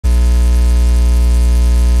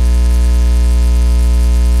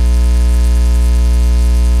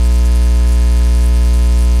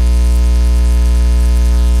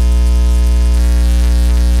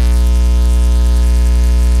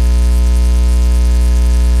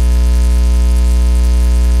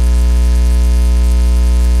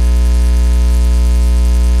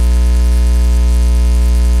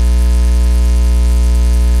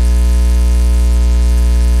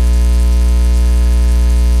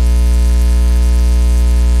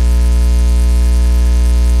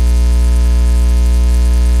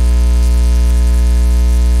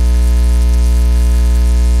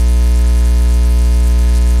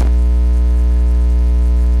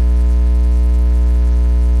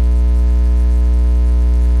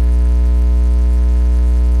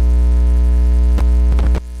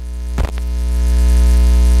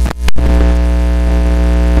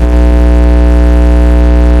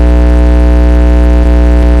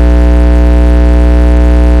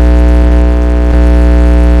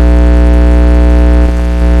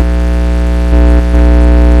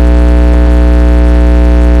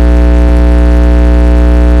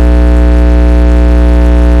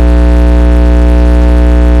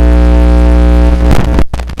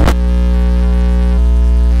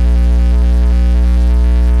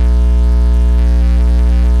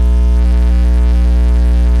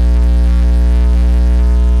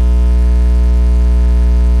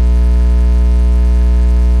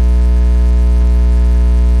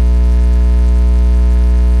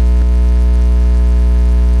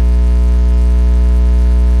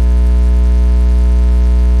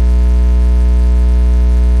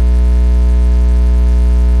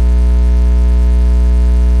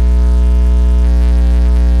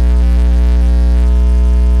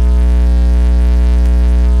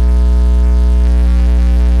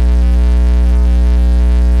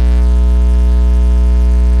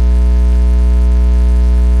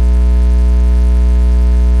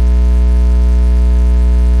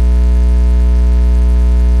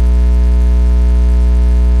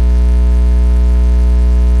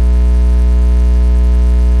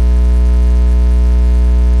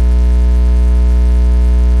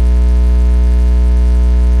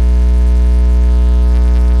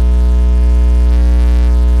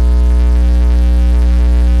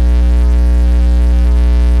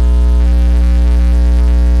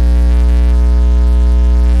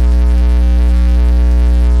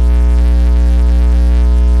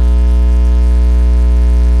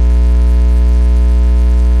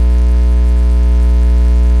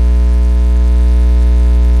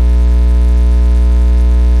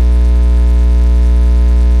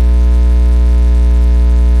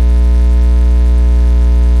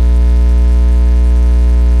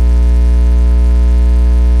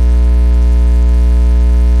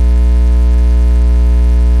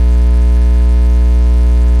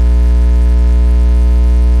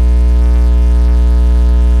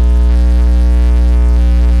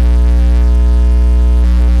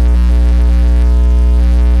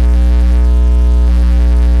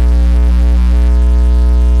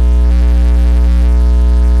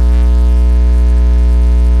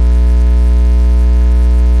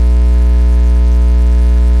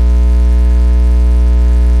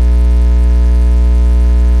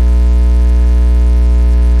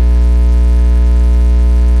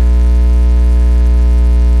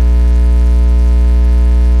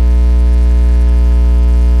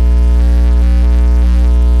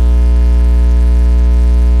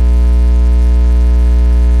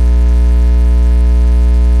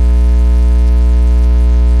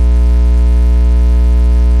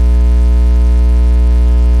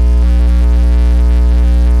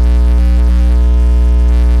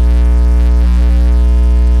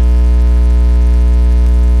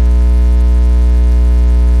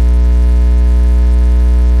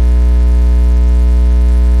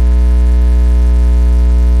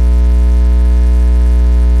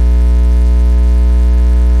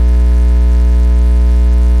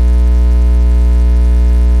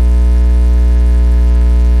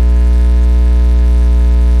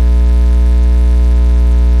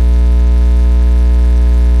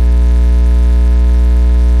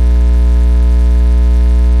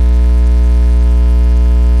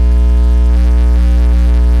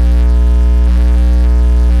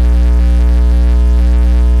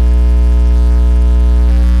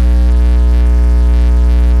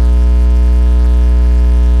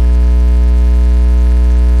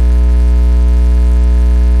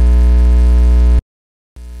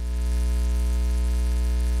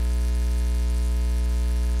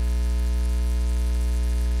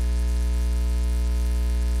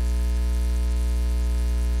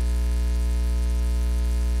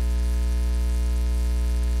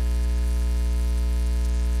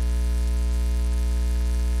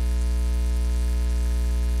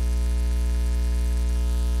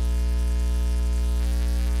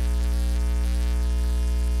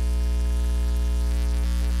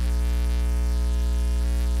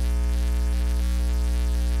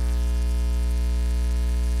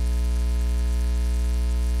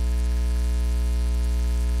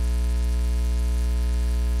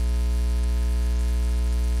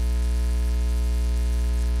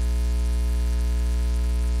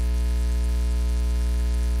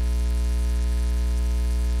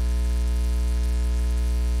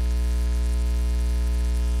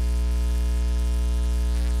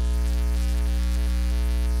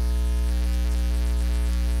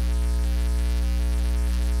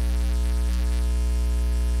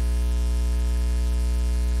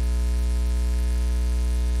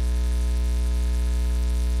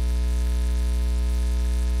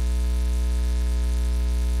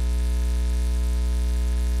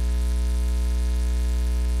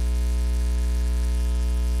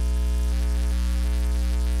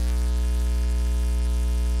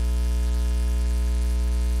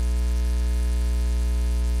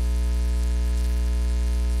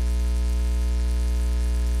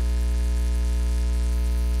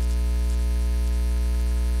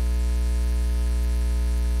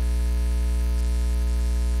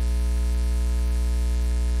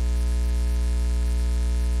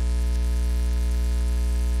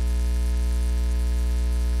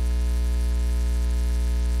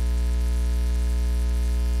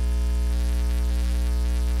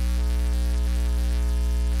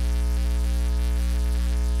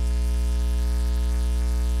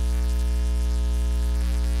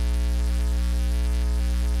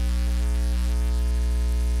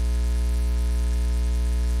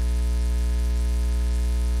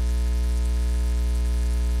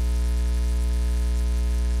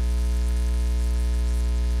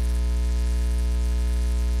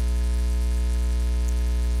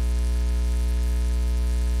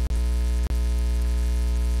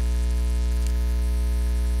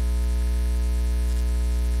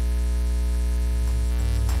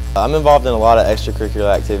I'm involved in a lot of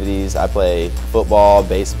extracurricular activities. I play football,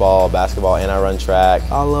 baseball, basketball, and I run track.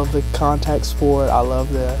 I love the contact sport. I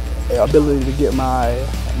love the ability to get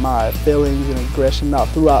my feelings and aggression out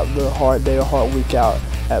throughout the hard day or hard week out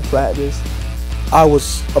at practice. I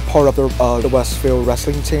was a part of the Westfield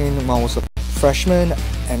wrestling team when I was a freshman,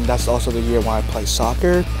 and that's also the year when I played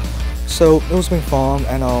soccer. So it was been fun,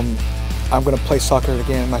 and I'm going to play soccer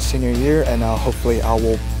again my senior year, and hopefully I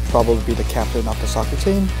will probably be the captain of the soccer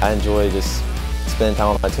team. I enjoy just spending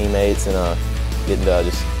time with my teammates and getting to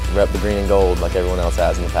just rep the green and gold like everyone else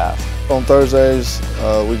has in the past. On Thursdays,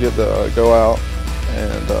 we get to go out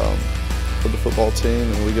and with the football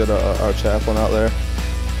team, and we get our chaplain out there,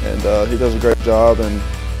 and he does a great job. And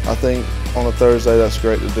I think on a Thursday that's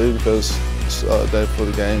great to do because it's a day before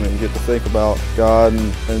the game, and you get to think about God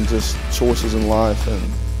and just choices in life, and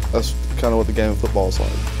that's kind of what the game of football is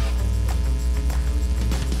like.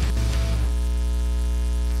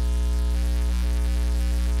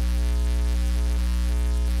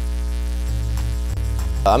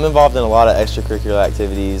 I'm involved in a lot of extracurricular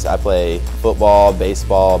activities. I play football,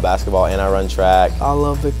 baseball, basketball, and I run track. I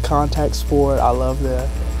love the contact sport. I love the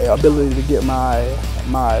ability to get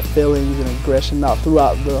my feelings and aggression out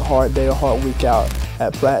throughout the hard day or hard week out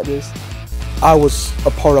at practice. I was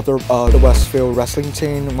a part of the Westfield wrestling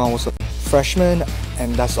team when I was a freshman,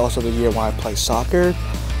 and that's also the year when I played soccer.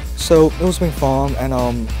 So it was been fun, and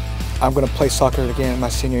I'm going to play soccer again my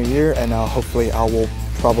senior year, and hopefully I will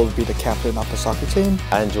probably be the captain of the soccer team.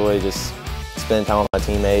 I enjoy just spending time with my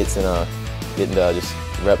teammates and getting to just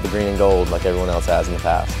rep the green and gold like everyone else has in the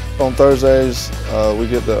past. On Thursdays, we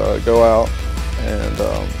get to go out and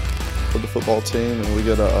with the football team, and we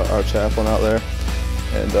get our chaplain out there,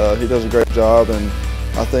 and he does a great job. And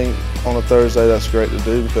I think on a Thursday that's great to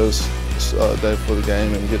do because it's a day before the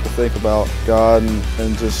game, and you get to think about God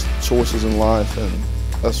and just choices in life, and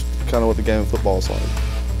that's kind of what the game of football is like.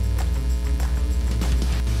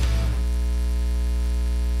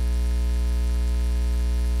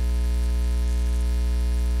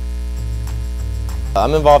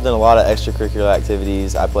 I'm involved in a lot of extracurricular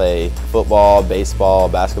activities. I play football, baseball,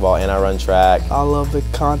 basketball, and I run track. I love the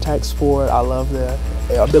contact sport. I love the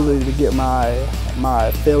ability to get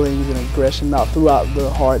my feelings and aggression out throughout the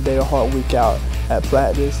hard day or hard week out at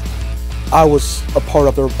practice. I was a part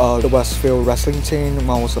of the Westfield wrestling team when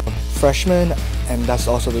I was a freshman, and that's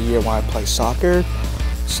also the year when I played soccer.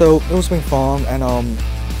 So it was been fun, and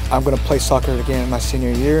I'm going to play soccer again my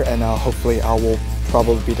senior year, and hopefully I will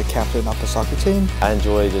probably be the captain of the soccer team. I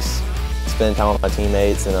enjoy just spending time with my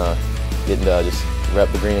teammates and getting to just rep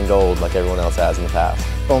the green and gold like everyone else has in the past.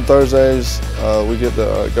 On Thursdays, we get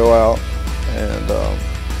to go out and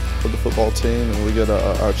with the football team, and we get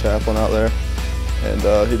our chaplain out there,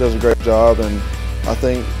 and he does a great job. And I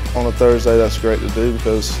think on a Thursday that's great to do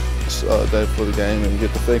because it's a day before the game, and you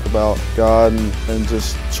get to think about God and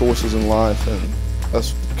just choices in life, and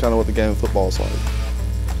that's kind of what the game of football is like.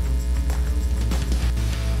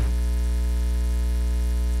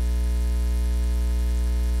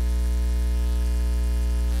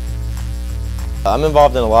 I'm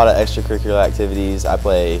involved in a lot of extracurricular activities. I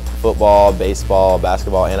play football, baseball,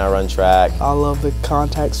 basketball, and I run track. I love the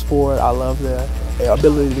contact sport. I love the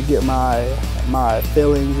ability to get my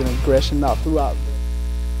feelings and aggression out throughout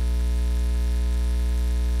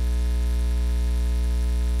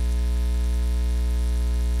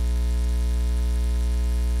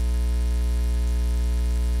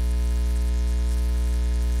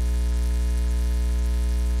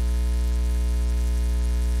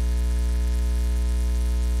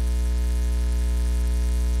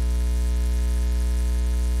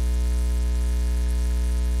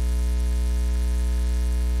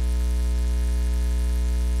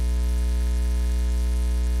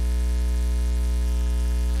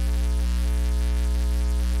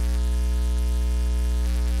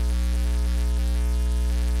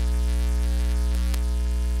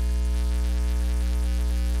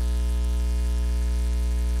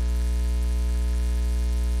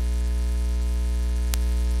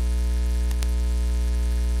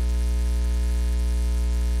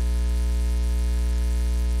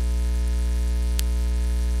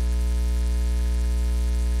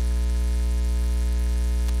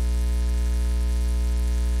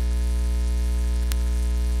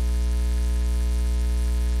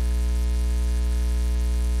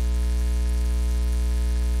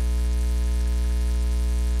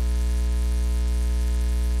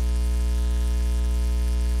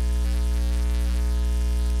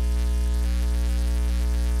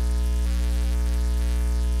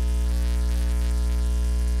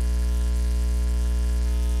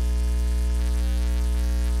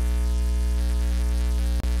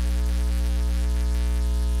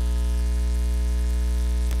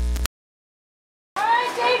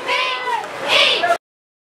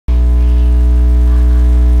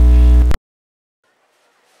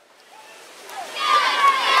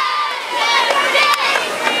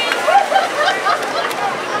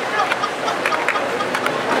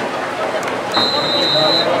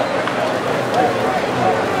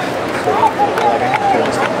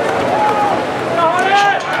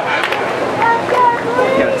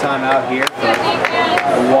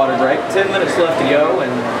 10 minutes left to go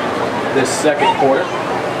in this second quarter.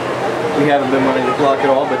 We haven't been running the clock at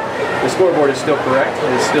all, but the scoreboard is still correct.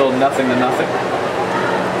 It is still 0-0.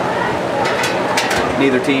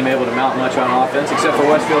 Neither team able to mount much on offense, except for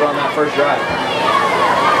Westfield on that first drive.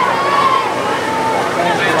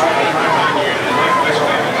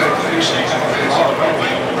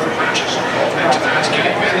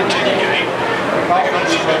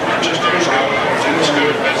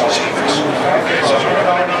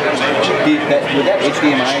 With that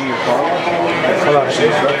HDMI in your car?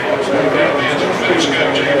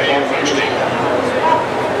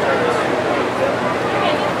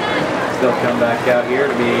 They'll come back out here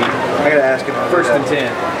to be, I gotta ask him, 1st and 10.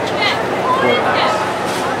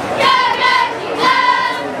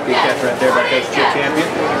 Good catch right there by Coach Chip Champion.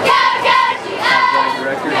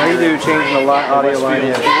 How do you do changing the audio line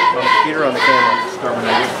in on the computer or on the camera?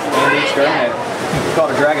 And each exterminator. It's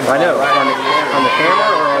called a dragon. I know, right on the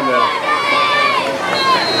camera or on the...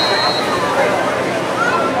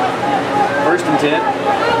 1st and 10.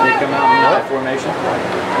 They come out in I formation.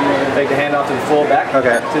 Take the handoff to the fullback.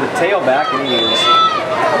 Okay. To the tailback, and he is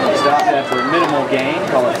stopped after a minimal gain.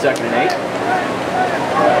 Call it 2nd and 8.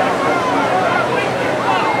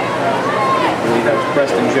 I believe that was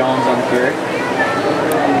Preston Jones on the carry.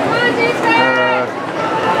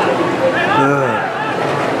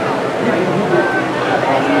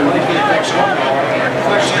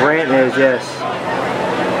 Grant is, yes.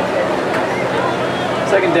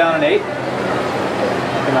 2nd down and 8.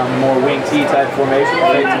 Come out in more wing T type formation.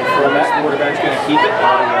 Fade to the fullback. Quarterback's going to keep it.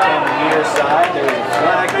 On the near side, there's a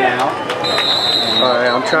flag down. Alright,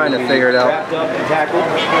 I'm trying to figure it out. Wrapped up and tackled.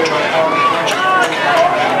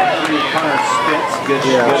 Hunter Spence, good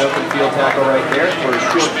open field tackle right there for a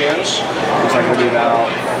short gain. Looks like it'll be about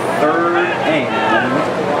 3rd and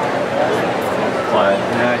flag.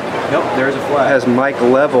 Nope, there's a flag. Has Mike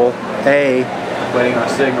Level A. Waiting on a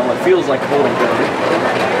signal. It feels like a holding penalty.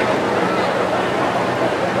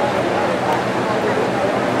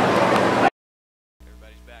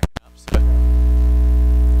 Everybody's backing up. So.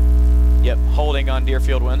 Yep, holding on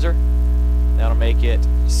Deerfield-Windsor. That'll make it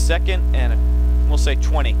 2nd and we'll say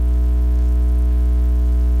 20.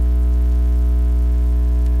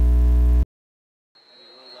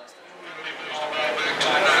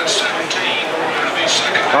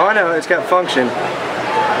 Oh, I know, it's got function.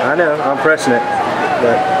 I know, I'm pressing it,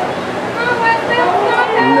 but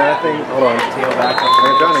nothing. Hold on. Tailback.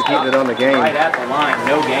 I'm trying to keep it on the game. Right at the line,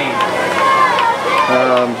 no gain.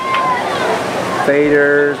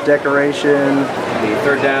 Faders, decoration.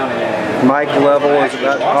 3rd down and Mic level is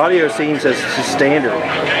about, audio seems as standard.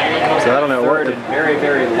 So I don't know what. 3rd and very,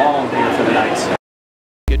 very long here for the Knights.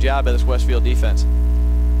 Good job by this Westfield defense.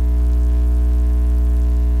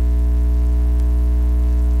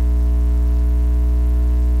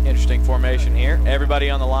 Interesting formation here. Everybody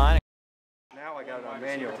on the line. Now I got it on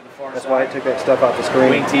manual. That's why I took that stuff off the screen.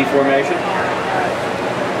 Wing T formation.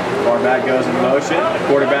 Far back goes in motion.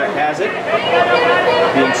 Quarterback has it.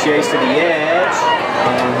 Being chased to the edge.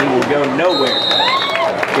 And he will go nowhere.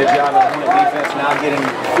 Good job of the Hornet defense now getting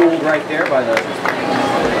fooled right there by the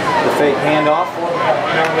fake handoff.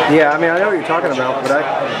 Yeah, I mean, I know what you're talking about, but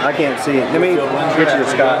I can't see it. Let me get you to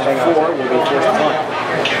Scott. Hang on. 4 will be 1st and 1.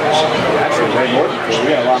 Actually, way more than 4. We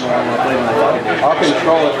got a lot more on the play than I thought we did. I'll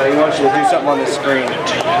control it, but he wants you to do something on this screen. At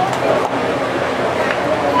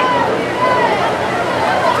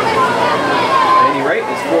any rate,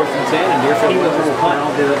 it's 4th and 10, and Deerfield-Windsor will punt.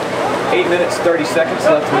 8 minutes, 30 seconds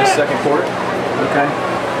left in this second quarter. Okay.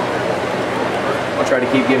 I'll try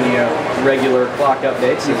to keep giving you regular clock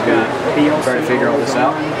updates. He's going to try to figure all this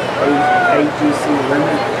out. AGC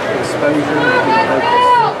limit, exposure, and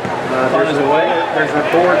focus. Punt is away. There's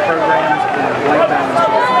record programs and a white balance.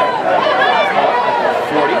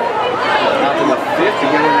 40. Out to the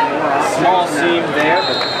 50. Small seam there,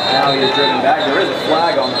 but now he's driven back. There is a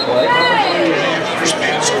flag on the play. Hunter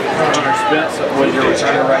Spence was your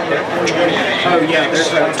returner right there. Oh yeah,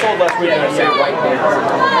 there's a... I was told last week to say right there. So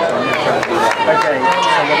I'm going to try to do that. Okay,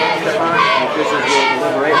 so what do you define? The officials will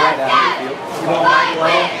deliberate right now in the field.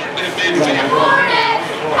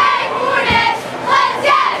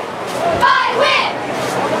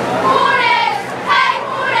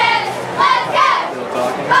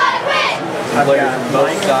 Players from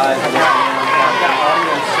both sides. I've got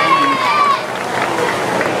audio singing.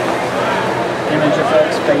 Image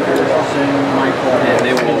effects, faders, zoom, micro. And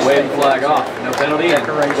they will wave the flag off. No penalty. And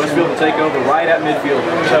Westfield will take over right at midfield.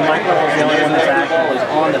 So micro is the only one that's active. The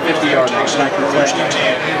ball is on the 50-yard line. I can click.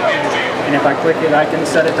 And if I click it, I can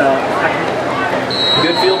set it to...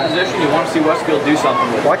 Good field position. You want to see Westfield do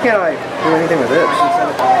something with it. Why can't I do anything with this? I can set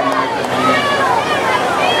it to automatic.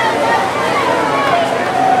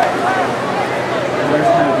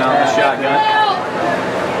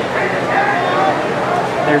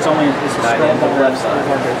 There's only this Tight end to the left side.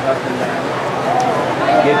 There's nothing there.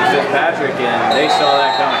 Get to Fitzpatrick, and they saw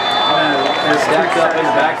that coming. Stacked up in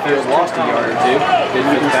the backfield, lost a yard or two. Did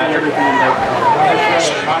Fitzpatrick.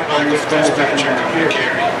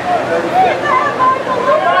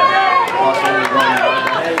 Lost only 1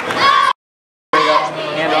 yard.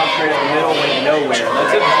 Hand off straight up the middle, went nowhere.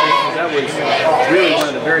 That's interesting because that was really one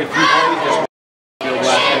of the very few plays that field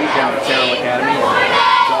last week down at Terrell Academy in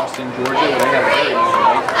Charleston, Georgia, where they have a very long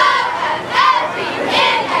night.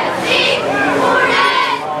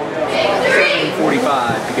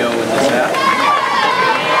 7:45 to go in this half.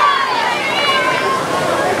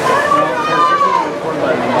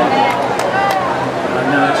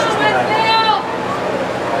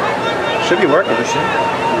 Should be working. Anderson to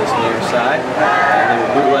this near side. And they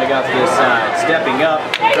will bootleg out to this side. Stepping up,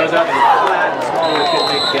 throws out to the flat, and Smallwood couldn't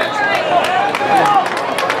make the catch.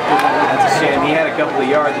 That's a shame. He had a couple of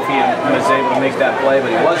yards if he was able to make that play, but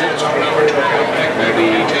he wasn't.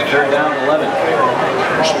 Maybe third down 11.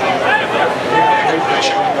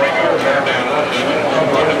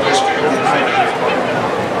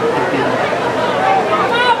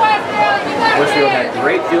 Westfield had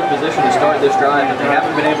great field position to start this drive, but they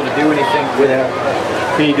haven't been able to do anything with it.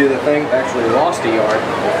 Can you do the thing? Actually lost a yard.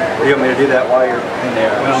 You want me to do that while you're in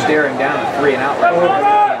there? Staring down a 3 and out right now. They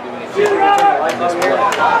can't do anything in this play.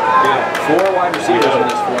 4 wide receivers in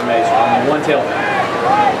this formation on 1 tailback.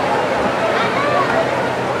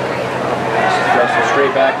 Russell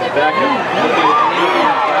straight back to the back. Right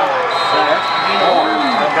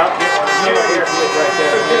there.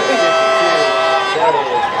 That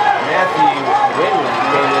is Matthew Winland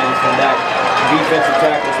came in from that defensive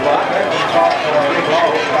tackle spot. That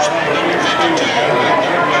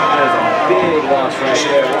is a big loss right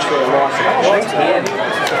there. What sort of loss? About 10.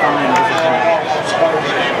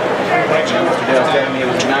 Dale's telling me it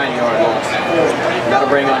was a 9-yard loss. That'll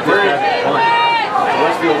bring on Fitzpatrick punt.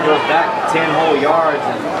 Westfield goes back 10 whole yards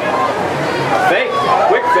and fake,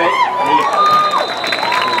 quick fake. He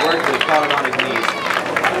worked to caught him on his knees.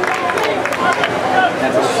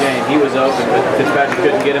 That's a shame. He was open, but Fitzpatrick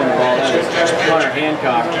couldn't get him the ball. That is Hunter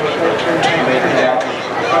Hancock made the tackle.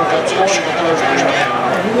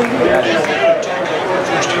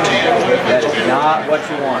 That is not what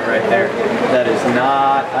you want right there. That is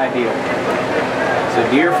not ideal. So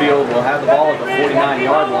Deerfield will have the ball at the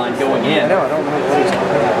 49-yard line going in. No, I don't know what he's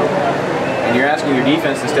talking about. And you're asking your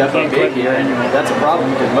defense to step up big here, and that's a problem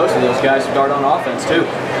because most of those guys start on offense too.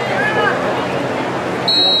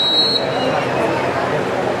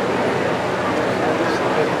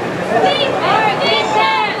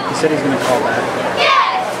 He said he's going to call back.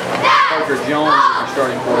 Parker Jones is the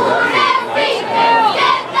starting quarterback for tonight.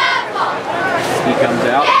 He comes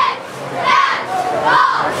out.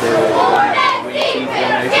 They will line up the wing T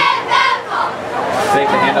formation. Take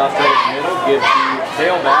the handoff straight in the middle, give to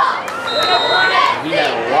tailback. He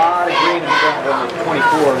had a lot of green in front of the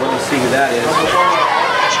 24. Let me see who that is.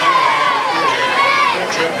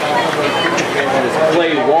 That is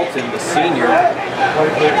Clay Walton, the senior.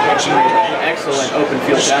 Excellent open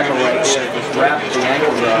field tackle right there. Just wrapped the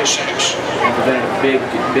ankles up and prevented a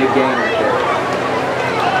big gain right there.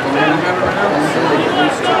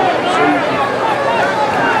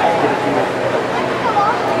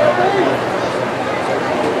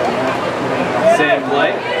 Same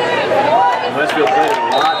play. Westfield played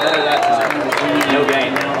a lot better that time. No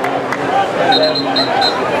gain.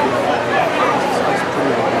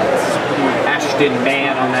 Ashton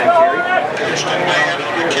Man on that carry.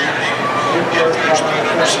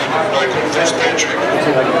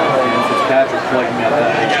 Fitzpatrick plugging at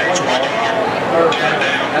that.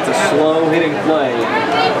 That's a slow hitting play.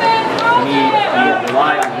 You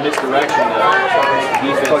rely on misdirection to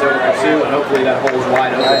defense over pursue, and hopefully that hole's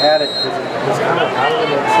wide open. I had it because it was kind of out of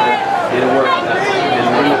it. Didn't work on that.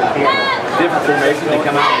 Didn't work. Different formation, they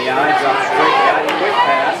come out of the eye, drop straight, got a quick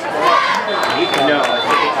pass. He can no, I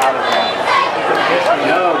took it out of that.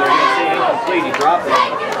 No, they're going to say incomplete. He dropped it.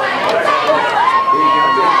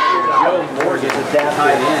 Joe Moore gets a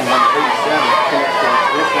tight end, 137.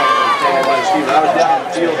 I was down in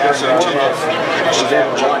the field during the warm-ups. I was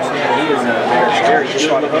able to watch him. He is a very good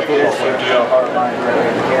looking football player.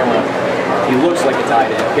 He looks like a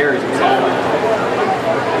tight end, carries himself.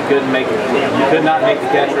 He could not make the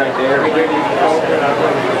catch right there.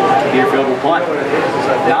 Deerfield will punt.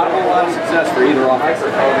 Not a whole lot of success for either offense.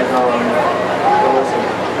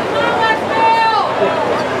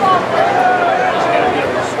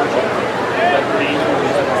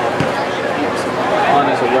 On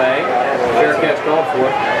his way. Fair catch called for.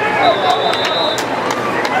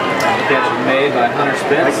 Catch is made by Hunter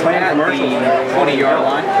Spence at the 20-yard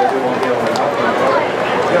line.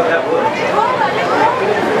 that wood.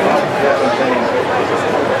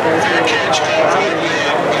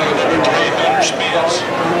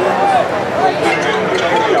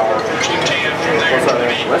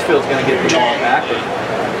 Westfield's going to get the ball back, but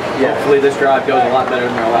hopefully this drive goes a lot better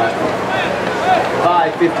than our last one.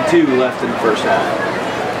 5:52 left in the first half.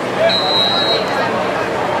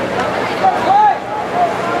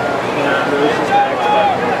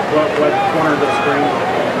 What corner of the screen?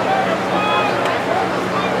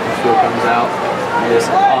 Westfield comes out in this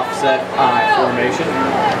offset I formation.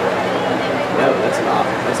 No, that's an off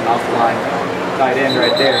the line tight end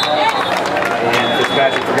right there. And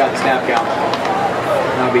Fitzpatrick forgot the snap count.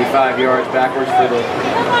 That'll be 5 yards backwards for the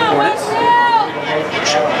Hornets.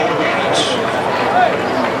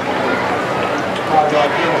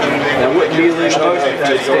 That wouldn't be legal motion if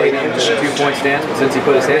he stayed in the 2-point stance, but since he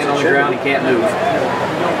put his hand on the ground, he can't move. In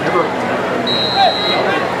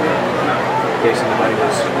case anybody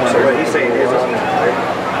was wondering. So what he's saying is on we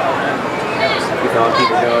thought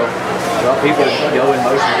people go, well, people go in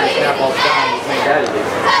motion and snap all the time. We think that is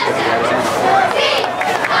illegal.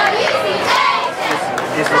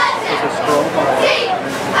 Is a scroll ball.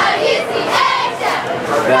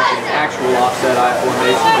 Back in actual offset I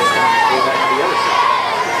formation, this time go back to the other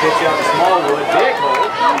side. Pitch out to Smallwood, big hole,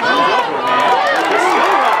 moves over a man. He's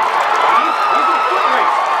still running. He's in a foot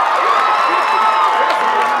race.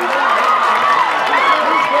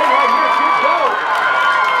 He's going right here, good go.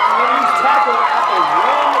 And he's tackled at the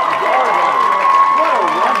 1-yard line. What a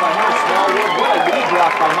run by Hunter Smallwood. What a lead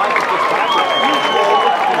block by Michael Fitzpatrick.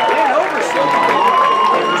 He ran over somebody.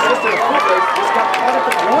 It was just in a foot race, just got caught at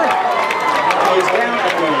the 1. He is down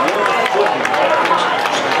at the 1-foot line.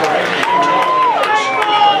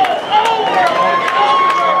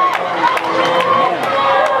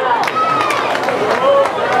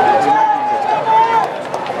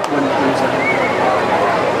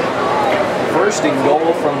 First and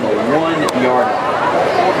goal from the 1-yard line.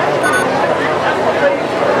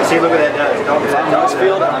 See, look what that does. If I'm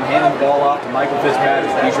Westfield, I'm handing the ball off to Michael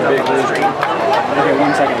Fitzpatrick. He's your big loser. Okay,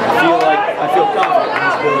 1 second. I feel confident in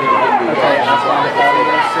his ability to do that. Okay, that's why the ball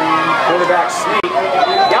is stream. Quarterback sneak.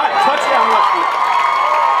 Got it. Touchdown, Westfield.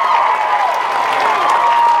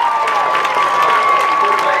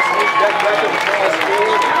 Quarterback sneak. Doug Beckham across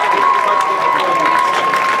field.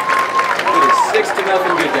 It is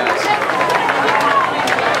 6-0 good, guys.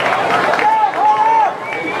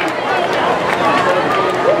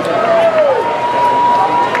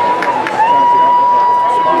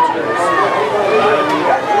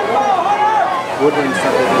 Woodland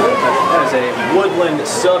subdivision touchdown. That is a Woodland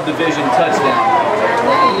subdivision touchdown.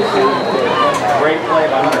 Great play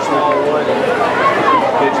by Hunter Smallwood.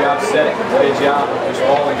 Good job setting. Good job just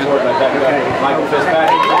falling forward by that guy. Michael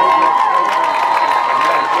Fitzpatrick.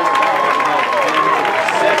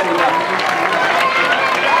 7-0.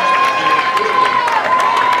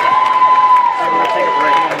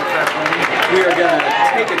 We are going to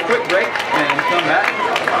take a quick break and come back.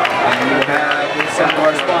 And we'll have some of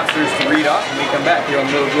our sponsors to read off when we come back here on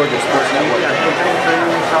Middle Georgia Sports Network.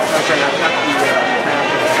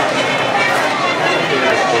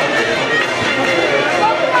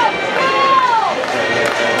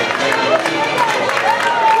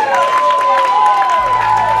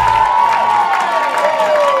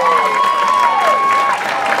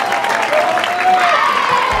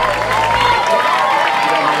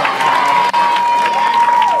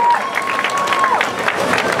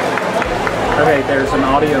 Okay, there's an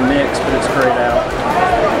audio mix, but it's grayed out.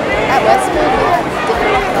 At Westfield, we have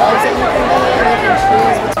different clubs that you can be in. You can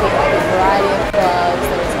choose between a variety of clubs.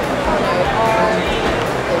 There's Hornet Art,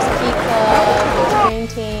 there's Key Club, there's Green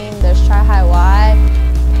Team, there's Try High Y.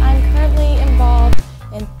 I'm currently involved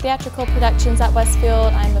in theatrical productions at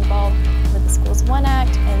Westfield. I'm involved with the school's One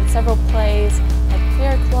Act and several plays like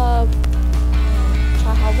Fair Club,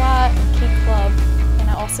 Try High Y, and Key Club, and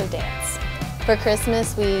I also dance. For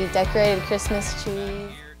Christmas, we decorated Christmas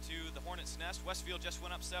trees. Here to the Hornets' nest. Westfield just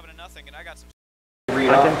went up 7-0, and I got some.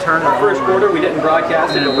 Our first quarter, we didn't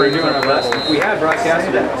broadcast it, but we're doing our best. If we had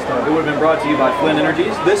broadcasted it, it would have been brought to you by Flynn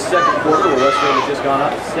Energies. This second quarter, where Westfield has just gone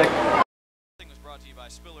up. Was brought to you by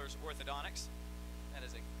Spiller's Orthodontics. That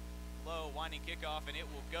is a low, winding kickoff, and it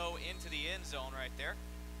will go into the end zone right there.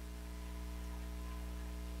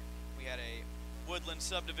 We had a Woodland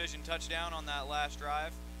subdivision touchdown on that last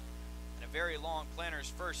drive. A very long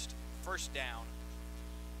planner's first down.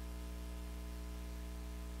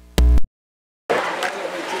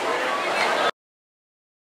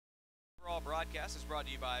 Overall broadcast is brought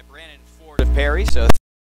to you by Brandon Ford of Perry, so thank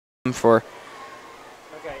you for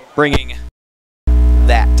bringing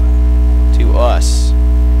that to us.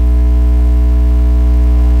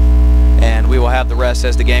 we will have the rest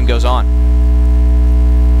as the game goes on.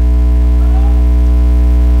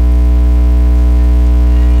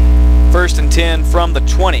 First and 10 from the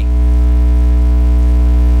 20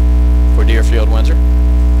 for Deerfield-Windsor.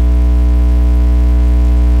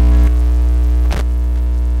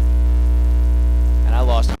 And I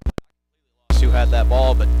lost who had that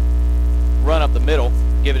ball, but run up the middle,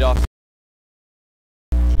 give it off.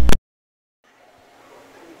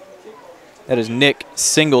 That is Nick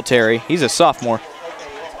Singletary. He's a sophomore.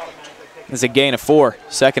 It's a gain of 4,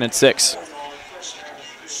 2nd and 6.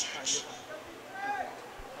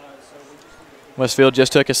 Westfield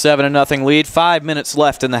just took a 7-0 lead. 5 minutes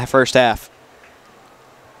left in the first half.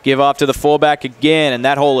 Give off to the fullback again, and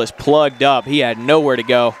that hole is plugged up. He had nowhere to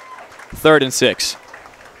go. 3rd and 6.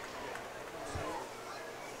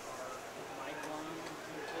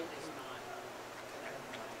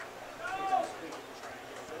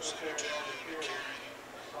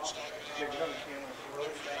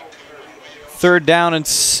 Third down and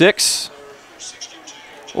 6.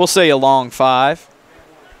 We'll say a long 5.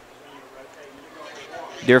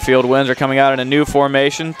 Deerfield-Windsor coming out in a new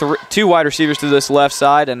formation. 2 wide receivers to this left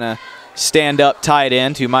side and a stand-up tight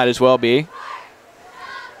end who might as well be.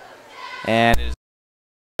 And it is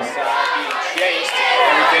being chased.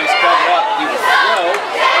 Everything's covered up. He will throw.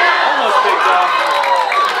 Almost picked off.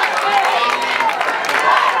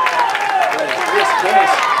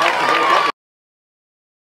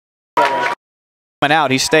 Coming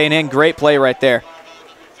out. He's staying in. Great play right there.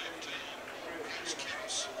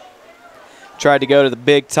 Tried to go to the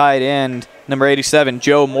big tight end, number 87,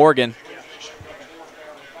 Joe Morgan.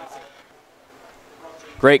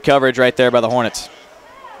 Great coverage right there by the Hornets.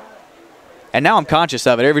 And now I'm conscious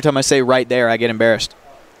of it. Every time I say right there, I get embarrassed.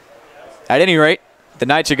 At any rate, the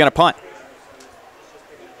Knights are going to punt.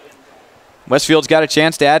 Westfield's got a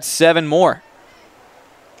chance to add 7 more.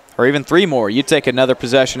 Or even 3 more. You take another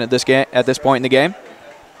possession at this point in the game.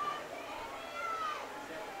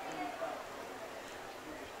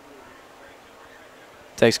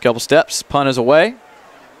 Takes a couple steps, punt is away.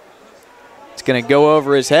 It's going to go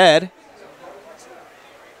over his head.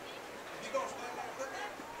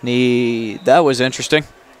 That was interesting.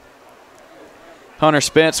 Hunter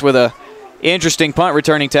Spence with a interesting punt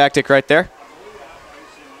returning tactic right there.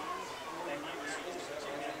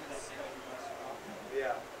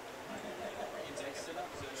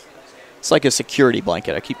 It's like a security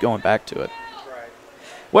blanket. I keep going back to it.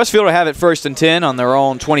 Westfield will have it 1st and 10 on their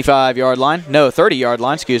own 25-yard line. No, 30-yard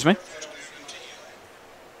line, excuse me.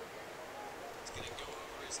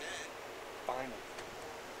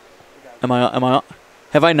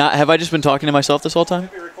 Have I just been talking to myself this whole time?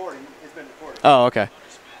 Oh, okay.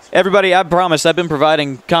 Everybody, I promise I've been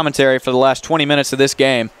providing commentary for the last 20 minutes of this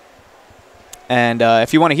game. And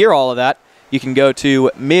if you want to hear all of that, you can go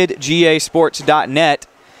to midgasports.net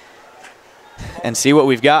and see what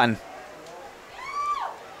we've gotten.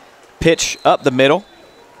 Pitch up the middle,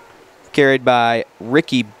 carried by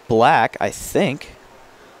Ricky Black, I think.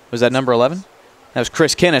 Was that number 11? That was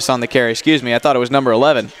Chris Kinnis on the carry. Excuse me, I thought it was number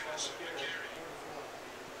 11.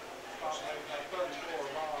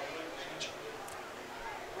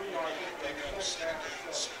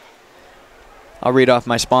 I'll read off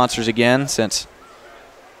my sponsors again since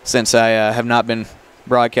I have not been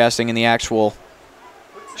broadcasting in the actual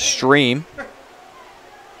stream.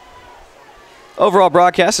 Overall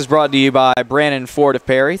broadcast is brought to you by Brandon Ford of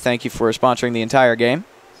Perry. Thank you for sponsoring the entire game.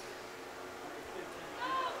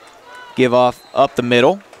 Give off up the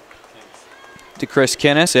middle to Chris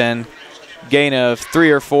Kinnis and gain of 3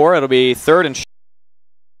 or 4. It'll be 3rd and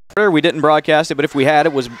short. We didn't broadcast it, but if we had,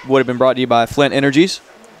 it would have been brought to you by Flint Energies.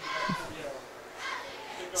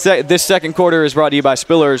 This second quarter is brought to you by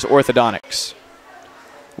Spillers Orthodontics.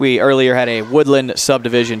 We earlier had a Woodland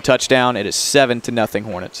subdivision touchdown. It is 7-0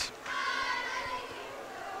 Hornets.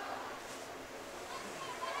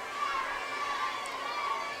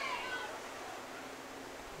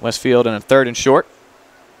 Westfield in a 3rd and short.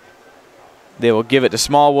 They will give it to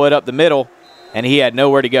Smallwood up the middle, and he had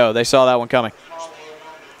nowhere to go. They saw that one coming.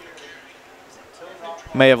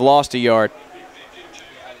 May have lost a yard.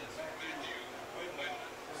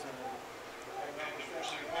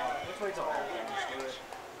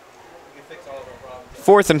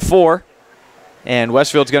 Fourth and 4, and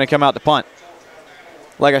Westfield's going to come out to punt.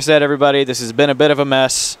 Like I said, everybody, this has been a bit of a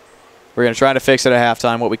mess. We're going to try to fix it at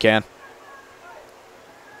halftime what we can.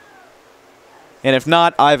 And if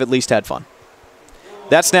not, I've at least had fun.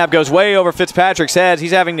 That snap goes way over Fitzpatrick's head. He's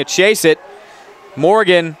having to chase it.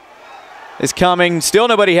 Morgan is coming. Still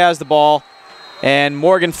nobody has the ball. And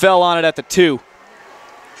Morgan fell on it at the 2.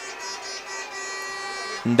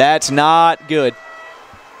 And that's not good.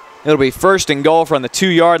 It'll be 1st and goal from the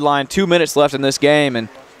 2-yard line. 2 minutes left in this game, and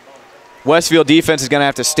Westfield defense is going to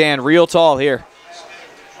have to stand real tall here.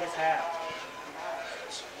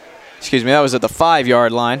 Excuse me, that was at the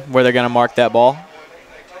 5-yard line where they're going to mark that ball.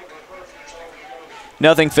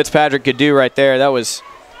 Nothing Fitzpatrick could do right there. That was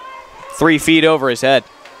 3 feet over his head.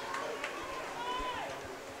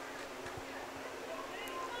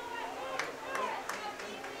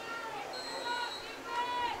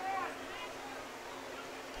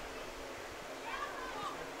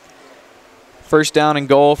 First down and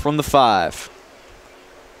goal from the 5.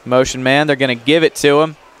 Motion man, they're going to give it to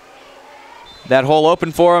him. That hole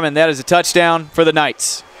open for him, and that is a touchdown for the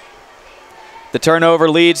Knights. The turnover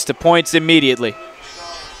leads to points immediately.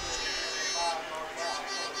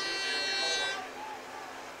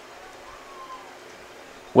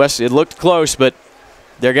 It looked close, but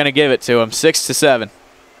they're going to give it to him, 6-7.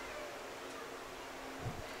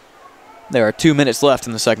 There are 2 minutes left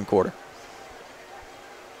in the second quarter.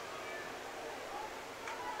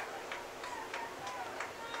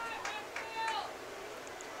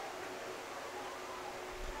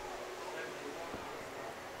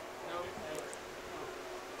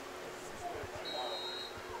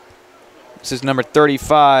 This is number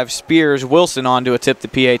 35, Spears Wilson, on to attempt the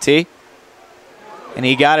PAT. And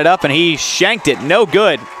he got it up and he shanked it. No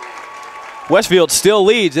good. Westfield still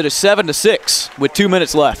leads. It is 7-6 with 2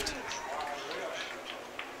 minutes left.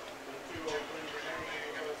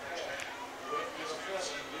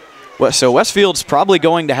 So Westfield's probably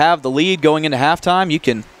going to have the lead going into halftime. You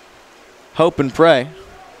can hope and pray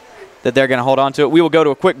that they're going to hold on to it. We will go to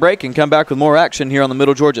a quick break and come back with more action here on the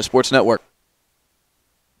Middle Georgia Sports Network.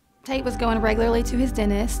 Tate was going regularly to his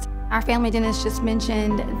dentist. Our family dentist just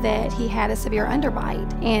mentioned that he had a severe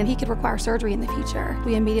underbite and he could require surgery in the future.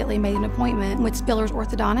 We immediately made an appointment with Spiller's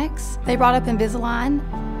Orthodontics. They brought up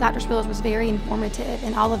Invisalign. Dr. Spillers was very informative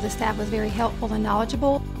and all of the staff was very helpful and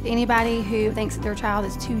knowledgeable. Anybody who thinks that their child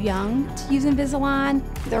is too young to use Invisalign,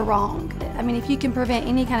 they're wrong. I mean, if you can prevent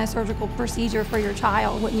any kind of surgical procedure for your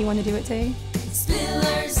child, wouldn't you want to do it too?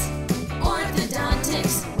 Spiller's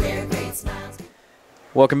Orthodontics, where great smiles.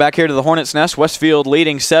 Welcome back here to the Hornets' Nest. Westfield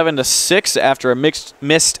leading 7-6 after a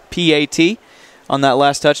missed PAT on that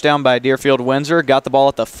last touchdown by Deerfield-Windsor. Got the ball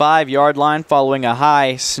at the 5-yard line following a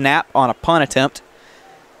high snap on a punt attempt.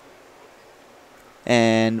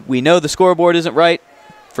 And we know the scoreboard isn't right.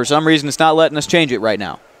 For some reason, it's not letting us change it right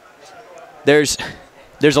now. There's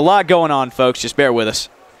a lot going on, folks. Just bear with us.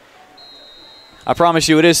 I promise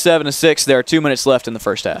you it is 7-6. There are 2 minutes left in the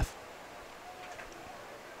first half.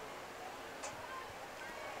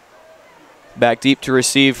 Back deep to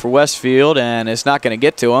receive for Westfield, and it's not going to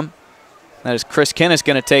get to him. That is Chris Kennis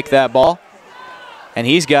going to take that ball. And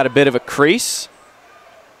he's got a bit of a crease.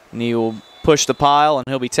 And he will push the pile, and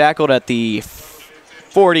he'll be tackled at the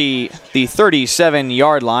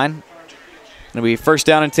 37-yard line. It'll be 1st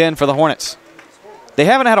down and 10 for the Hornets. They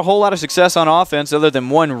haven't had a whole lot of success on offense other than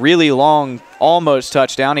one really long almost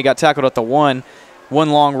touchdown. He got tackled at the one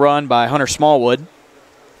long run by Hunter Smallwood.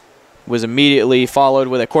 Was immediately followed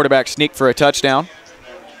with a quarterback sneak for a touchdown.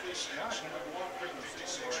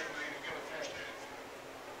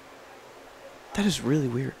 That is really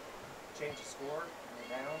weird.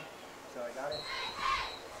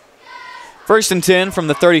 First and 10 from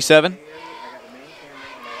the 37.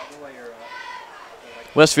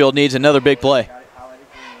 Westfield needs another big play.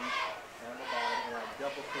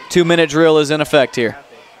 2-minute drill is in effect here.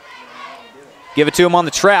 Give it to him on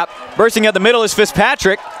the trap. Bursting up the middle is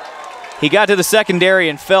Fitzpatrick. He got to the secondary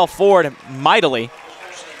and fell forward mightily.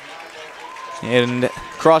 And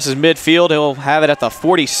crosses midfield. He'll have it at the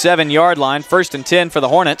 47-yard line. 1st and 10 for the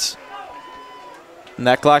Hornets. And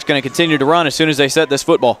that clock's going to continue to run as soon as they set this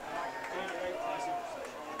football.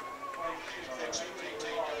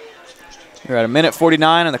 You're at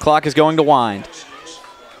 1:49 and the clock is going to wind.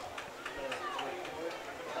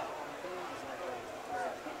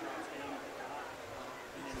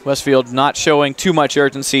 Westfield not showing too much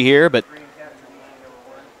urgency here, but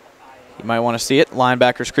you might want to see it.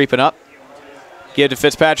 Linebackers creeping up. Give to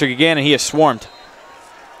Fitzpatrick again, and he is swarmed.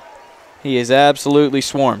 He is absolutely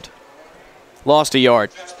swarmed. Lost a yard.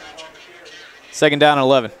 2nd down and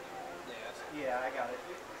 11.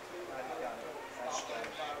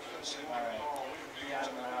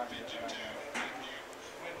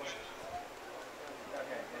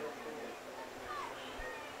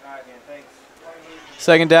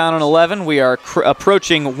 Second down and 11. We are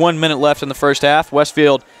approaching 1 minute left in the first half.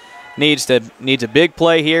 Westfield needs a big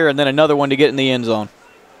play here and then another one to get in the end zone.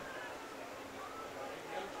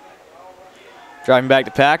 Driving back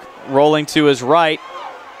to pack, rolling to his right.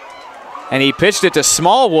 And he pitched it to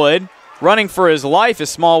Smallwood. running for his life is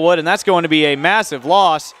Smallwood, and that's going to be a massive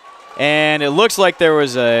loss. And it looks like there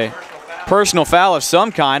was a personal foul of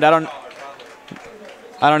some kind. I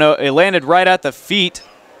don't know. It landed right at the feet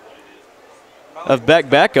of Beck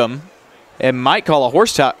Beckham. It might call a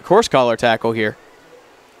horse collar tackle here.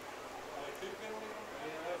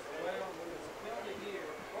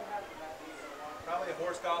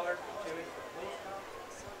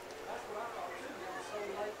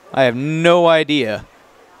 I have no idea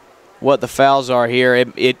what the fouls are here.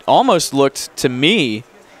 It almost looked to me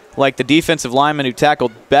like the defensive lineman who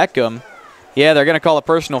tackled Beckham. Yeah, they're going to call a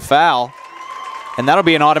personal foul, and that'll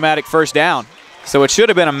be an automatic first down. So it should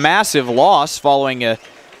have been a massive loss following a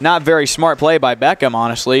not very smart play by Beckham,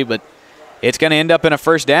 honestly, but it's going to end up in a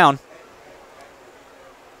first down.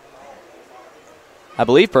 I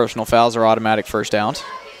believe personal fouls are automatic first downs.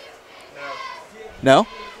 No?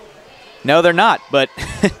 No, they're not, but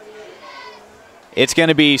it's going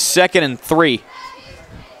to be 2nd and 3.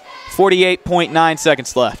 48.9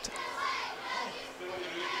 seconds left.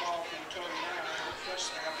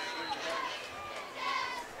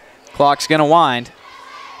 Clock's going to wind.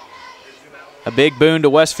 A big boon to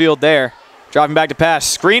Westfield there. Dropping back to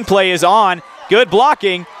pass. Screenplay is on. Good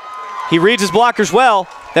blocking. He reads his blockers well.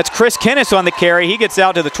 That's Chris Kennis on the carry. He gets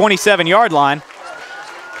out to the 27-yard line.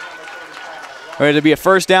 Ready to be a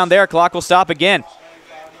first down there. Clock will stop again.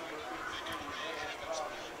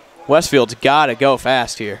 Westfield's got to go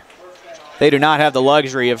fast here. They do not have the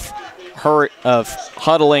luxury of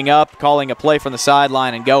huddling up, calling a play from the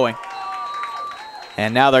sideline, and going.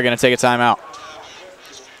 And now they're going to take a timeout.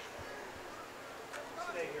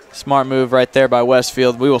 Smart move right there by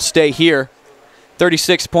Westfield. We will stay here.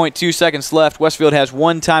 36.2 seconds left. Westfield has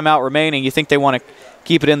 1 timeout remaining. You think they want to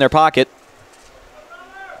keep it in their pocket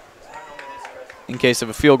in case of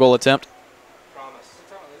a field goal attempt.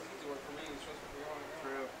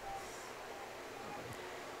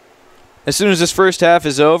 As soon as this first half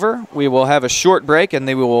is over, we will have a short break, and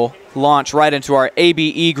then we will launch right into our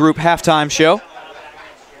ABE Group halftime show,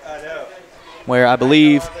 where I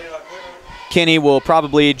believe Kenny will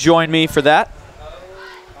probably join me for that.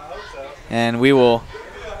 And we will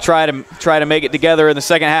try to make it together in the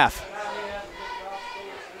second half.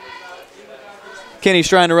 Kenny's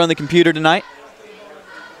trying to run the computer tonight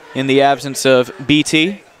in the absence of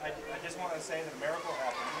BT.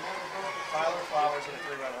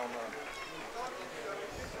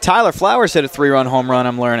 Tyler Flowers hit a 3-run home run,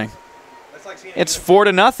 I'm learning. It's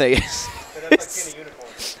 4-0.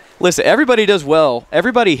 Listen, everybody does well.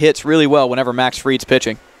 Everybody hits really well whenever Max Fried's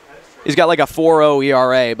pitching. He's got like a 4.0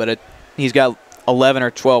 ERA, but he's got 11 or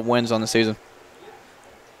 12 wins on the season.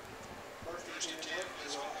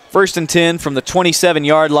 1st and 10 from the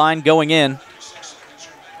 27-yard line going in.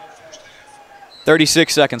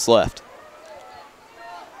 36 seconds left.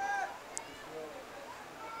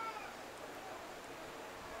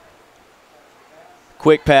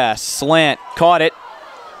 Quick pass, slant, caught it,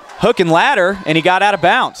 hook and ladder, and he got out of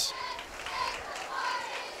bounds.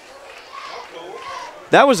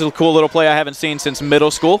 That was a cool little play I haven't seen since middle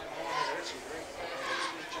school.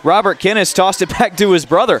 Robert Kennis tossed it back to his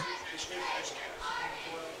brother.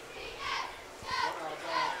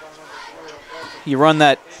 You run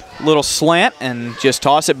that little slant and just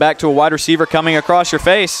toss it back to a wide receiver coming across your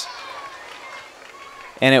face.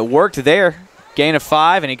 And it worked there. Gain of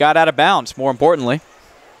 5, and he got out of bounds, more importantly.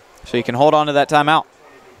 So you can hold on to that timeout.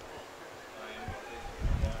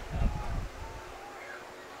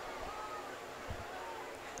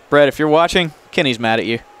 Brett, if you're watching, Kenny's mad at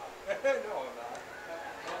you.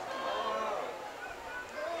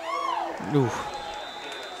 Ooh.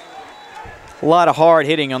 A lot of hard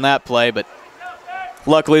hitting on that play, but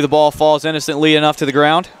luckily the ball falls innocently enough to the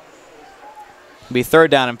ground. It'll be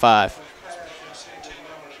 3rd down and 5.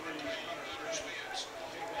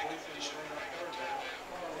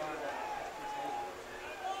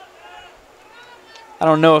 I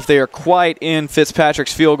don't know if they are quite in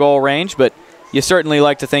Fitzpatrick's field goal range, but you certainly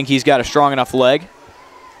like to think he's got a strong enough leg.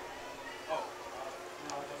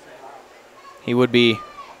 He would be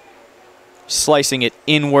slicing it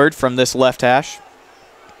inward from this left hash.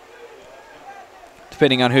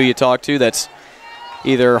 Depending on who you talk to, that's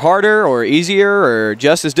either harder or easier or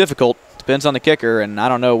just as difficult. Depends on the kicker, and I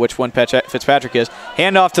don't know which one Fitzpatrick is.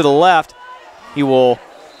 Handoff to the left. He will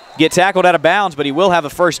get tackled out of bounds, but he will have a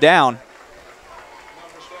first down.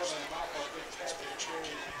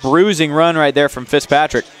 Bruising run right there from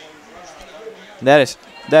Fitzpatrick. That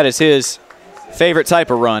is his favorite type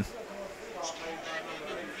of run.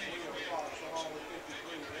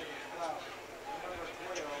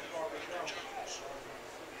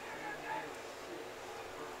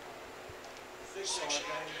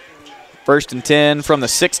 1st and 10 from the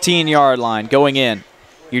 16-yard line going in.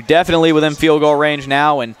 You're definitely within field goal range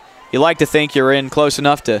now, and you like to think you're in close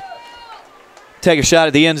enough to take a shot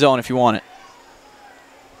at the end zone if you want it.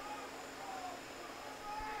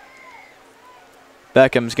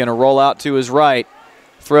 Beckham's going to roll out to his right.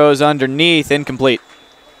 Throws underneath, incomplete.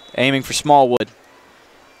 Aiming for Smallwood.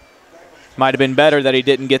 Might have been better that he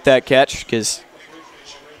didn't get that catch because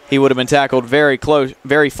he would have been tackled very close,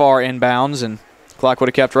 very far inbounds, and the clock would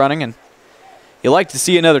have kept running, and you like to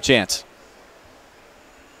see another chance.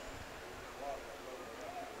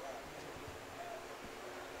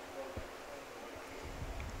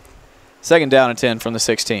 Second down and 10 from the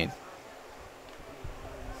 16.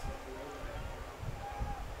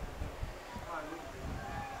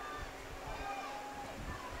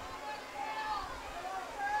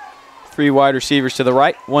 Three wide receivers to the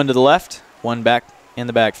right, one to the left, one back in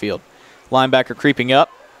the backfield. Linebacker creeping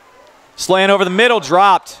up. Slaying over the middle,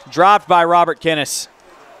 dropped by Robert Kinnis.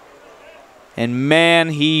 And man,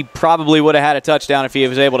 he probably would have had a touchdown if he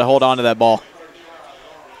was able to hold on to that ball.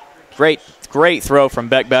 Great throw from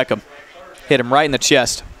Beck Beckham. Hit him right in the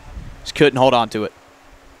chest. Just couldn't hold on to it.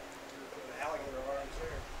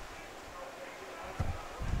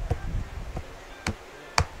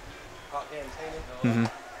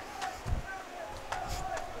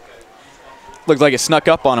 Looked like it snuck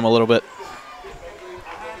up on him a little bit.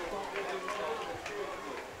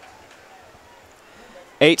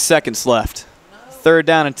 Eight seconds left. 3rd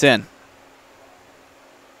down and 10.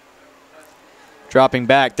 Dropping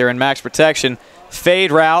back. They're in max protection.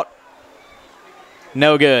 Fade route.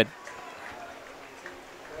 No good.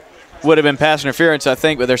 Would have been pass interference, I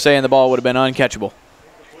think, but they're saying the ball would have been uncatchable.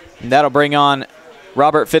 And that'll bring on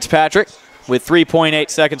Robert Fitzpatrick with 3.8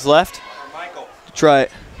 seconds left. Try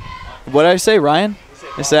it. What did I say, Ryan?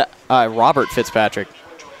 Is that Robert Fitzpatrick?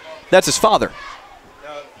 That's his father.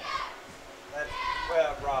 No,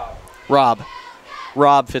 that's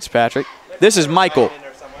Rob Fitzpatrick. This is Michael.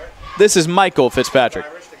 This is Michael Fitzpatrick.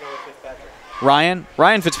 Ryan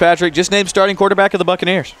Fitzpatrick, just named starting quarterback of the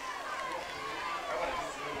Buccaneers.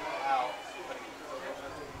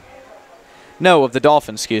 No, of the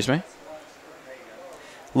Dolphins, excuse me.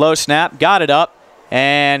 Low snap, got it up,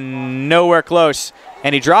 and nowhere close.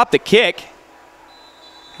 And he dropped the kick.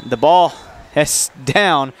 The ball is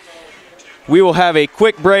down. We will have a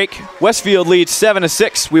quick break. Westfield leads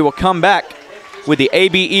 7-6. We will come back with the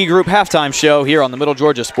ABE Group halftime show here on the Middle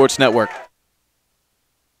Georgia Sports Network.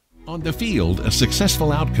 On the field, a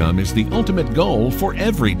successful outcome is the ultimate goal for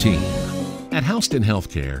every team. At Houston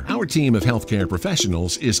Healthcare, our team of healthcare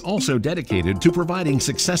professionals is also dedicated to providing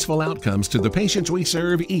successful outcomes to the patients we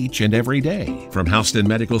serve each and every day. From Houston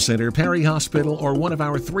Medical Center, Perry Hospital, or one of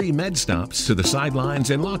our 3 med stops to the sidelines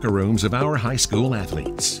and locker rooms of our high school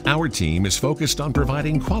athletes, our team is focused on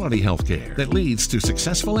providing quality healthcare that leads to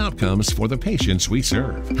successful outcomes for the patients we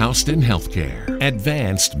serve. Houston Healthcare,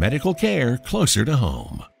 advanced medical care closer to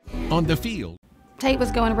home. On the field, Tate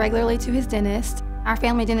was going regularly to his dentist. Our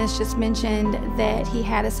family dentist just mentioned that he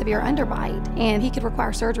had a severe underbite and he could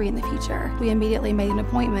require surgery in the future. We immediately made an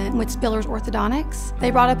appointment with Spiller's Orthodontics.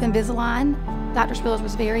 They brought up Invisalign. Dr. Spillers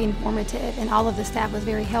was very informative and all of the staff was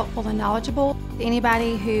very helpful and knowledgeable.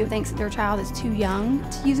 Anybody who thinks that their child is too young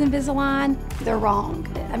to use Invisalign, they're wrong.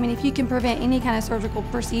 I mean, if you can prevent any kind of surgical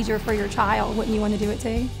procedure for your child, wouldn't you want to do it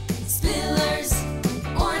too? Spillers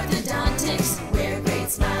Orthodontics, where great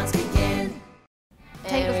smiles begin.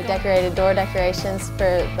 And we decorated door decorations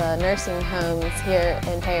for the nursing homes here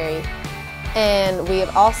in Perry. And we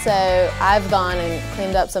have also, I've gone and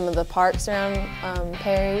cleaned up some of the parks around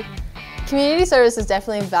Perry. Community service is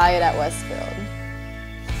definitely valued at Westfield.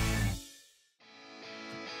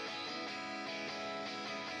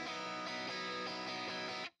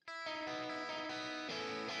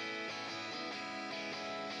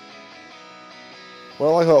 What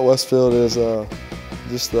I like about Westfield is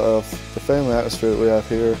just the family atmosphere that we have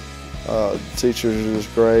here. The teachers are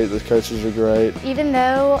just great, the coaches are great. Even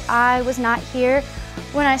though I was not here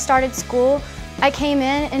when I started school, I came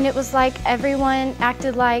in and it was like everyone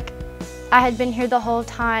acted like I had been here the whole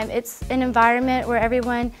time. It's an environment where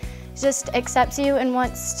everyone just accepts you and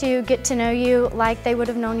wants to get to know you like they would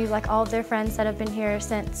have known you, like all of their friends that have been here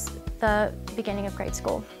since the beginning of grade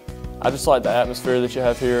school. I just like the atmosphere that you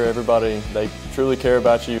have here. Everybody, they truly care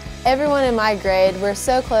about you. Everyone in my grade, we're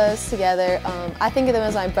so close together. I think of them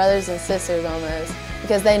as my brothers and sisters almost,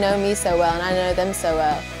 because they know me so well and I know them so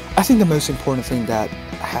well. I think the most important thing that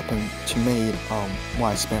happened to me when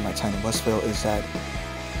I spent my time in Westfield is that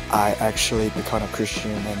I actually become a Christian,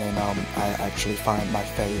 and then I actually find my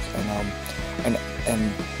faith,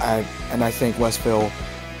 and I think Westfield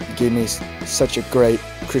gave me such a great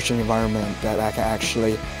Christian environment that I can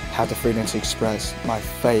actually have the freedom to express my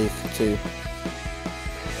faith to.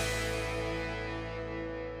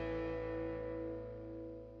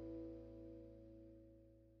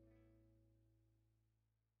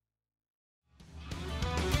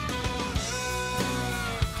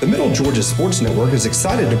 The Middle Georgia Sports Network is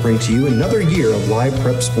excited to bring to you another year of live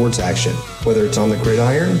prep sports action. Whether it's on the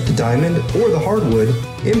gridiron, the diamond, or the hardwood,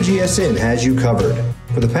 MGSN has you covered.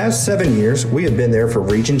 For the past 7 years, we have been there for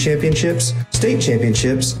region championships, state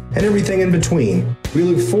championships, and everything in between. We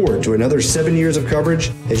look forward to another 7 years of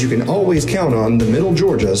coverage, as you can always count on the Middle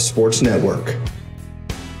Georgia Sports Network.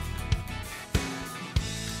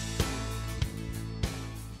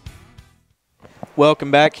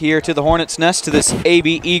 Welcome back here to the Hornets' Nest to this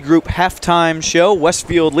ABE Group halftime show.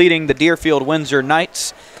 Westfield leading the Deerfield-Windsor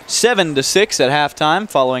Knights 7-6 at halftime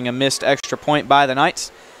following a missed extra point by the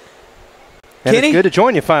Knights. And it's good to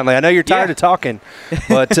join you finally. I know you're tired of talking,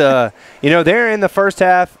 but you know, they're in the first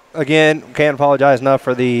half. Again, can't apologize enough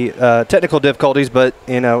for the technical difficulties, but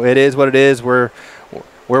you know, it is what it is. We're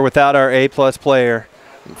without our A-plus player,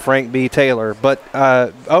 Frank B. Taylor. But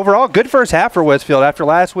overall, good first half for Westfield. After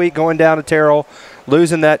last week going down to Terrell,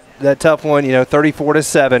 losing that tough one, you know,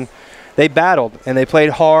 34-7, they battled and they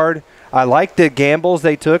played hard. I like the gambles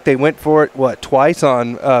they took. They went for it, twice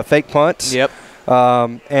on fake punts. Yep.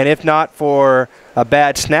 And if not for a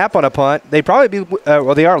bad snap on a punt, they'd probably be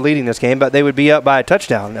well, they are leading this game, but they would be up by a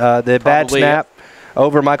touchdown. The bad snap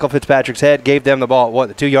over Michael Fitzpatrick's head gave them the ball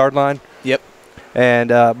at the 2-yard line. Yep. And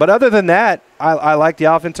but other than that, I like the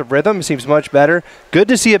offensive rhythm. It seems much better. Good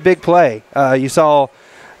to see a big play. You saw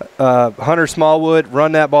Hunter Smallwood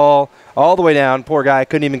run that ball all the way down. Poor guy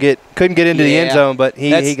couldn't get into the end zone, but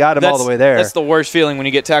he got him all the way there. That's the worst feeling when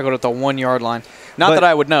you get tackled at the 1-yard line. Not that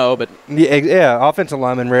I would know, but yeah, offensive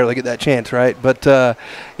linemen rarely get that chance, right? But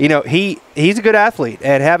you know, he's a good athlete,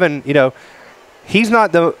 and having, you know, he's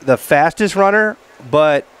not the fastest runner,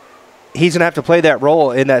 but he's going to have to play that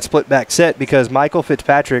role in that split back set because Michael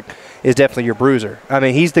Fitzpatrick is definitely your bruiser. I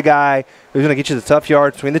mean, he's the guy who's going to get you the tough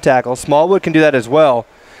yards between the tackles. Smallwood can do that as well,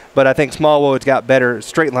 but I think Smallwood's got better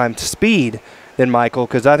straight line speed than Michael,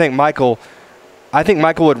 because I think Michael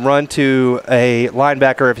would run to a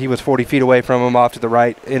linebacker if he was 40 feet away from him off to the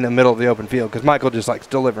right in the middle of the open field, because Michael just likes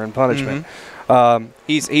delivering punishment.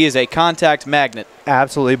 He is a contact magnet.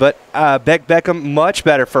 Absolutely, but Beckham, much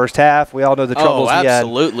better first half. We all know the troubles he had.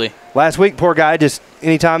 Absolutely. Last week, poor guy, just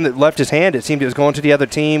any time that left his hand, it seemed it was going to the other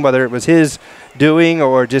team, whether it was his doing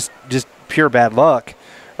or just pure bad luck.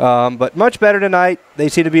 But much better tonight. They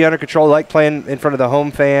seem to be under control, like playing in front of the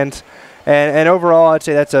home fans. And overall, I'd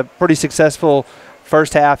say that's a pretty successful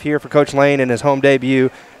first half here for Coach Lane in his home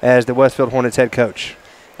debut as the Westfield Hornets head coach.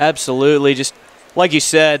 Absolutely. Just like you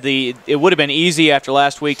said, it would have been easy after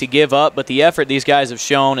last week to give up, but the effort these guys have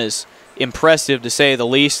shown is impressive, to say the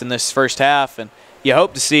least, in this first half. And you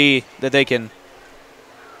hope to see that they can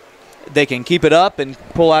keep it up and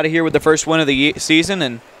pull out of here with the first win of the season.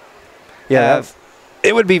 And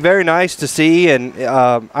it would be very nice to see, and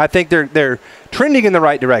I think they're trending in the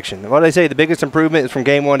right direction. What I say, the biggest improvement is from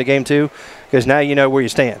game 1 to game 2, because now you know where you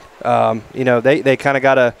stand. You know, they kind of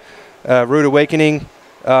got a rude awakening.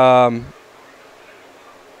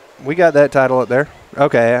 We got that title up there.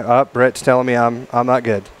 Okay, Brett's telling me I'm not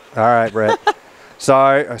good. All right, Brett.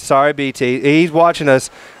 sorry, BT. He's watching us.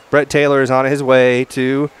 Brett Taylor is on his way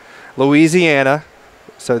to Louisiana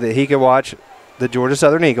so that he can watch the Georgia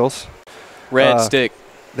Southern Eagles. Red stick.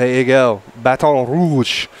 There you go. Baton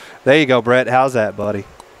Rouge. There you go, Brett. How's that, buddy?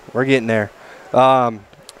 We're getting there. But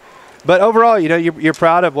overall, you know, you're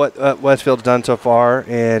proud of what Westfield's done so far.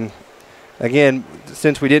 And, again,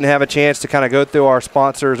 since we didn't have a chance to kind of go through our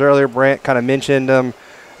sponsors earlier, Brent kind of mentioned them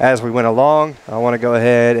as we went along. I want to go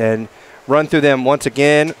ahead and run through them once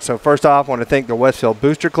again. So, first off, I want to thank the Westfield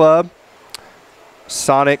Booster Club,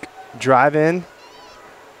 Sonic Drive-In,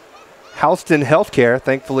 Houston Healthcare.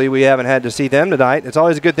 Thankfully, we haven't had to see them tonight. It's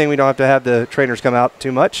always a good thing we don't have to have the trainers come out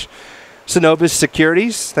too much. Synovus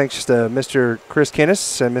Securities, thanks to Mr. Chris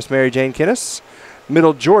Kinnis and Miss Mary Jane Kinnis.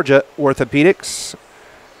 Middle Georgia Orthopedics.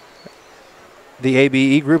 The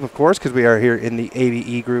ABE Group, of course, because we are here in the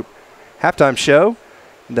ABE Group halftime show.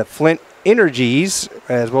 The Flint Energies,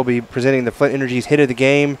 as we'll be presenting the Flint Energies hit of the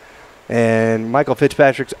game. And Michael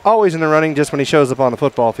Fitzpatrick's always in the running just when he shows up on the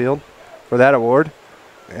football field for that award.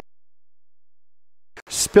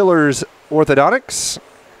 Spillers Orthodontics,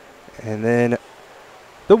 and then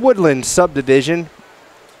the Woodland Subdivision,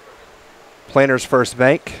 Planters First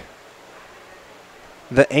Bank,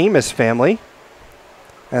 the Amos family,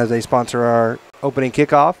 as they sponsor our opening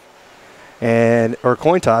kickoff, or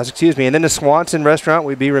coin toss, excuse me. And then the Swanson restaurant,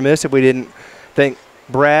 we'd be remiss if we didn't thank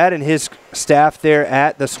Brad and his staff there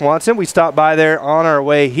at the Swanson. We stopped by there on our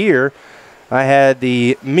way here. I had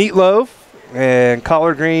the meatloaf and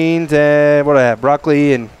collard greens and what I have,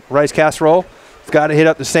 broccoli and rice casserole. Got to hit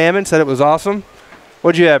up the salmon, said it was awesome.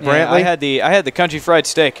 What'd you have, Brantley? I had the country fried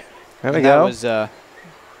steak. There we go. That was,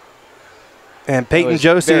 and Peyton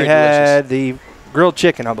Josie had the grilled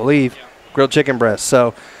chicken, I believe, grilled chicken breast.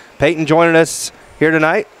 So Peyton joining us here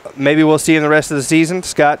tonight. Maybe we'll see him the rest of the season.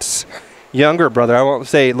 Scott's younger brother. I won't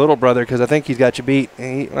say little brother because I think he's got you beat.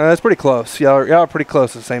 That's pretty close. Y'all are pretty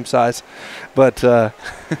close, the same size. But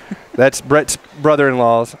that's Brett's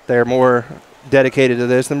brother-in-laws. They're more dedicated to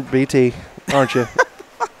this than BT, aren't you?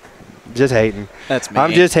 Just hating. That's me.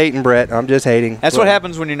 I'm just hating, Brett. I'm just hating. That's what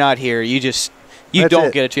happens when you're not here. You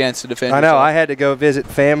don't get a chance to defend yourself. I know. I had to go visit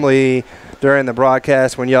family during the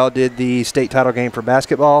broadcast when y'all did the state title game for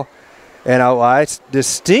basketball. And I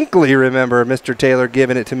distinctly remember Mr. Taylor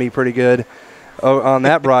giving it to me pretty good on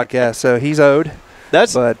that broadcast. So he's owed.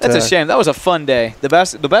 That's a shame. That was a fun day. The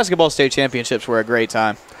basketball state championships were a great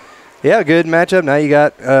time. Yeah, good matchup. Now you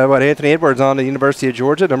got Anthony Edwards on the University of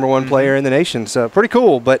Georgia, #1 player in the nation. So pretty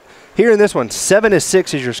cool. But here in this one,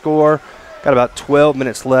 7-6 is your score. Got about 12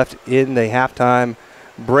 minutes left in the halftime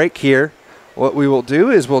break here. What we will do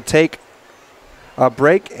is we'll take a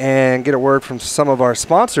break and get a word from some of our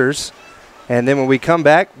sponsors. And then when we come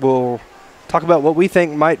back, we'll talk about what we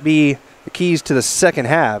think might be the keys to the second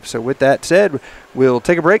half. So with that said, we'll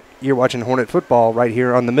take a break. You're watching Hornet football right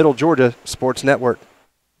here on the Middle Georgia Sports Network.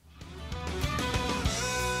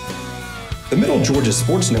 The Middle Georgia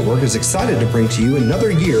Sports Network is excited to bring to you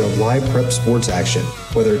another year of live prep sports action.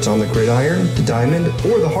 Whether it's on the gridiron, the diamond,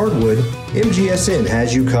 or the hardwood, MGSN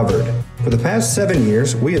has you covered. For the past 7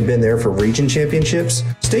 years, we have been there for region championships,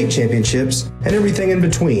 state championships, and everything in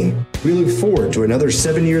between. We look forward to another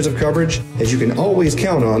 7 years of coverage, as you can always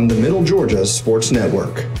count on the Middle Georgia Sports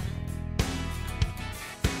Network.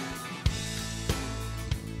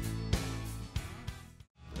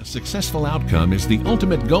 A successful outcome is the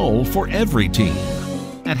ultimate goal for every team.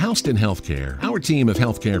 At Houston Healthcare, our team of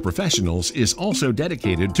healthcare professionals is also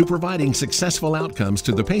dedicated to providing successful outcomes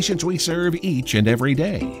to the patients we serve each and every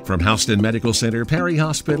day. From Houston Medical Center, Perry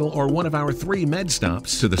Hospital, or one of our 3 med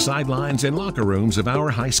stops to the sidelines and locker rooms of our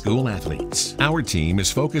high school athletes, our team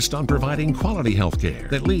is focused on providing quality healthcare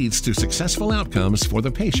that leads to successful outcomes for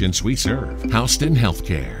the patients we serve. Houston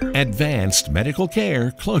Healthcare, advanced medical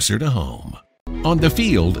care closer to home. On the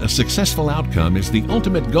field, a successful outcome is the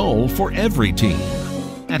ultimate goal for every team.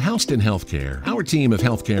 At Houston Healthcare, our team of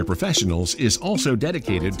healthcare professionals is also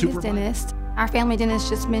dedicated to his dentist. Our family dentist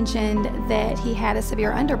just mentioned that he had a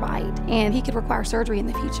severe underbite and he could require surgery in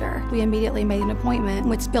the future. We immediately made an appointment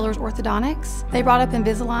with Spillers Orthodontics. They brought up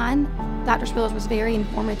Invisalign. Dr. Spillers was very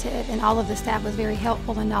informative and all of the staff was very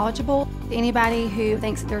helpful and knowledgeable. Anybody who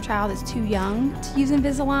thinks that their child is too young to use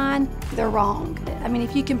Invisalign, they're wrong. I mean,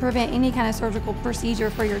 if you can prevent any kind of surgical procedure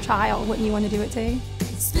for your child, wouldn't you want to do it too?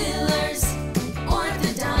 Spillers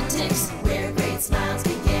Orthodontics, where great smiles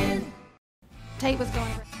begin. Tate was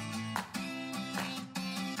going over.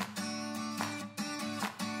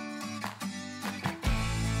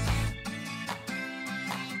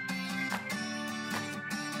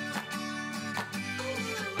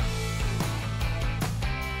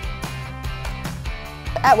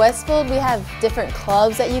 At Westfield, we have different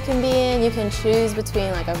clubs that you can be in. You can choose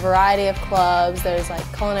between like a variety of clubs. There's like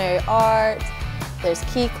culinary arts, there's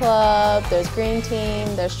Key Club, there's Green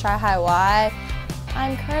Team, there's Tri High Y.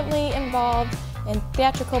 I'm currently involved in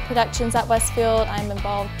theatrical productions at Westfield. I'm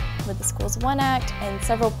involved with the school's One Act and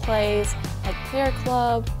several plays like Prayer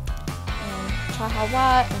Club, and Tri High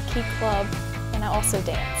Y, and Key Club, and I also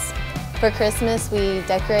dance. For Christmas, we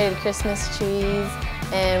decorated Christmas trees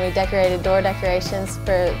and we decorated door decorations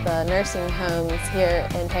for the nursing homes here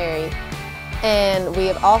in Perry. And we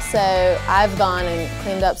have also, I've gone and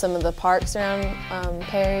cleaned up some of the parks around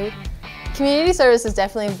Perry. Community service is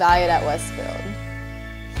definitely valued at Westfield.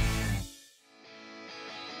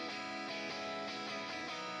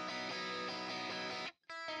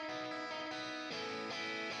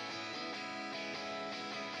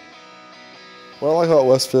 What I like about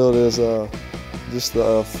Westfield is just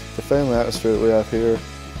the family atmosphere that we have here.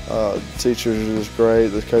 The teachers are just great,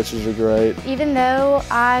 the coaches are great. Even though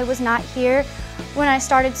I was not here when I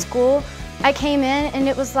started school, I came in and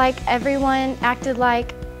it was like everyone acted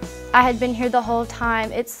like I had been here the whole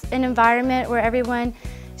time. It's an environment where everyone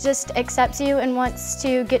just accepts you and wants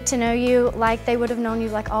to get to know you like they would have known you,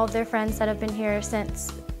 like all of their friends that have been here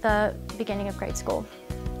since the beginning of grade school.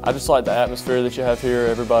 I just like the atmosphere that you have here.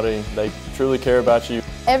 Everybody, they truly care about you.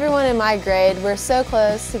 everyone in my grade, we're so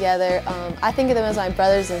close together. I think of them as my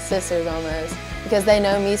brothers and sisters almost, because they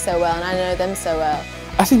know me so well and I know them so well.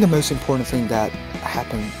 I think the most important thing that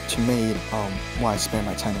happened to me when I spent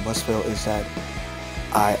my time in Westfield is that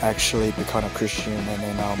I actually become a Christian, and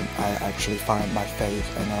then I actually find my faith,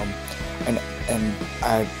 and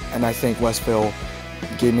I think Westfield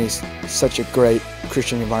gave me such a great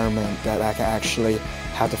Christian environment that I can actually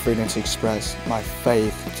have the freedom to express my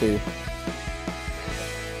faith to.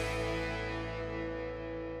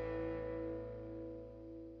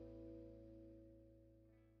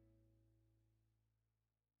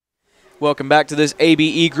 Welcome back to this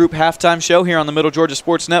ABE Group halftime show here on the Middle Georgia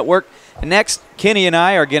Sports Network. And next, Kenny and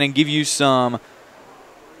I are going to give you some.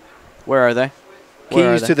 Where are they?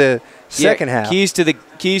 Keys to the second half. Keys to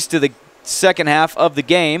the second half of the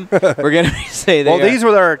game. We're going to say well, these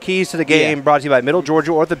were our keys to the game, brought to you by Middle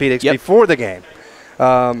Georgia Orthopedics before the game.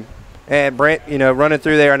 And Brent, running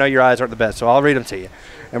through there, I know your eyes aren't the best, so I'll read them to you.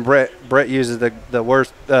 And Brett uses the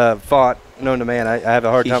worst font known to man. I have a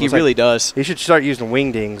hard time. He really does. He should start using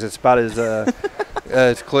wingdings. It's about as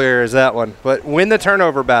as clear as that one. But win the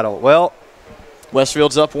turnover battle. Well,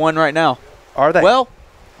 Westfield's up 1 right now. Are they? Well,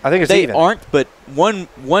 I think it's they even. aren't, but one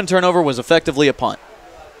turnover was effectively a punt.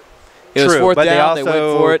 It was fourth but down. They went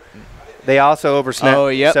for it. They also oversnapped. Oh,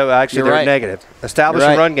 yep. So actually, You're they're right. negative. Establish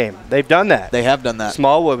a run game. They've done that. They have done that.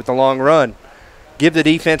 Smallwood with the long run. Give the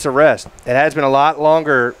defense a rest. It has been a lot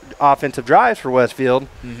longer offensive drives for Westfield,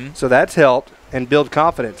 so that's helped and build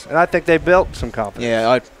confidence. And I think they've built some confidence.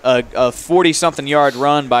 Yeah, a 40-something yard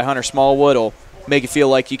run by Hunter Smallwood will make you feel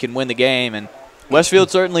like you can win the game, and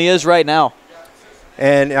Westfield certainly is right now.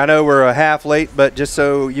 And I know we're a half late, but just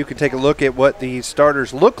so you can take a look at what the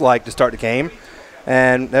starters look like to start the game,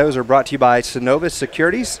 and those are brought to you by Synovus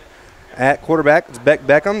Securities. At quarterback, it's Beck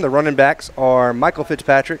Beckham. The running backs are Michael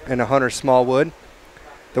Fitzpatrick and Hunter Smallwood.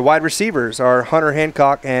 The wide receivers are Hunter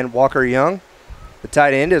Hancock and Walker Young. The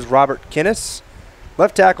tight end is Robert Kinnis.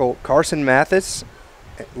 Left tackle, Carson Mathis.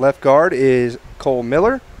 Left guard is Cole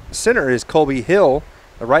Miller. Center is Colby Hill.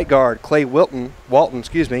 The right guard, Clay Walton.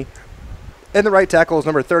 And the right tackle is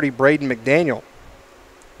number 30, Braden McDaniel.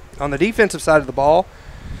 On the defensive side of the ball,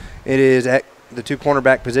 it is at the 2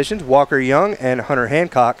 cornerback positions, Walker Young and Hunter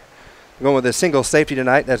Hancock. Going with a single safety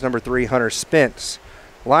tonight, that's number 3, Hunter Spence.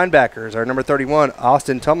 Linebackers are number 31,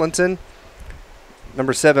 Austin Tumlinson.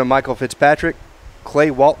 Number 7, Michael Fitzpatrick,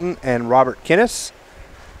 Clay Walton, and Robert Kinnis.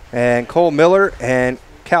 And Cole Miller and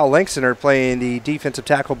Cal Langston are playing the defensive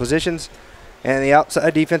tackle positions. And the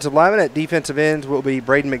outside defensive linemen at defensive ends will be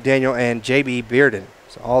Braden McDaniel and J.B. Bearden.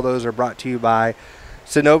 So all those are brought to you by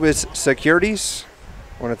Synovus Securities.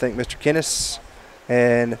 I want to thank Mr. Kinnis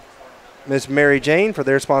and Ms. Mary Jane for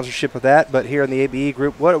their sponsorship of that. But here in the ABE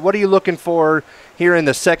group, what are you looking for here in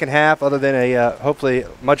the second half, other than a hopefully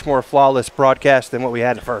much more flawless broadcast than what we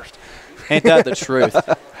had at first? Ain't that the truth?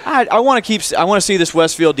 I want to see this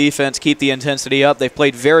Westfield defense keep the intensity up. They've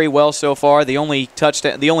played very well so far. The only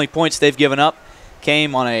points they've given up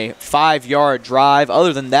came on a 5-yard drive.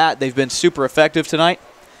 Other than that, they've been super effective tonight.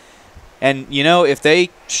 And if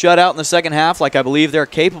they shut out in the second half, like I believe they're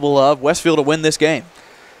capable of, Westfield will win this game.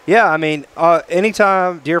 Yeah, I mean,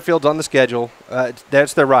 anytime Deerfield's on the schedule,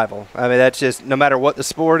 that's their rival. I mean, that's just no matter what the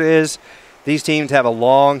sport is. These teams have a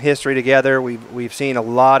long history together. We've seen a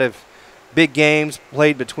lot of big games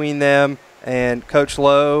played between them and Coach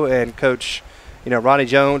Lowe and Coach, Ronnie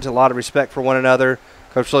Jones. A lot of respect for one another.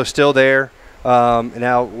 Coach Lowe's still there, and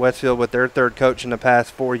now Westfield with their third coach in the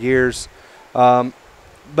past 4 years.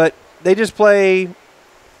 But they just play.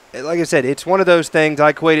 Like I said, it's one of those things I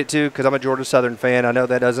equate it to because I'm a Georgia Southern fan. I know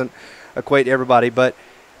that doesn't equate to everybody, but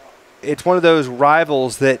it's one of those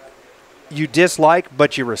rivals that you dislike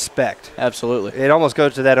but you respect. Absolutely. It almost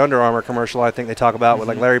goes to that Under Armour commercial I think they talk about with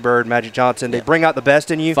like Larry Bird, Magic Johnson. They bring out the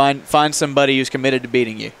best in you. Find somebody who's committed to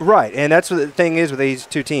beating you. Right, and that's what the thing is with these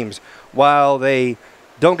two teams. While they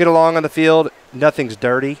don't get along on the field, nothing's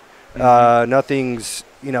dirty. Nothing's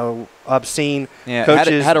obscene. Yeah,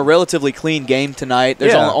 coaches had a relatively clean game tonight.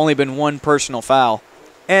 There's only been one personal foul.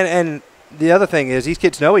 And the other thing is these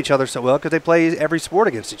kids know each other so well because they play every sport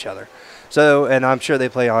against each other. So, and I'm sure they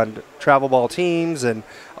play on travel ball teams and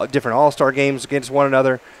different all-star games against one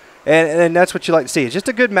another. And that's what you like to see. It's just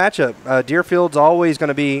a good matchup. Deerfield's always going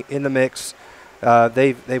to be in the mix.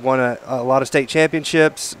 They've won a lot of state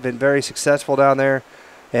championships, been very successful down there.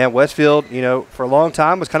 And Westfield, for a long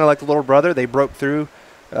time was kind of like the little brother. They broke through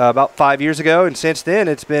about 5 years ago, and since then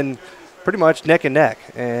it's been pretty much neck and neck.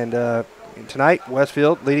 And tonight,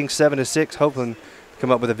 Westfield leading 7-6, hoping to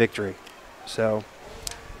come up with a victory. So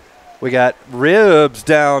we got ribs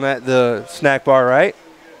down at the snack bar, right?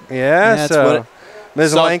 Yeah. That's so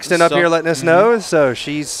Ms. Langston up here letting us know. So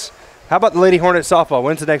she's – how about the Lady Hornet softball?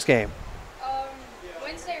 When's the next game?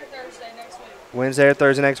 Wednesday or Thursday next week. Wednesday or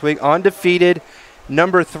Thursday next week. Undefeated,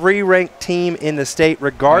 number 3 ranked team in the state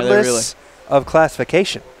regardless of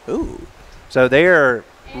classification. Ooh. So they are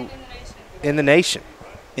in the nation.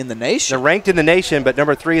 In the nation? They're ranked in the nation, but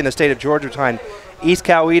number 3 in the state of Georgia behind East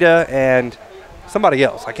Coweta and somebody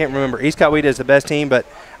else. I can't remember. East Coweta is the best team, but,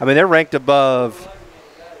 I mean, they're ranked above,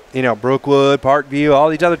 you know, Brookwood, Parkview, all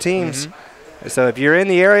these other teams. So if you're in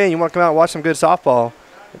the area and you want to come out and watch some good softball,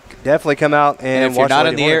 definitely come out and if watch you're not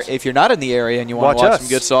in the if you're not in the area and you want to watch some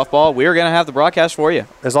good softball, we're going to have the broadcast for you.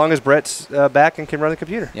 As long as Brett's back and can run the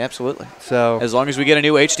computer. Yeah, absolutely. So as long as we get a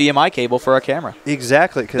new HDMI cable for our camera.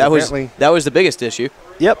 Exactly. That was the biggest issue.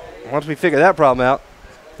 Yep. Once we figure that problem out,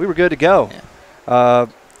 we were good to go.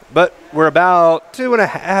 But we're about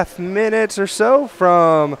 2.5 minutes or so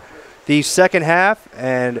from the second half,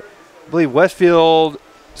 and I believe Westfield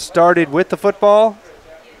started with the football.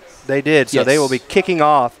 They did, so they will be kicking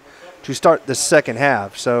off to start the second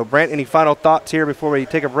half. So, Brant, any final thoughts here before we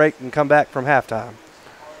take a break and come back from halftime?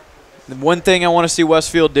 The one thing I want to see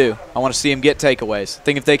Westfield do, I want to see them get takeaways. I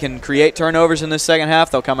think if they can create turnovers in this second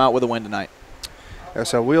half, they'll come out with a win tonight.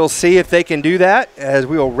 So we'll see if they can do that as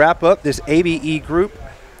we will wrap up this ABE group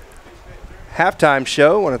halftime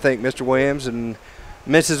show. I want to thank Mr. Williams and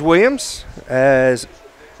Mrs. Williams as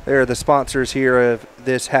they're the sponsors here of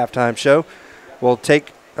this halftime show. We'll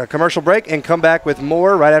take a commercial break and come back with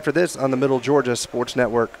more right after this on the Middle Georgia Sports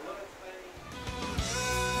Network.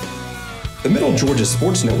 The Middle Georgia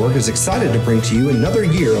Sports Network is excited to bring to you another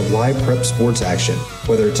year of live prep sports action.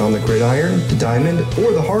 Whether it's on the gridiron, the diamond,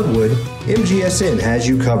 or the hardwood, MGSN has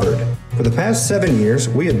you covered. For the past 7 years,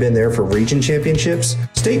 we have been there for region championships,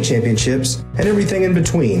 state championships, and everything in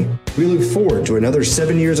between. We look forward to another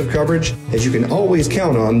 7 years of coverage, as you can always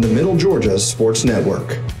count on the Middle Georgia Sports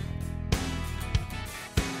Network.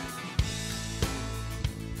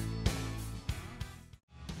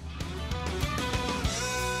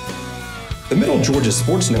 The Middle Georgia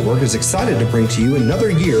Sports Network is excited to bring to you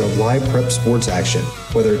another year of live prep sports action.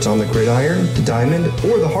 Whether it's on the gridiron, the diamond,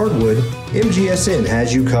 or the hardwood, MGSN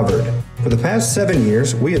has you covered. For the past 7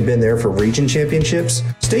 years, we have been there for region championships,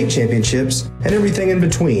 state championships, and everything in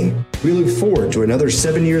between. We look forward to another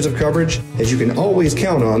 7 years of coverage, as you can always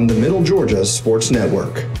count on the Middle Georgia Sports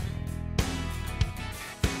Network.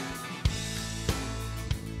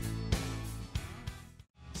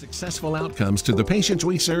 Successful outcomes to the patients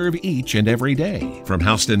we serve each and every day. From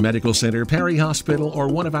Houston Medical Center, Perry Hospital, or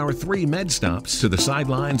one of our 3 med stops to the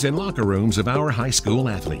sidelines and locker rooms of our high school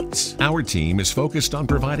athletes. Our team is focused on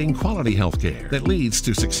providing quality health care that leads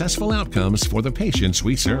to successful outcomes for the patients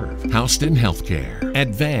we serve. Houston Healthcare.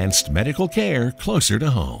 Advanced medical care closer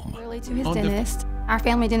to home. To his dentist. Our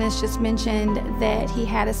family dentist just mentioned that he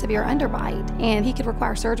had a severe underbite and he could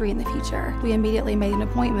require surgery in the future. We immediately made an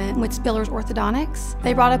appointment with Spiller's Orthodontics.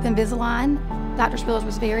 They brought up Invisalign. Dr. Spillers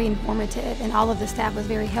was very informative and all of the staff was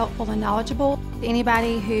very helpful and knowledgeable.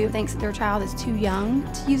 Anybody who thinks that their child is too young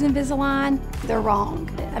to use Invisalign, they're wrong.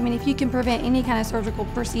 I mean, if you can prevent any kind of surgical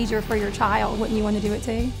procedure for your child, wouldn't you want to do it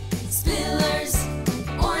too? Spillers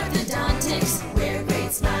Orthodontics, where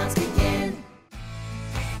great smiles begin.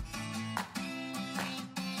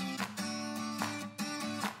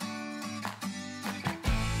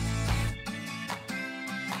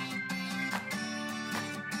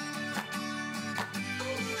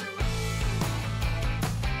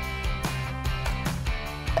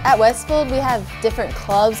 At Westfield, we have different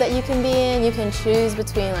clubs that you can be in. You can choose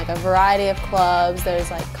between like a variety of clubs.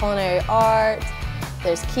 There's like culinary arts,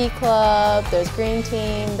 there's Key Club, there's Green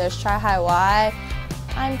Team, there's Tri High Y.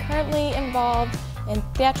 I'm currently involved in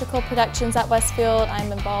theatrical productions at Westfield.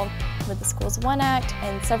 I'm involved with the Schools One Act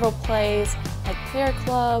and several plays like Prayer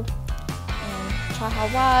Club and Tri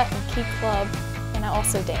High Y and Key Club, and I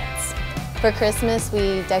also dance. For Christmas,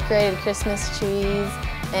 we decorated Christmas trees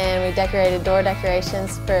and we decorated door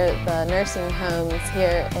decorations for the nursing homes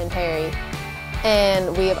here in Perry.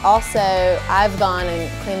 And we have also, I've gone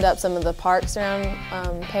and cleaned up some of the parks around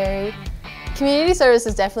Perry. Community service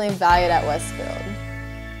is definitely valued at Westfield.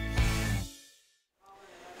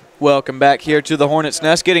 Welcome back here to the Hornets'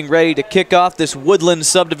 Nest, getting ready to kick off this Woodland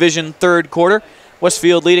Subdivision third quarter.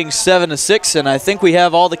 Westfield leading 7-6, and I think we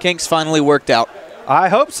have all the kinks finally worked out. I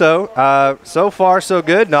hope so. So far, so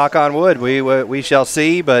good. Knock on wood. We shall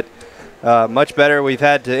see, but much better. We've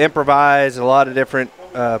had to improvise a lot of different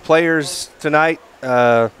players tonight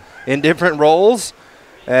in different roles.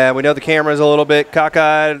 We know the camera's a little bit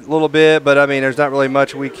cockeyed, a little bit, but, I mean, there's not really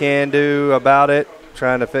much we can do about it.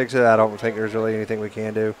 Trying to fix it, I don't think there's really anything we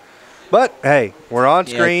can do. But, hey, we're on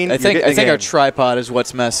screen. I think our tripod is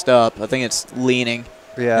what's messed up. I think it's leaning.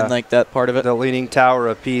 Yeah. In like that part of it. The Leaning Tower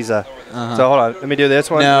of Pisa. Uh-huh. So, hold on. Let me do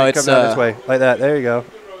this one. No, it's come down this way. Like that. There you go.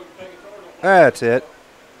 That's it.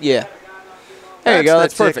 Yeah. There you go.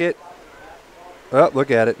 That's perfect. Oh,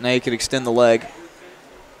 look at it. Now you can extend the leg.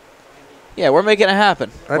 Yeah, we're making it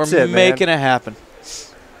happen. We're making it happen.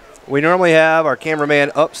 We normally have our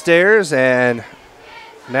cameraman upstairs, and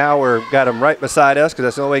now we've got him right beside us because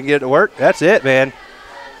that's the only way we can get it to work. That's it, man.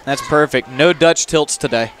 That's perfect. No Dutch tilts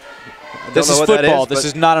today. This is football. This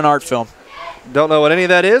is not an art film. Don't know what any of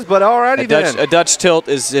that is, but all righty then. A Dutch tilt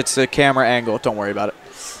it's a camera angle. Don't worry about it.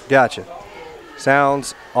 Gotcha.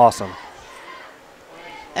 Sounds awesome.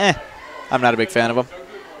 I'm not a big fan of them.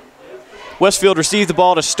 Westfield received the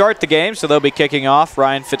ball to start the game, so they'll be kicking off.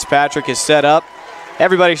 Ryan Fitzpatrick is set up.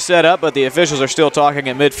 Everybody's set up, but the officials are still talking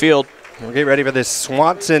at midfield. We'll get ready for this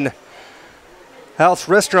Swanson House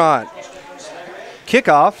Restaurant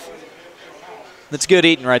kickoff. That's good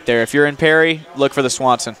eating right there. If you're in Perry, look for the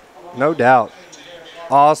Swanson. No doubt.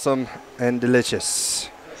 Awesome and delicious.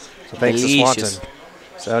 So thanks to Swanson.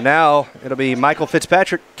 So now it'll be Michael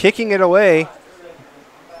Fitzpatrick kicking it away.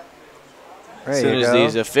 As soon as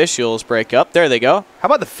these officials break up, there they go. How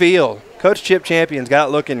about the field? Coach Chip Champion's got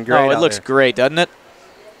it looking great. Oh, it looks great, doesn't it?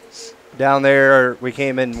 Down there, we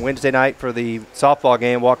came in Wednesday night for the softball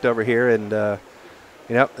game, walked over here, and,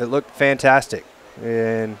 it looked fantastic.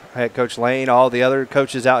 And I had Coach Lane, all the other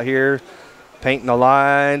coaches out here painting the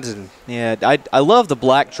lines. And yeah, I love the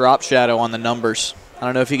black drop shadow on the numbers. I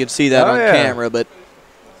don't know if you can see that on camera, but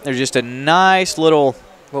there's just a nice little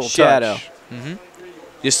shadow.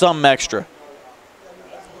 Just something extra.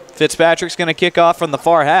 Fitzpatrick's going to kick off from the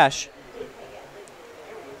far hash.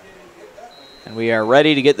 And we are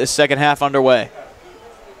ready to get this second half underway.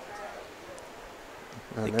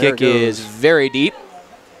 The kick is very deep.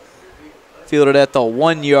 Fielded at the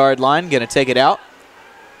 1 yard line. Going to take it out.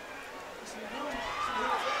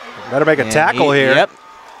 Better make a tackle here. Yep.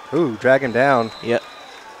 Ooh, dragging down. Yep.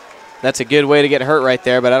 That's a good way to get hurt right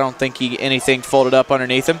there, but I don't think anything folded up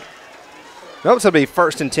underneath him. Nope, so it'll be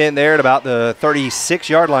 1st and 10 there at about the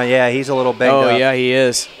 36-yard line. Yeah, he's a little banged up. Oh, yeah, he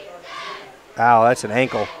is. Ow, that's an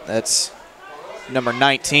ankle. That's number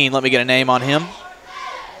 19. Let me get a name on him.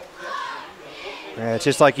 Yeah, it's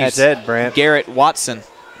just like you said, Brent. Garrett Watson.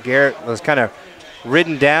 Garrett was kind of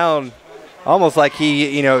ridden down almost like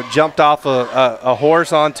he, jumped off a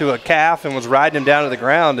horse onto a calf and was riding him down to the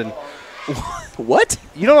ground. And what?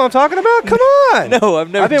 You know what I'm talking about? Come on. No,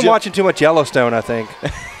 I've never. I've been watching too much Yellowstone, I think.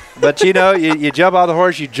 But, you jump on the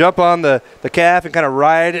horse, you jump on the calf and kind of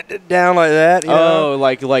ride it down like that. Oh,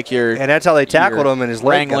 like you're. And that's how they tackled him, and his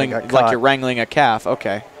leg got caught. Like you're wrangling a calf.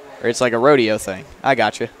 Okay. Or it's like a rodeo thing. I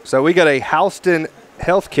got you. So we got a Houston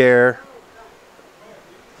Healthcare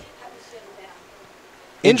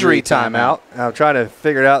injury timeout. I'm trying to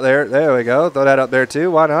figure it out there. There we go. Throw that up there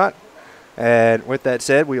too. Why not? And with that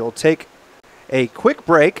said, we will take a quick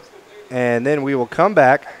break, and then we will come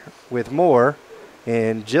back with more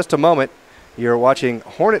in just a moment. You're watching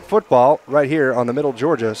Hornet football right here on the Middle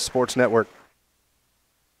Georgia Sports Network.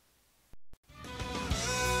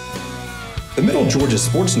 The Middle Georgia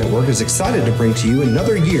Sports Network is excited to bring to you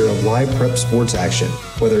another year of live prep sports action.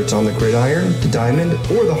 Whether it's on the gridiron, the diamond,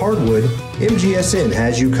 or the hardwood, MGSN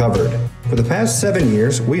has you covered. For the past 7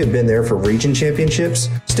 years, we have been there for region championships,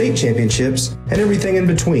 state championships, and everything in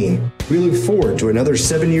between. We look forward to another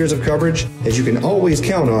 7 years of coverage, as you can always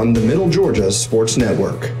count on the Middle Georgia Sports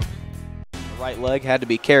Network. The right leg had to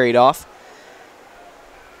be carried off.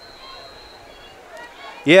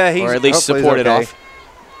 Yeah, he's or at least supported off.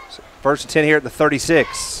 1st and 10 here at the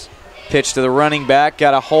 36. Pitch to the running back,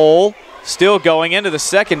 got a hole. Still going into the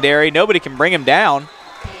secondary. Nobody can bring him down.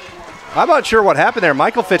 I'm not sure what happened there.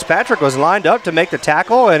 Michael Fitzpatrick was lined up to make the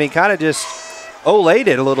tackle, and he kind of just olayed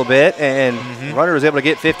it a little bit, and the runner was able to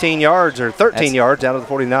get 15 yards or 13 yards down to the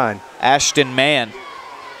 49. Ashton Mann.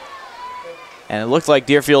 And it looked like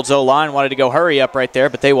Deerfield's O-line wanted to go hurry up right there,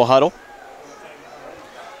 but they will huddle.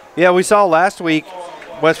 Yeah, we saw last week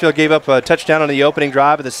Westfield gave up a touchdown on the opening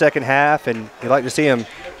drive of the second half, and you'd like to see him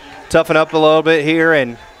toughen up a little bit here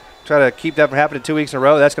and try to keep that from happening 2 weeks in a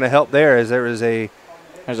row. That's going to help there, as there was a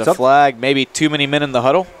flag, maybe too many men in the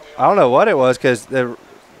huddle. I don't know what it was, because the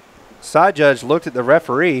side judge looked at the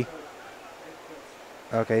referee.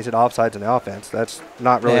 Okay, he said offsides in the offense. That's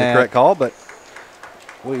not really the correct call, but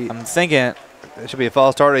I'm thinking it should be a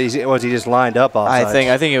false start. Was he just lined up offsides?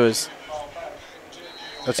 I think it was.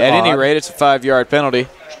 That's at odd. any rate, it's a 5-yard penalty,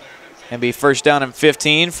 and be 1st down and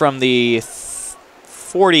 15 from the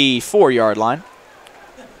 44-yard line.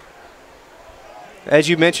 As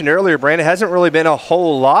you mentioned earlier, Brandon, hasn't really been a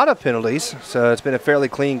whole lot of penalties, so it's been a fairly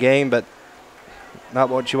clean game, but not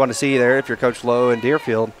what you want to see there if you're Coach Lowe and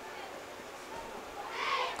Deerfield.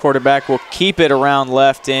 Quarterback will keep it around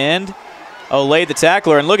left end. Laid the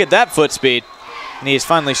tackler, and look at that foot speed. And he is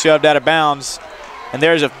finally shoved out of bounds. And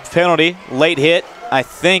there's a penalty, late hit, I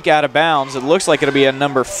think out of bounds. It looks like it'll be a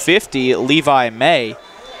number 50, Levi May,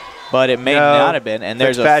 but it may not have been. And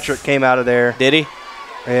there's Patrick came out of there. Did he?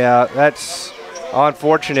 Yeah, that's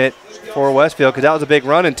unfortunate for Westfield because that was a big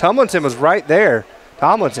run, and Tomlinson was right there.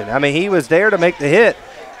 I mean, he was there to make the hit,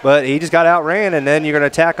 but he just got outran, and then you're going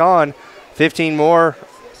to tack on 15 more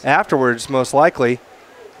afterwards, most likely,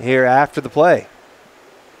 here after the play.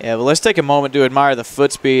 Yeah, but let's take a moment to admire the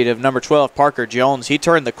foot speed of number 12, Parker Jones. He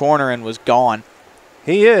turned the corner and was gone.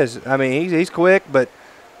 He is. I mean, he's quick, but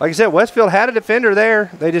like I said, Westfield had a defender there.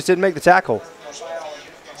 They just didn't make the tackle.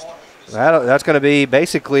 That's going to be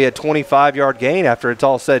basically a 25-yard gain after it's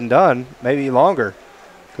all said and done, maybe longer,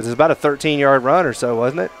 because it's about a 13-yard run or so,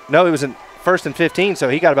 wasn't it? No, it was in 1st and 15, so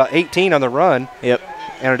he got about 18 on the run. Yep.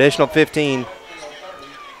 And an additional 15.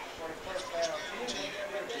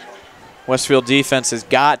 Westfield defense has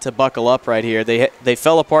got to buckle up right here. They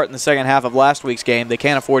fell apart in the second half of last week's game. They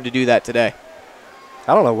can't afford to do that today.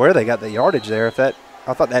 I don't know where they got the yardage there. I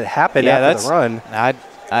thought that happened after the run.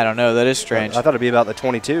 I don't know. That is strange. I thought it'd be about the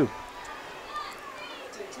 22.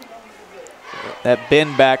 That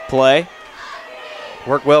bend back play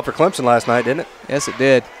worked well for Clemson last night, didn't it? Yes, it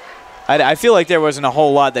did. I feel like there wasn't a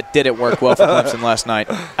whole lot that didn't work well for Clemson last night.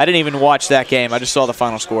 I didn't even watch that game. I just saw the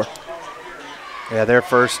final score. Yeah, their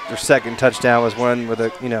second touchdown was one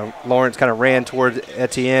where Lawrence kind of ran towards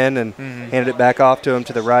Etienne and handed it back off to him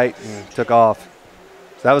to the right and took off.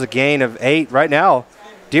 So that was a gain of 8. Right now,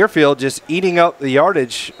 Deerfield just eating up the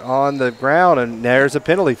yardage on the ground, and there's a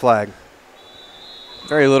penalty flag.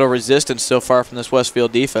 Very little resistance so far from this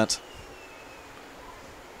Westfield defense.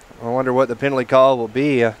 I wonder what the penalty call will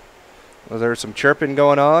be. Was there some chirping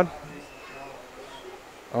going on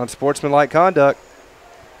sportsmanlike conduct?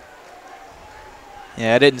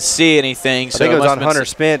 Yeah, I didn't see anything. I think it was on Hunter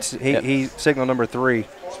Spence. He signaled number 3.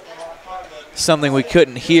 Something we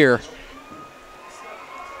couldn't hear.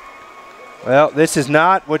 Well, this is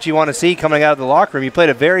not what you want to see coming out of the locker room. You played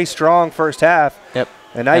a very strong first half. Yep.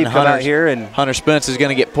 And now you've come out here and Hunter Spence is going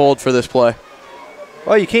to get pulled for this play.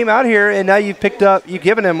 Well, you came out here and now you've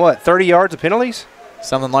given him, 30 yards of penalties?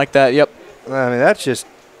 Something like that, yep. I mean, that's just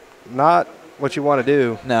not what you want to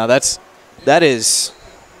do. No, that is.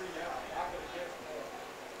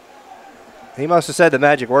 He must have said the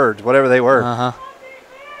magic words, whatever they were. Uh-huh.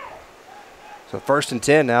 So 1st and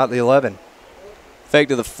 10 now at the 11. Fake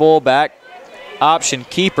to the fullback, option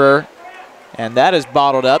keeper, and that is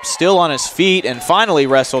bottled up, still on his feet, and finally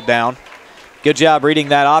wrestled down. Good job reading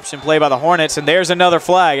that option play by the Hornets, and there's another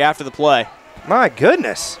flag after the play. My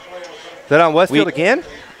goodness. Is that on Westfield again?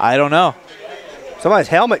 I don't know. Somebody's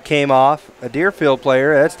helmet came off, a Deerfield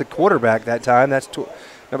player. That's the quarterback that time. That's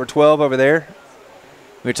number 12 over there.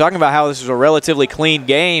 We were talking about how this was a relatively clean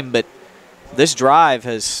game, but this drive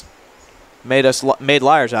has made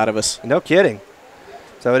liars out of us. No kidding.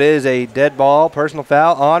 So it is a dead ball, personal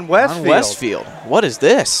foul on Westfield. On Westfield. What is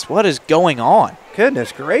this? What is going on?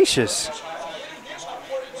 Goodness gracious.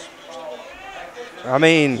 I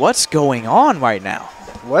mean, what's going on right now?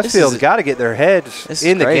 Westfield's got to get their heads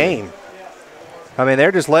in the game. I mean,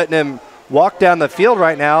 they're just letting them walk down the field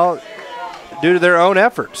right now due to their own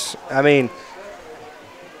efforts. I mean,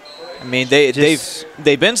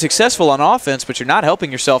 they've been successful on offense, but you're not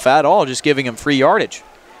helping yourself at all, just giving them free yardage,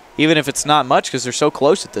 even if it's not much because they're so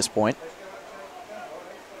close at this point.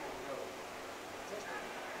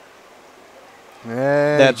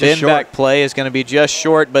 That bend back play is going to be just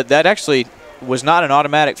short, but that actually was not an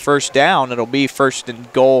automatic first down. It'll be 1st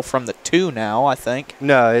and goal from the 2 now, I think.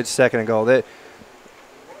 No, it's 2nd and goal.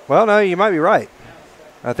 Well, no, you might be right.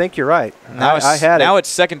 I think you're right. Now it's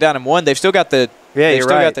 2nd down and 1. They've still got the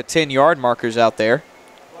got the 10-yard markers out there.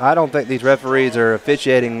 I don't think these referees are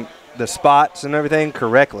officiating the spots and everything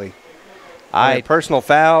correctly. Personal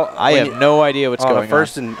foul. I have no idea what's going on.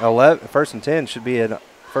 1st and 10 should be a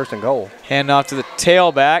 1st and goal. Hand off to the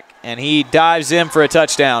tailback, and he dives in for a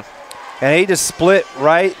touchdown. And he just split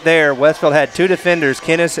right there. Westfield had 2 defenders,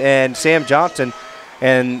 Kennis and Sam Johnson,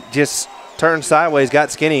 and just turned sideways,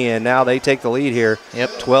 got skinny, and now they take the lead here. Yep,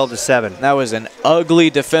 12-7. That was an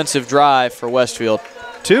ugly defensive drive for Westfield.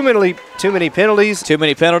 Too many penalties. Too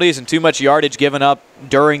many penalties and too much yardage given up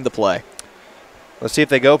during the play. Let's see if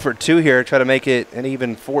they go for 2 here, try to make it an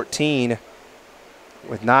even 14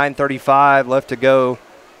 with 9:35 left to go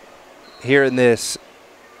here in this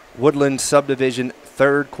Woodland Subdivision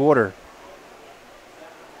 3rd quarter.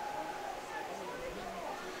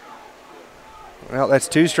 Well, that's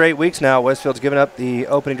 2 straight weeks now. Westfield's given up the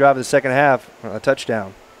opening drive of the second half, a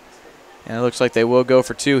touchdown. And it looks like they will go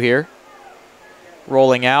for 2 here.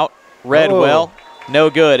 Rolling out. Read well. No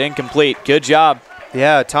good. Incomplete. Good job.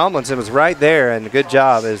 Yeah, Tomlinson was right there, and good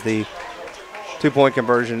job as the 2-point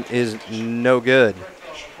conversion is no good.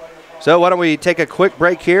 So why don't we take a quick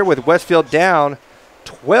break here with Westfield down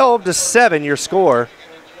 12-7, your score.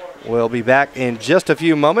 We'll be back in just a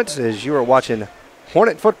few moments as you are watching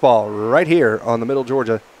Hornet football right here on the Middle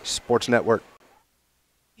Georgia Sports Network.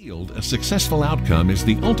 A successful outcome is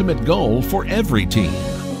the ultimate goal for every team.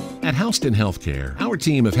 At Houston Healthcare, our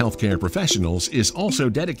team of healthcare professionals is also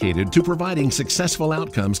dedicated to providing successful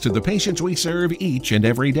outcomes to the patients we serve each and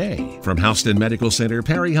every day. From Houston Medical Center,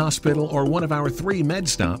 Perry Hospital, or one of our 3 med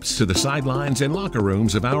stops to the sidelines and locker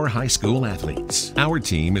rooms of our high school athletes, our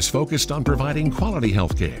team is focused on providing quality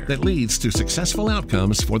healthcare that leads to successful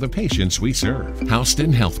outcomes for the patients we serve.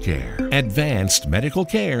 Houston Healthcare, advanced medical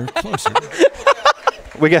care closer.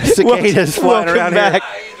 We got cicadas flying around back.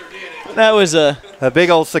 here. That was a big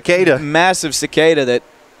old cicada. Massive cicada that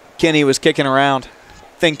Kenny was kicking around.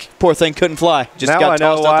 Poor thing couldn't fly. Just now got I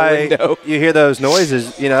know tossed out why the window. you hear those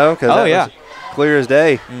noises, you know, because was clear as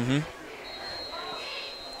day.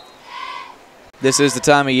 This is the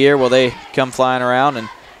time of year where they come flying around, and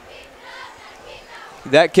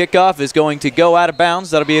that kickoff is going to go out of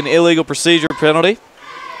bounds. That'll be an illegal procedure penalty.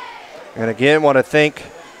 And again, want to thank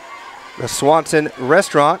the Swanson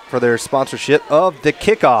Restaurant for their sponsorship of the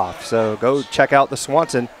kickoff. So go check out the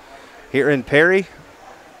Swanson here in Perry.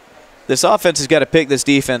 This offense has got to pick this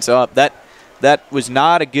defense up. That was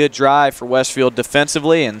not a good drive for Westfield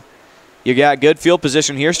defensively, and you got good field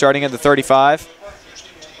position here starting at the 35.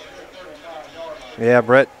 Yeah,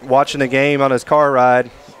 Brett watching the game on his car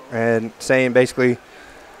ride and saying basically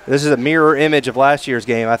this is a mirror image of last year's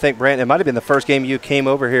game. I think, Brent, it might have been the first game you came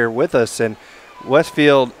over here with us, and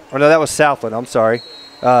Westfield, or no, that was Southland. I'm sorry.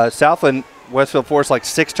 Southland, Westfield forced like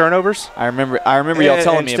 6 turnovers. I remember y'all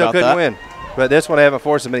telling me about that. Still couldn't win. But this one, they haven't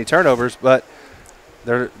forced as many turnovers, but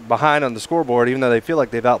they're behind on the scoreboard, even though they feel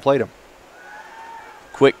like they've outplayed them.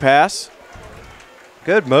 Quick pass.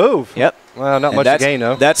 Good move. Yep. Well, not much to gain,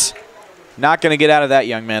 though. That's not going to get out of that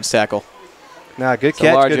young man's tackle. Nah, good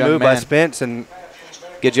catch, good move by Spence, and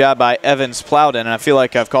good job by Evans Plowden, and I feel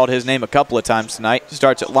like I've called his name a couple of times tonight.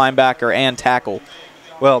 Starts at linebacker and tackle.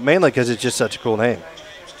 Well, mainly because it's just such a cool name.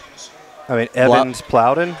 I mean, Evans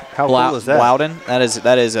Plowden. How cool is that? Plowden.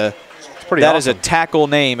 That is a tackle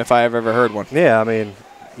name if I have ever heard one. Yeah, I mean,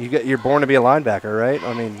 you're born to be a linebacker, right?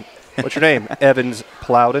 I mean, what's your name? Evans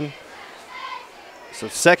Plowden. So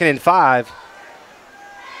 2nd and 5.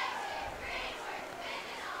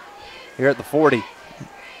 Here at the 40.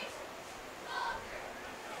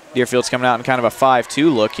 Deerfield's coming out in kind of a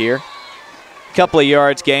 5-2 look here. Couple of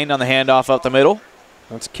yards gained on the handoff up the middle.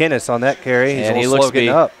 That's Kennis on that carry. And he looks to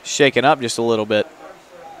be shaken up just a little bit.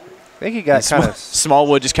 I think he got kind of...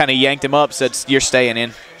 Smallwood just kind of yanked him up, said, "You're staying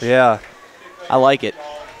in." Yeah. I like it.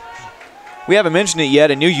 We haven't mentioned it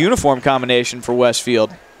yet, a new uniform combination for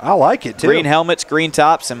Westfield. I like it, too. Green helmets, green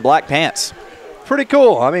tops, and black pants. Pretty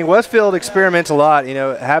cool. I mean, Westfield experiments a lot. You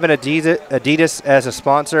know, having Adidas as a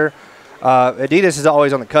sponsor. Adidas is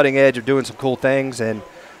always on the cutting edge of doing some cool things, and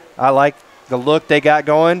I like the look they got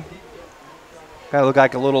going. Kind of look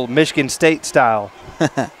like a little Michigan State style.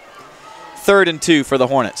 3rd and 2 for the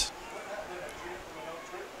Hornets.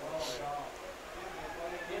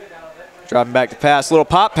 Dropping back to pass, little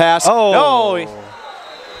pop pass. Oh, no,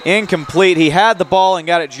 incomplete. He had the ball and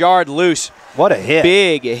got it jarred loose. What a hit.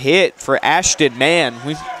 Big hit for Ashton Mann.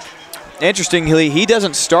 Interestingly, he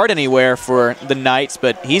doesn't start anywhere for the Knights,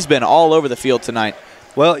 but he's been all over the field tonight.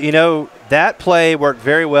 Well, you know, that play worked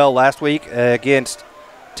very well last week against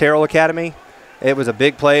Terrell Academy. It was a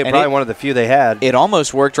big play, probably one of the few they had. It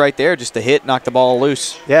almost worked right there, just the hit knocked the ball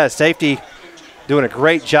loose. Yeah, safety doing a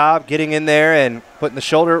great job getting in there and putting the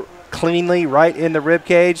shoulder cleanly right in the rib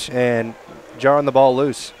cage and jarring the ball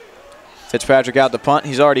loose. Fitzpatrick out the punt.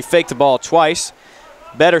 He's already faked the ball twice.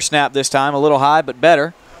 Better snap this time, a little high, but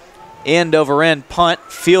better. End over end punt,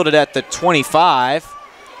 fielded at the 25.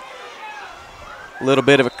 A little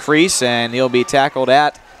bit of a crease, and he'll be tackled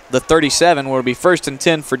at the 37, where it'll be 1st and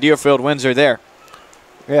 10 for Deerfield-Windsor there.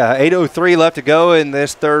 Yeah, 8:03 left to go in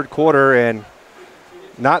this 3rd quarter, and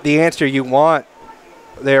not the answer you want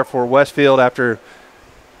there for Westfield after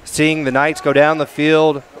seeing the Knights go down the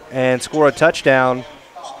field and score a touchdown.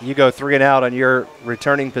 You go 3 and out on your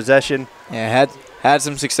returning possession. Yeah, had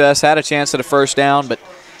some success, had a chance at a 1st down, but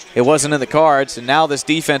it wasn't in the cards, and now this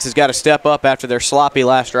defense has got to step up after their sloppy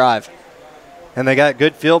last drive. And they got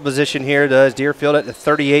good field position here, does Deerfield at the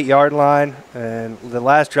 38-yard line. And the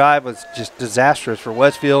last drive was just disastrous for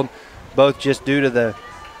Westfield, both just due to the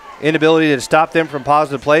inability to stop them from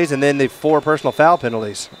positive plays and then the 4 personal foul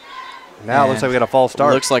penalties. Now it looks like we got a false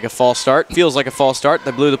start. Looks like a false start. Feels like a false start.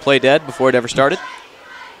 They blew the play dead before it ever started.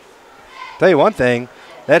 Tell you one thing,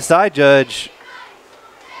 that side judge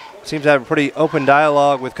seems to have a pretty open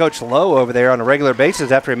dialogue with Coach Lowe over there on a regular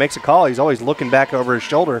basis. After he makes a call, he's always looking back over his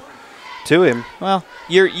shoulder to him. Well,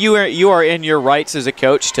 you are in your rights as a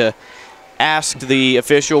coach to ask the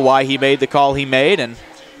official why he made the call he made, and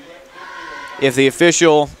if the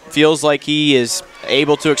official feels like he is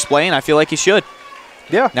able to explain, I feel like he should.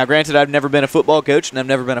 Yeah. Now, granted, I've never been a football coach and I've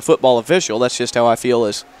never been a football official. That's just how I feel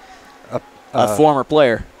as a former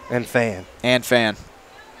player. And fan. And fan.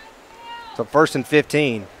 So 1st and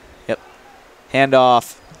 15. Yep.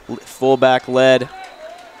 Handoff, fullback led,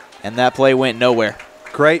 and that play went nowhere.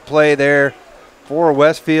 Great play there for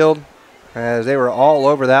Westfield as they were all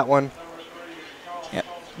over that one. Yep.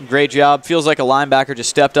 Great job. Feels like a linebacker just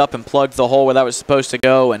stepped up and plugged the hole where that was supposed to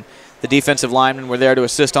go, and the defensive linemen were there to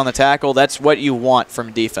assist on the tackle. That's what you want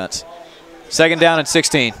from defense. 2nd down and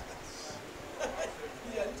 16.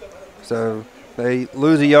 So they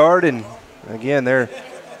lose a yard, and again,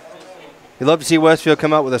 you'd love to see Westfield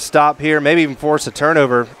come up with a stop here, maybe even force a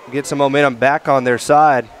turnover, get some momentum back on their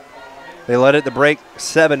side. They let it to break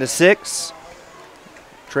 7-6.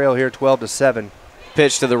 Trail here 12-7.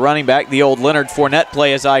 Pitch to the running back, the old Leonard Fournette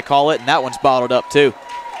play, as I call it, and that one's bottled up too.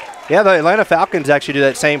 Yeah, the Atlanta Falcons actually do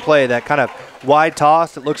that same play, that kind of wide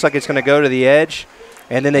toss that looks like it's going to go to the edge,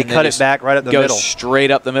 and then they cut it back right up the middle. Goes straight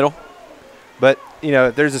up the middle. But, you know,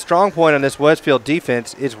 if there's a strong point on this Westfield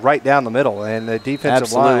defense, it's right down the middle, and the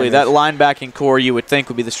defensive line. Absolutely. That linebacking core you would think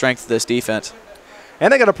would be the strength of this defense.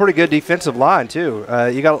 And they got a pretty good defensive line, too.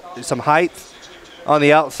 You got some height on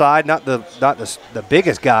the outside, not the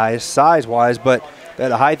biggest guys size-wise, but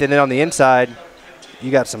the height, and then on the inside,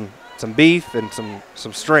 you got some beef and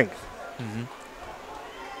some strength. Mm-hmm.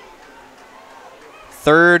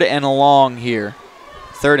 3rd and long here.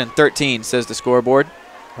 3rd and 13, says the scoreboard.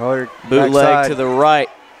 Bootleg to the right.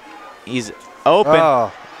 He's open.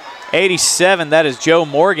 Oh. 87, that is Joe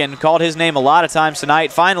Morgan. Called his name a lot of times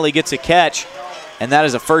tonight. Finally gets a catch, and that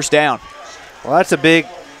is a 1st down. Well, that's a big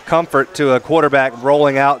comfort to a quarterback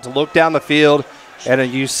rolling out to look down the field,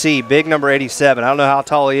 and you see big number 87. I don't know how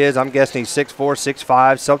tall he is. I'm guessing he's 6'4",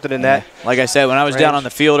 6'5", something in that. Like I said, when I was down on the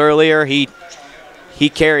field earlier, he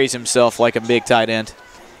carries himself like a big tight end.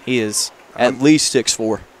 He is at least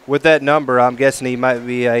 6'4". With that number, I'm guessing he might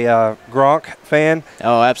be a Gronk fan.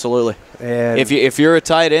 Oh, absolutely. And if you're a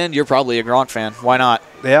tight end, you're probably a Gronk fan. Why not?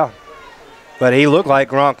 Yeah. But he looked like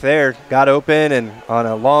Gronk there. Got open, and on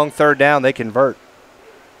a long 3rd down, they convert.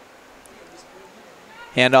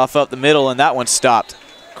 Handoff up the middle, and that one stopped.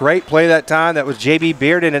 Great play that time. That was J.B.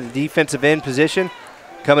 Bearden at the defensive end position.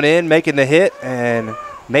 Coming in, making the hit, and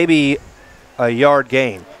maybe a yard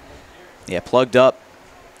gain. Yeah, plugged up.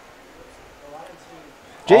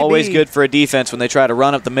 JB, always good for a defense when they try to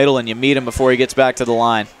run up the middle and you meet him before he gets back to the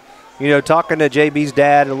line. You know, talking to JB's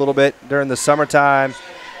dad a little bit during the summertime,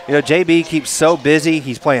 you know, JB keeps so busy.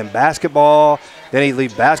 He's playing basketball. Then he'd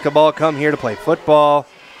leave basketball, come here to play football.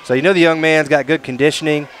 So you know the young man's got good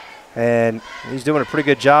conditioning, and he's doing a pretty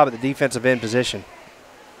good job at the defensive end position.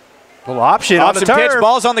 Little option on the turf. Pitch,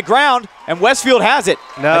 ball's on the ground, and Westfield has it.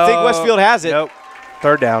 No, I think Westfield has it. Nope.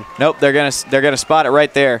 3rd down. Nope, they're gonna spot it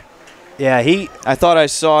right there. Yeah, I thought I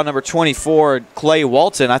saw number 24, Clay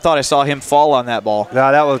Walton. I thought I saw him fall on that ball.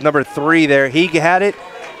 No, that was number 3 there. He had it.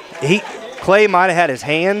 Clay might have had his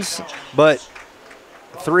hands, but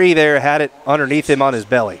 3 there had it underneath him on his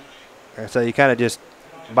belly. So you kind of just,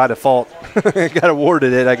 by default, got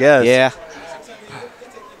awarded it, I guess. Yeah.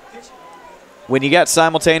 When you got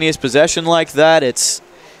simultaneous possession like that, it's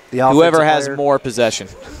whoever has more possession.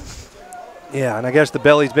 Yeah, and I guess the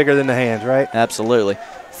belly's bigger than the hands, right? Absolutely.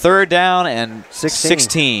 3rd down and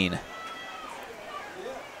 16.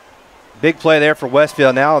 Big play there for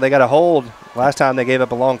Westfield. Now they got a hold. Last time they gave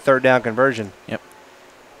up a long 3rd down conversion. Yep.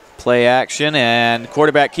 Play action and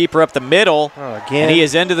quarterback keeper up the middle. Oh, again. And he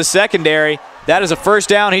is into the secondary. That is a 1st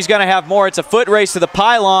down. He's going to have more. It's a foot race to the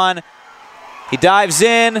pylon. He dives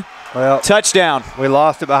in. Well, touchdown. We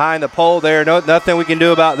lost it behind the pole there. Nothing we can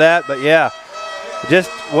do about that. But, yeah, just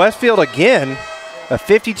Westfield again, a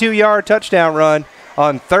 52-yard touchdown run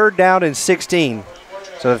on 3rd down and 16.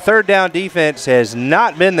 So the 3rd down defense has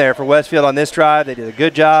not been there for Westfield on this drive. They did a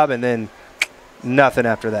good job, and then nothing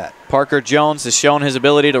after that. Parker Jones has shown his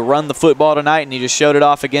ability to run the football tonight, and he just showed it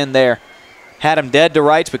off again there. Had him dead to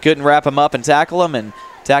rights, but couldn't wrap him up and tackle him, and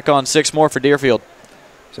tack on 6 more for Deerfield.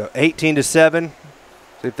 So 18-7.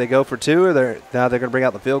 See if they go for two, or now they're going to bring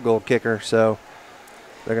out the field goal kicker. So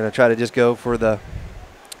they're going to try to just go for the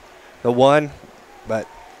one. But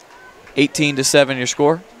 18-7 your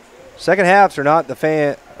score. Second halves are not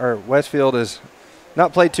Westfield has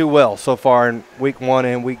not played too well so far in week 1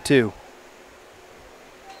 and week 2.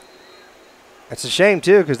 It's a shame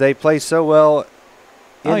too because they play so well.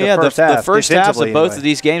 The first halves of both of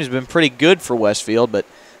these games have been pretty good for Westfield, but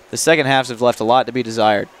the second halves have left a lot to be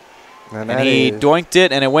desired. And he doinked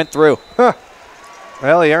it, and it went through. Huh.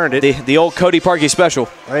 Well, he earned it. The old Cody Parkey special.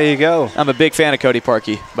 There you go. I'm a big fan of Cody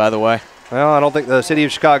Parkey, by the way. Well, I don't think the city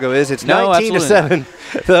of Chicago is. It's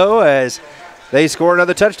 19-7, though, as they score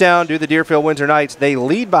another touchdown to the Deerfield-Windsor Knights. They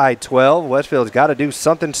lead by 12. Westfield's got to do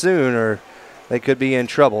something soon, or they could be in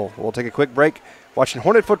trouble. We'll take a quick break. Watching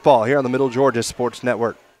Hornet football here on the Middle Georgia Sports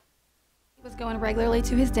Network. He was going regularly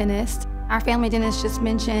to his dentist. Our family dentist just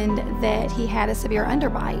mentioned that he had a severe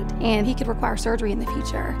underbite and he could require surgery in the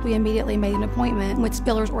future. We immediately made an appointment with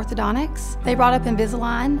Spiller's Orthodontics. They brought up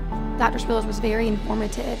Invisalign. Dr. Spillers was very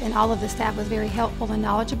informative and all of the staff was very helpful and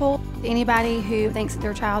knowledgeable. Anybody who thinks that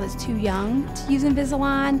their child is too young to use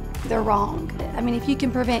Invisalign, they're wrong. I mean, if you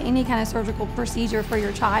can prevent any kind of surgical procedure for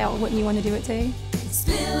your child, wouldn't you want to do it too?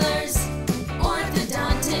 Spillers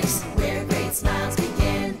Orthodontics, where great smiles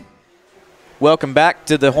begin. Welcome back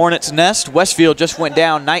to the Hornets' Nest. Westfield just went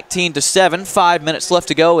down 19-7. 5 minutes left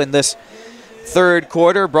to go in this third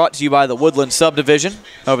quarter. Brought to you by the Woodland Subdivision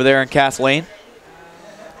over there in Kathleen.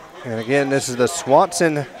 And again, this is the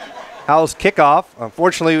Swanson House kickoff.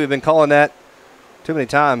 Unfortunately, we've been calling that too many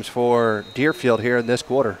times for Deerfield here in this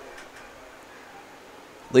quarter.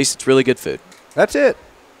 At least it's really good food. That's it.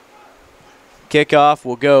 Kickoff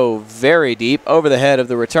will go very deep over the head of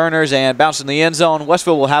the returners and bounce in the end zone.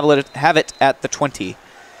 Westfield will have it at the 20.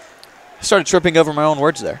 I started tripping over my own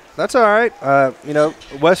words there. That's all right.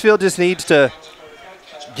 Westfield just needs to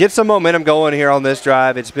get some momentum going here on this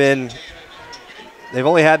drive. They've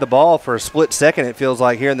only had the ball for a split second, it feels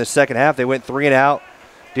like, here in the second half. They went 3 and out.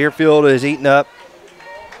 Deerfield has eaten up,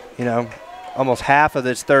 almost half of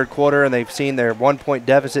this third quarter, and they've seen their 1-point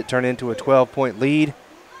deficit turn into a 12-point lead.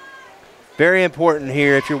 Very important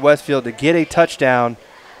here if you're Westfield to get a touchdown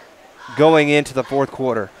going into the fourth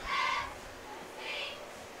quarter.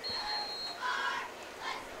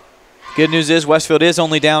 Good news is Westfield is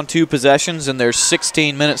only down 2 possessions, and there's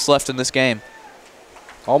 16 minutes left in this game.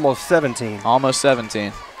 Almost 17. Almost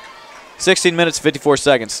 17. 16 minutes, 54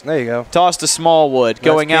 seconds. There you go. Toss to Smallwood,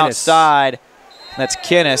 going Kinnis. outside. That's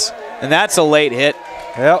Kinnis, and that's a late hit.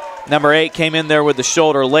 Yep. Number 8 came in there with the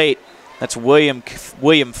shoulder late. That's William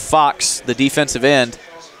Fox, the defensive end.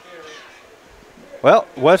 Well,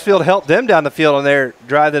 Westfield helped them down the field on their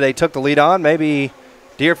drive that they took the lead on. Maybe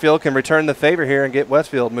Deerfield can return the favor here and get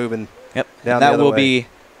Westfield moving down the other way. That will be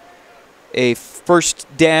a first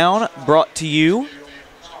down brought to you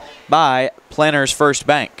by Planners First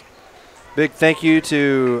Bank. Big thank you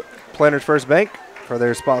to Planners First Bank for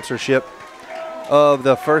their sponsorship of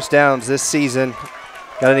the first downs this season.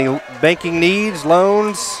 Got any banking needs,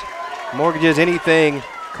 loans, mortgages, anything,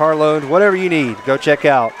 car loans, whatever you need, go check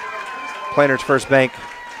out Planners First Bank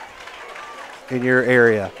in your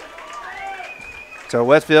area. So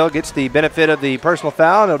Westfield gets the benefit of the personal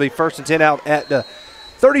foul, and it'll be 1st and 10 out at the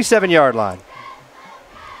 37-yard line.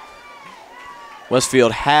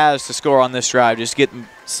 Westfield has to score on this drive, just get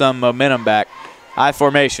some momentum back. I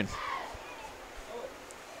formation.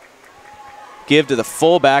 Give to the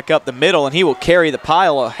fullback up the middle, and he will carry the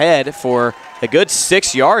pile ahead for a good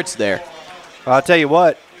 6 yards there. I'll tell you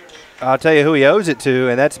what. I'll tell you who he owes it to,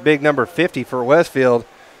 and that's big number 50 for Westfield.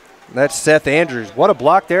 That's Seth Andrews. What a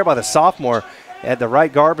block there by the sophomore at the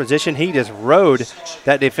right guard position. He just rode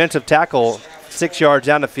that defensive tackle 6 yards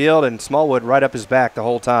down the field, and Smallwood right up his back the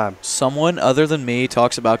whole time. Someone other than me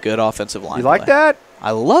talks about good offensive line You like that?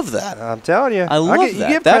 I love that. I'm telling you. I love that. You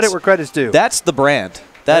give credit where credit's due. That's the brand.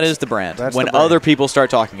 That is the brand. When the brand. Other people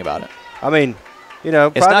start talking about it. I mean,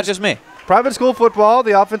 it's not just me. Private school football,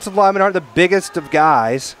 the offensive linemen aren't the biggest of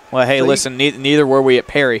guys. Well, hey, listen, neither were we at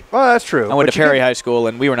Perry. Well, that's true. I went to Perry High School,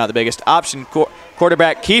 and we were not the biggest. Option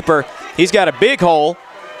quarterback keeper. He's got a big hole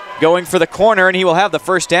going for the corner, and he will have the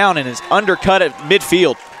first down and is undercut at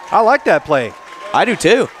midfield. I like that play. I do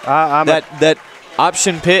too. That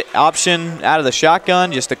option out of the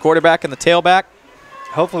shotgun, just the quarterback and the tailback.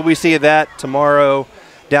 Hopefully we see that tomorrow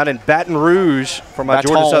down in Baton Rouge for my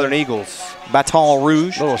Georgia Southern Eagles. Baton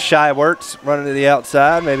Rouge. Little Shy Wirtz running to the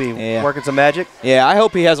outside, maybe working some magic. Yeah, I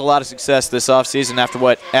hope he has a lot of success this offseason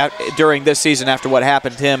during this season after what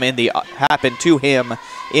happened to him in the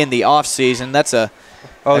offseason. That's a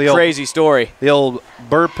crazy story. The old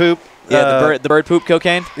bird poop Yeah, the bird poop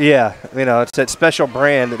cocaine? Yeah, it's that special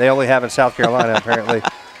brand that they only have in South Carolina, apparently.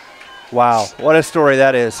 Wow, what a story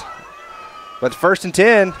that is. But 1st and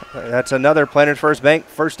 10, that's another Planters First Bank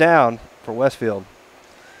first down for Westfield.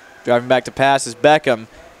 Driving back to pass is Beckham.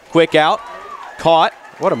 Quick out. Caught.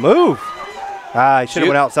 What a move. He should have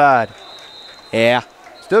went outside. Yeah.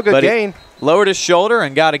 Still good gain. Lowered his shoulder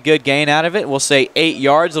and got a good gain out of it. We'll say 8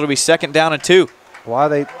 yards. It'll be 2nd down and 2. Why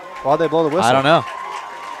they blow the whistle? I don't know.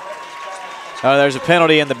 Oh, there's a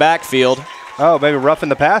penalty in the backfield. Oh, maybe roughing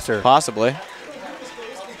the passer. Possibly.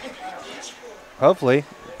 Hopefully.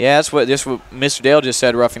 Yeah, that's what Mr. Dale just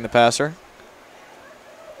said, roughing the passer.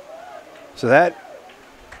 So that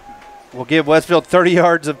will give Westfield 30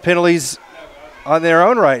 yards of penalties on their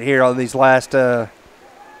own right here on these last 3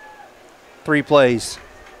 plays.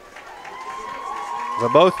 So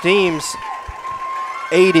both teams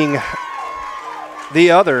aiding the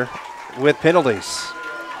other with penalties.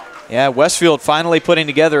 Yeah, Westfield finally putting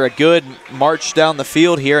together a good march down the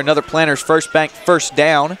field here. Another Planters First Bank first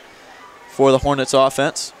down for the Hornets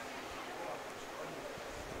offense.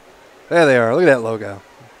 There they are. Look at that logo.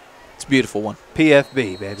 It's a beautiful one. PFB,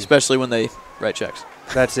 baby. Especially when they write checks.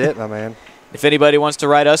 That's it, my man. If anybody wants to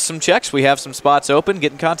write us some checks, we have some spots open.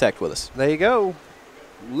 Get in contact with us. There you go.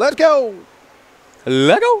 Let's go.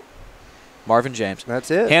 Let go. Marvin James.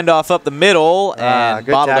 That's it. Handoff up the middle and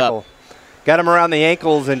good bottled tackle. up. Got him around the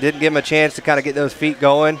ankles and didn't give him a chance to kind of get those feet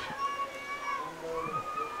going.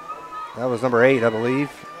 That was number 8, I believe.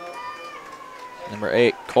 Number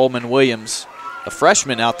 8, Coleman Williams, a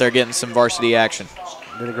freshman out there getting some varsity action.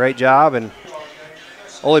 Did a great job and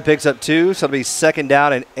only picks up 2, so it'll be 2nd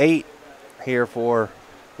down and 8 here for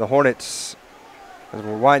the Hornets. As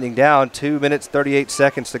we're winding down, 2 minutes, 38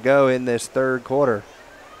 seconds to go in this 3rd quarter.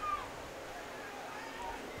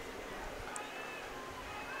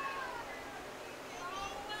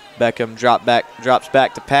 Beckham drops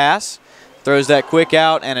back to pass, throws that quick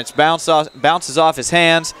out, and it bounces off his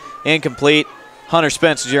hands, incomplete. Hunter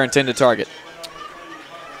Spence is your intended target.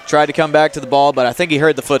 Tried to come back to the ball, but I think he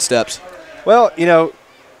heard the footsteps. Well,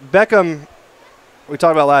 Beckham, we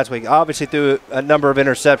talked about last week, obviously threw a number of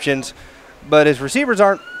interceptions, but his receivers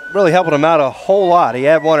aren't really helping him out a whole lot. He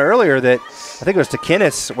had one earlier that I think it was to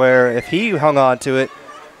Kennis, where if he hung on to it,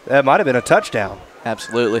 that might have been a touchdown.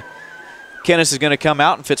 Absolutely. Kennis is going to come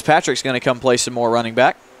out, and Fitzpatrick's going to come play some more running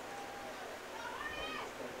back.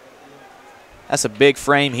 That's a big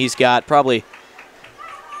frame he's got. Probably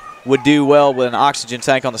would do well with an oxygen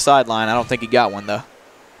tank on the sideline. I don't think he got one, though.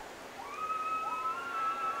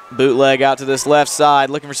 Bootleg out to this left side,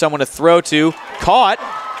 looking for someone to throw to. Caught,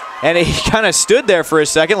 and he kind of stood there for a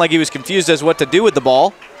second like he was confused as what to do with the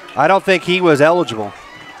ball. I don't think he was eligible.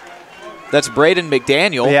 That's Braden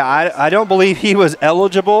McDaniel. Yeah, I don't believe he was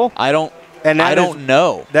eligible. I don't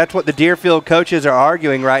know. That's what the Deerfield coaches are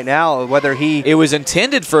arguing right now, whether he... It was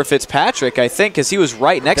intended for Fitzpatrick, I think, because he was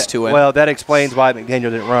right next to him. Well, that explains why McDaniel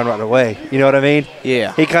didn't run right away. You know what I mean?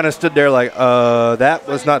 Yeah. He kind of stood there like, that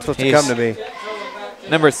was not supposed to come to me.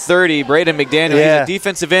 Number 30, Braden McDaniel. Yeah. He's a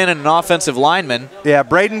defensive end and an offensive lineman. Yeah,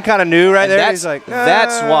 Braden kind of knew right there. He's like,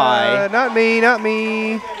 that's why. Not me, not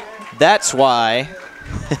me. That's why.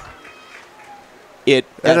 At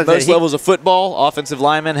most levels of football, offensive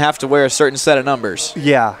linemen have to wear a certain set of numbers.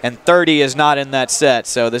 Yeah. And 30 is not in that set,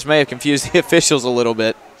 so this may have confused the officials a little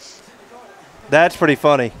bit. That's pretty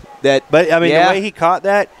funny. But I mean, the way he caught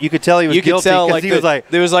that, you could tell he was guilty because he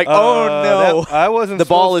was like, oh no, I wasn't. The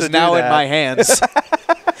ball is supposed to now do in that. my hands.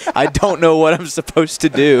 I don't know what I'm supposed to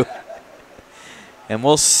do. And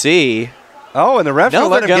we'll see. Oh, and the refs no,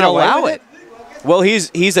 let him get away allow with it. Well,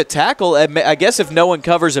 he's a tackle. I guess if no one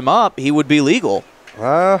covers him up, he would be legal.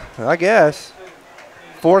 I guess.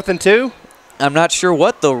 4th and 2? I'm not sure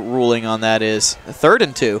what the ruling on that is. 3rd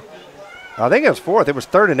and 2. I think it was 4th. It was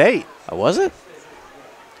 3rd and 8. Oh, was it?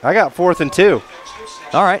 I got 4th and 2.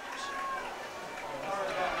 All right.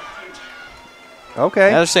 Okay.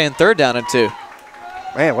 Now they're saying 3rd down and 2.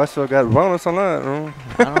 Man, Westfield got a bonus on that.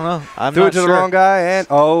 I don't know. I'm Threw not it to sure. the wrong guy, and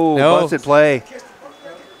busted play.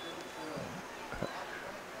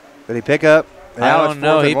 Did he pick up? I don't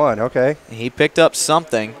know. Okay. He picked up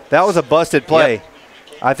something. That was a busted play. Yep.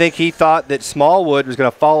 I think he thought that Smallwood was going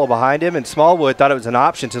to follow behind him, and Smallwood thought it was an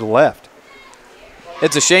option to the left.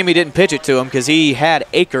 It's a shame he didn't pitch it to him because he had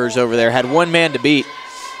Akers over there, had one man to beat.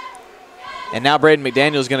 And now Braden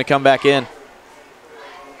McDaniel's going to come back in.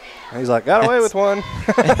 He's like, got away with one.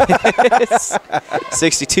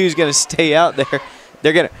 62 is going to stay out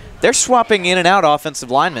there. They're swapping in and out offensive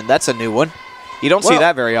linemen. That's a new one. You don't see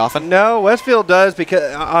that very often. No, Westfield does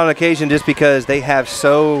because on occasion just because they have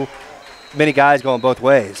so many guys going both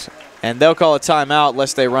ways. And they'll call a timeout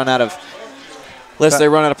lest they run out of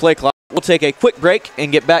play clock. We'll take a quick break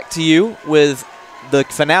and get back to you with the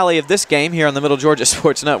finale of this game here on the Middle Georgia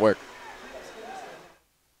Sports Network.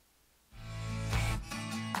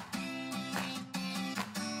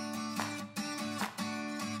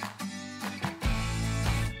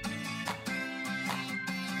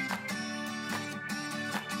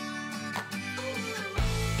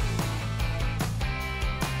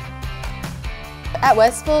 At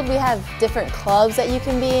Westfield, we have different clubs that you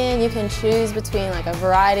can be in. You can choose between like a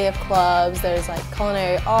variety of clubs. There's like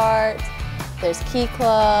culinary arts, there's Key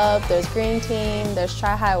Club, there's Green Team, there's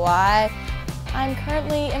Tri High Y. I'm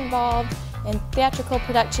currently involved in theatrical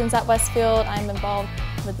productions at Westfield. I'm involved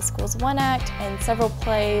with the school's One Act and several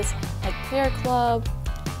plays like Prayer Club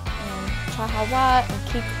and Tri High Y and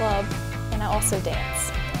Key Club, and I also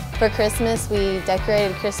dance. For Christmas, we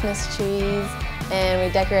decorated Christmas trees and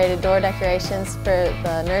we decorated door decorations for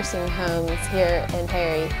the nursing homes here in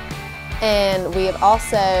Perry. And we have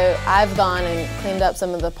also, I've gone and cleaned up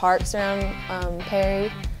some of the parks around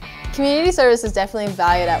Perry. Community service is definitely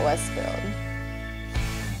valued at Westfield.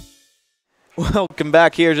 Welcome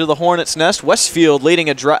back here to the Hornets' Nest. Westfield leading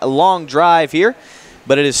a long drive here,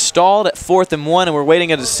 but it is stalled at 4th and 1, and we're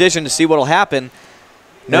waiting a decision to see what will happen.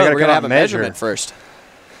 No, we're going to have a measurement first.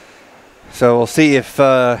 So we'll see if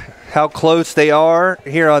how close they are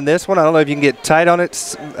here on this one. I don't know if you can get tight on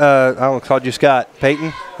it. I don't call you Scott. Peyton,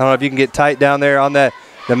 I don't know if you can get tight down there on the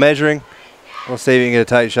measuring. We'll see if you can get a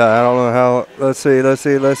tight shot. I don't know how. Let's see.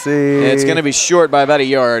 Yeah, it's going to be short by about a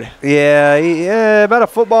yard. Yeah, about a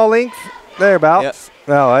football length, thereabouts.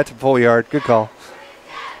 Yep. Oh, that's a full yard. Good call.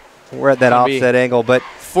 We're at that offset angle, but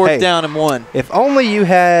 4th down and 1. If only you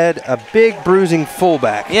had a big bruising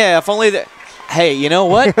fullback. Yeah, if only that. Hey, you know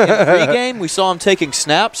what? In pregame, we saw him taking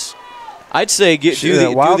snaps. I'd say do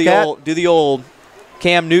the old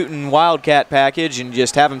Cam Newton Wildcat package and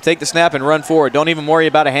just have him take the snap and run forward. Don't even worry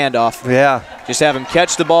about a handoff. Yeah. Just have him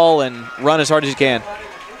catch the ball and run as hard as he can.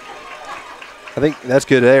 I think that's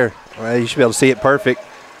good there. Well, you should be able to see it perfect.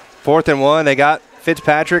 4th and 1. They got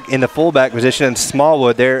Fitzpatrick in the fullback position and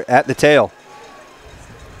Smallwood there at the tail.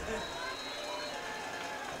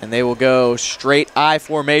 And they will go straight I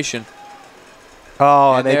formation.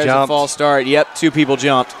 Oh, and they there's jumped. A false start. Yep, 2 people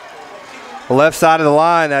jumped. The left side of the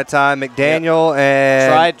line that time, McDaniel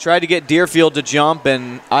and tried to get Deerfield to jump,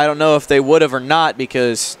 and I don't know if they would have or not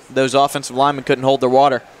because those offensive linemen couldn't hold their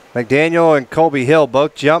water. McDaniel and Colby Hill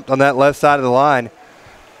both jumped on that left side of the line.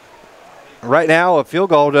 Right now, a field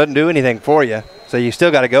goal doesn't do anything for you, so you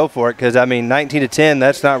still got to go for it because, I mean, 19-10,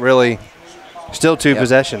 that's not really still 2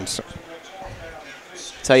 possessions.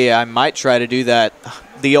 Tell you, I might try to do that,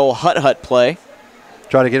 the old hut play.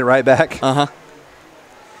 Try to get it right back? Uh-huh.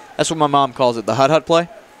 That's what my mom calls it, the hut play.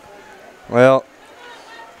 Well,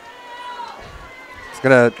 it's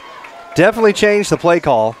going to definitely change the play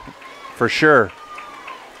call for sure.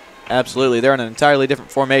 Absolutely. They're in an entirely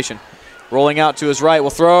different formation. Rolling out to his right,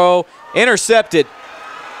 will throw, intercepted.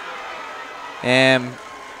 And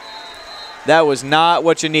that was not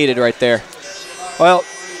what you needed right there. Well,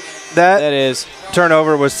 that is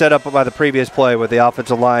turnover was set up by the previous play with the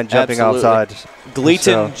offensive line jumping outside.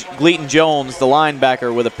 Gleaton Jones, the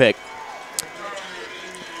linebacker, with a pick.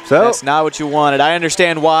 So that's not what you wanted. I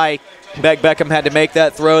understand why Beckham had to make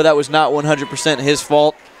that throw. That was not 100% his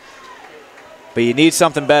fault. But you need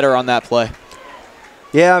something better on that play.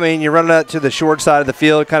 Yeah, I mean, you're running out to the short side of the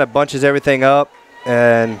field, kind of bunches everything up,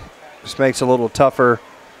 and just makes it a little tougher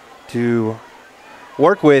to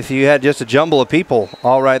work with. You had just a jumble of people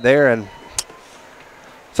all right there, and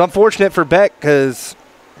it's unfortunate for Beck because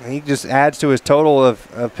he just adds to his total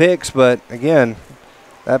of picks. But again,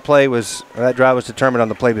 that drive was determined on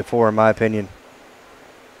the play before, in my opinion.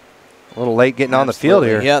 A little late getting on the field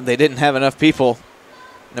here. Yeah, they didn't have enough people.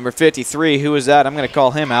 Number 53, who is that? I'm going to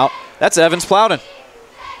call him out. That's Evans Plowden.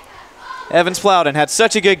 Evans Plowden had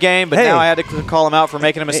such a good game, but now I had to call him out for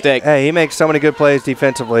making a mistake. Hey, he makes so many good plays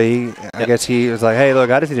defensively. I guess he was like, hey, look,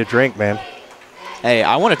 I just need a drink, man. Hey,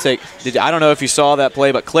 I want to take – I don't know if you saw that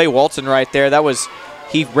play, but Clay Walton right there,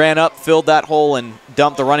 he ran up, filled that hole, and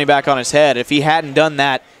dumped the running back on his head. If he hadn't done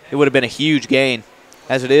that, it would have been a huge gain.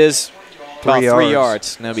 As it is, about 3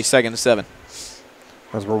 yards. And it'll be 2nd and 7.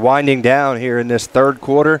 As we're winding down here in this third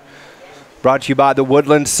quarter, brought to you by the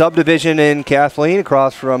Woodlands Subdivision in Kathleen,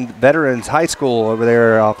 across from Veterans High School over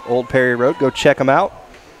there off Old Perry Road. Go check them out.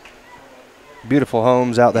 Beautiful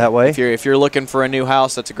homes out that way. If you're looking for a new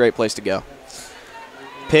house, that's a great place to go.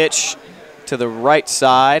 Pitch to the right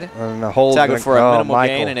side. And a hold tackled for a minimal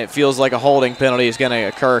gain, and it feels like a holding penalty is going to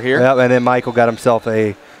occur here. Yep, and then Michael got himself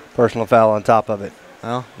a personal foul on top of it.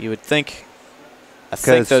 Well, you would think I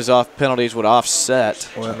think those off penalties would offset.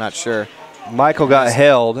 I'm not sure. Michael got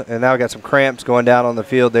held, and now we got some cramps going down on the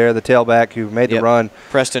field there, the tailback who made the run.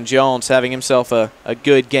 Preston Jones having himself a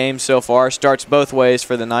good game so far. Starts both ways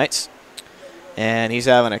for the Knights. And he's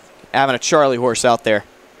having a Charlie horse out there.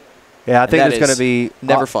 Yeah, I think there's going to be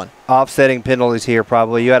never fun. Offsetting penalties here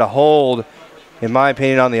probably. You had a hold, in my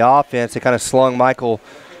opinion, on the offense. It kind of slung Michael.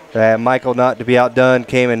 Michael, not to be outdone,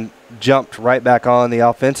 came and jumped right back on the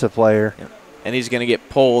offensive player. Yeah. And he's going to get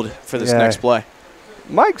pulled for this next play.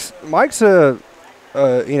 Mike's you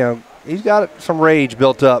know, he's got some rage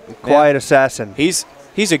built up. Quiet assassin. He's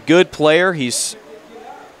a good player. He's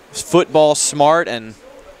football smart, and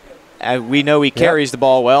we know he carries the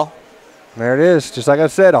ball well. There it is. Just like I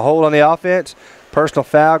said, a hold on the offense, personal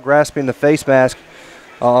foul, grasping the face mask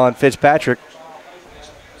on Fitzpatrick.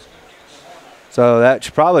 So that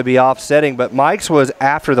should probably be offsetting, but Mike's was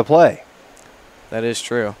after the play. That is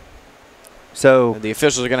true. So the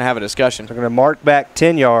officials are going to have a discussion. They're going to mark back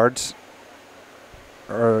 10 yards,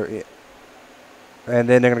 and then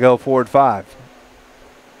they're going to go forward 5.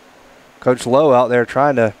 Coach Lowe out there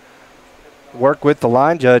trying to work with the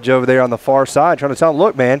line judge over there on the far side, trying to tell him,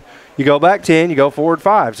 look, man, you go back 10, you go forward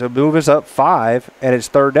 5. So move us up 5, and it's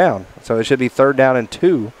 3rd down. So it should be 3rd down and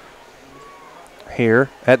 2 here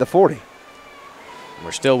at the 40.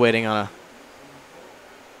 We're still waiting on a...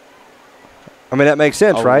 I mean, that makes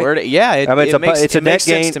sense, right? Yeah, it makes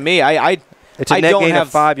sense to me. It's a net gain of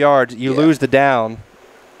 5 yards. You lose the down.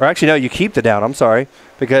 Or actually, no, you keep the down. I'm sorry.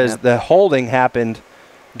 Because the holding happened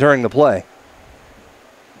during the play.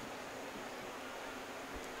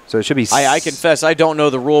 So it should be... I confess, I don't know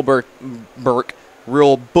the rule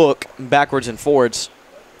book backwards and forwards.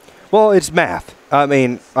 Well, it's math. I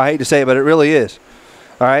mean, I hate to say it, but it really is.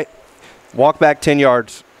 All right? Walk back 10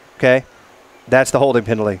 yards, okay? That's the holding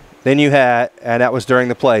penalty. Then you had, and that was during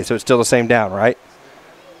the play, so it's still the same down, right?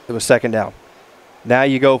 It was 2nd down. Now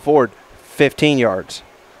you go forward 15 yards.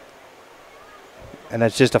 And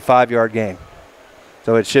that's just a 5-yard gain.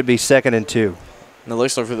 So it should be 2nd and 2. And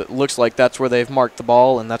it looks like that's where they've marked the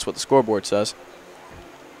ball, and that's what the scoreboard says.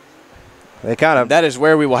 That is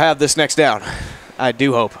where we will have this next down. I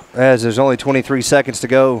do hope. As there's only 23 seconds to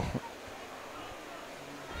go.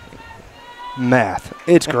 Math.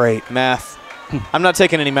 It's great. Math. I'm not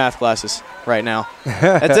taking any math classes right now.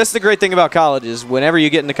 That's the great thing about college is whenever you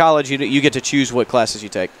get into college, you get to choose what classes you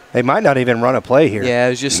take. They might not even run a play here. Yeah,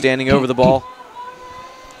 it's just standing over the ball.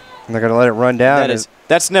 And they're going to let it run down.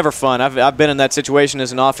 That's never fun. I've been in that situation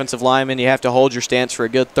as an offensive lineman. You have to hold your stance for a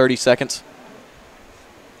good 30 seconds.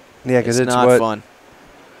 Yeah, because it's not fun.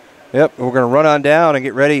 Yep, we're going to run on down and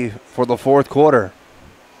get ready for the 4th quarter.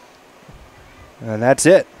 And that's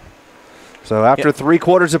it. So after 3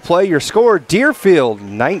 quarters of play, your score, Deerfield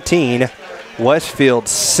 19, Westfield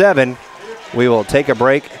 7. We will take a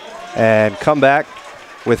break and come back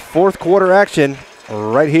with 4th quarter action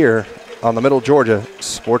right here on the Middle Georgia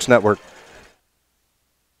Sports Network.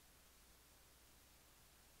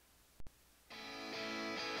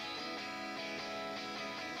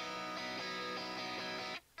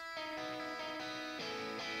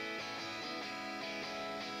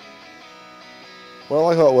 What I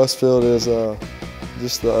like about Westfield is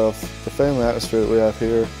just the family atmosphere that we have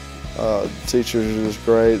here. The teachers are just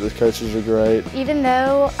great, the coaches are great. Even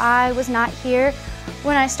though I was not here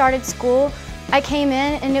when I started school, I came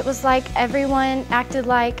in and it was like everyone acted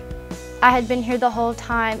like I had been here the whole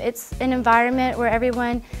time. It's an environment where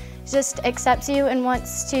everyone just accepts you and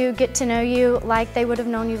wants to get to know you like they would have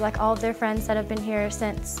known you, like all of their friends that have been here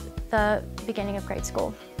since the beginning of grade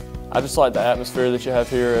school. I just like the atmosphere that you have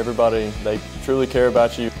here. Everybody, they truly care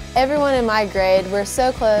about you. Everyone in my grade, we're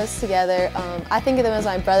so close together. I think of them as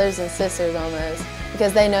my brothers and sisters almost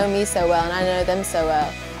because they know me so well and I know them so well.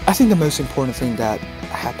 I think the most important thing that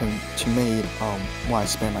happened to me when I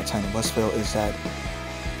spent my time in Westfield is that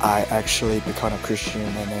I actually become a Christian,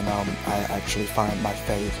 and then I actually find my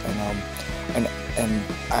faith,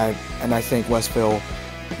 and I think Westfield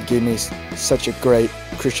gave me such a great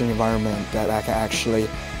Christian environment that I can actually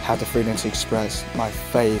have the freedom to express my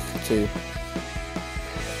faith to.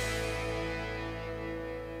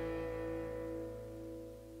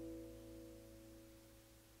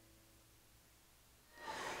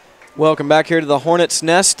 Welcome back here to the Hornets'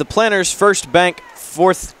 Nest. The Planters' First Bank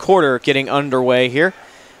 4th quarter getting underway here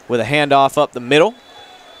with a handoff up the middle.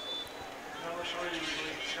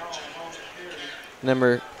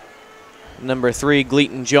 Number 3,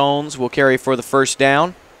 Gleaton Jones will carry for the first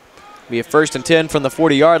down. Be a 1st and 10 from the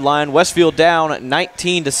 40-yard line. Westfield down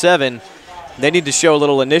 19-7. They need to show a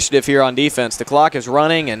little initiative here on defense. The clock is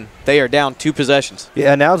running, and they are down 2 possessions.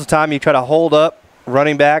 Yeah, now's the time you try to hold up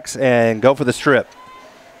running backs and go for the strip.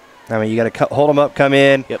 I mean, you got to hold them up, come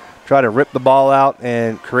in, try to rip the ball out,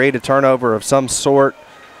 and create a turnover of some sort.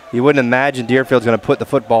 You wouldn't imagine Deerfield's going to put the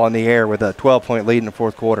football in the air with a 12-point lead in the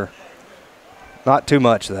fourth quarter. Not too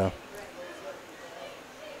much, though.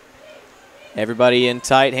 Everybody in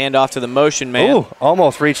tight, handoff to the motion man. Ooh,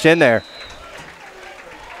 almost reached in there.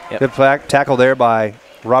 Good tackle there by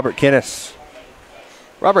Robert Kinnis.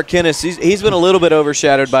 Robert Kinnis, he's been a little bit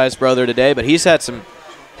overshadowed by his brother today, but he's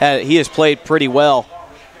he has played pretty well.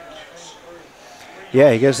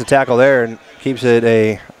 Yeah, he gets the tackle there and keeps it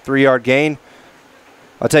a 3-yard gain.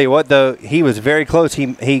 I'll tell you what, though, he was very close.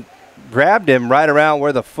 He grabbed him right around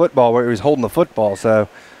where he was holding the football. So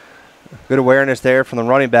good awareness there from the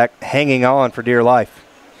running back, hanging on for dear life.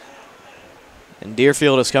 And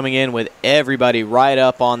Deerfield is coming in with everybody right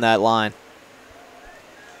up on that line.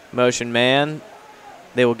 Motion man.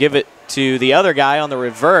 They will give it to the other guy on the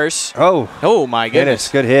reverse. Oh my goodness.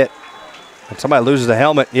 Good hit. And somebody loses the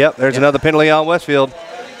helmet. Yep, there's another penalty on Westfield.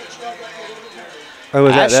 Who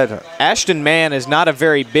was that? Ashton Mann is not a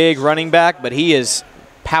very big running back, but he is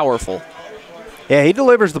powerful. Yeah, he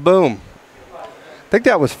delivers the boom. I think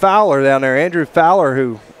that was Fowler down there, Andrew Fowler,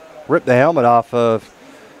 who ripped the helmet off of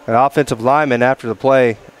an offensive lineman after the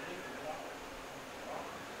play.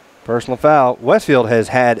 Personal foul. Westfield has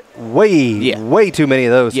had way too many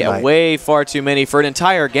of those tonight. Way far too many for an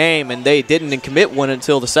entire game, and they didn't commit one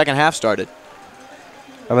until the second half started.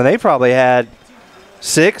 I mean, they probably had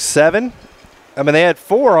 6, 7. I mean, they had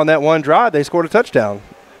 4 on that one drive. They scored a touchdown.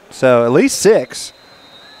 So at least 6.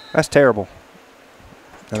 That's terrible.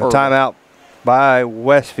 And a timeout by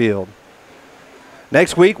Westfield.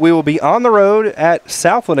 Next week, we will be on the road at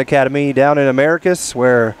Southland Academy down in Americus,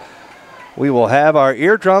 where we will have our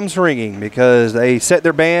eardrums ringing because they set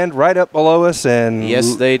their band right up below us and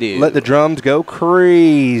yes, they do. Let the drums go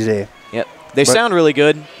crazy. Yep. They sound really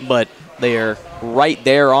good, but they are right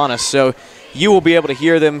there on us. So you will be able to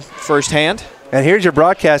hear them firsthand. And here's your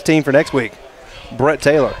broadcast team for next week. Brett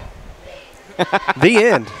Taylor. The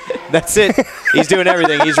end. That's it. He's doing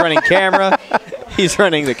everything. He's running camera. He's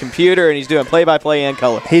running the computer, and he's doing play-by-play and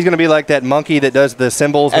color. He's going to be like that monkey that does the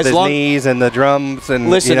cymbals with his knees and the drums and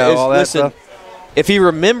all that stuff. If he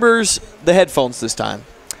remembers the headphones this time.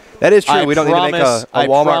 That is true. We don't need to make a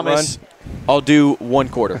Walmart run. I'll do 1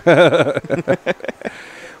 quarter.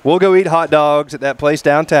 We'll go eat hot dogs at that place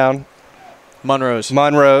downtown. Monroe's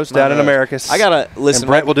down in Americus. I got to listen. And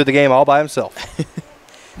Brent will do the game all by himself.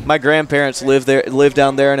 My grandparents live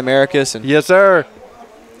down there in Americus. And yes, sir.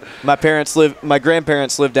 My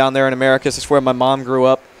grandparents live down there in Americus. It's where my mom grew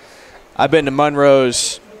up. I've been to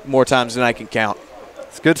Monroe's more times than I can count.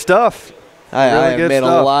 It's good stuff. I have made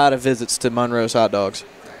a lot of visits to Monroe's hot dogs.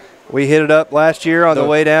 We hit it up last year on the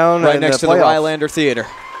way down. Right next to the Rylander Theater.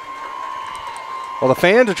 Well, the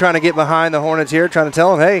fans are trying to get behind the Hornets here, trying to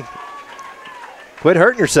tell them, hey, quit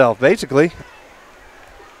hurting yourself, basically.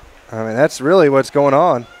 I mean, that's really what's going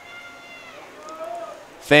on.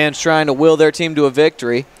 Fans trying to will their team to a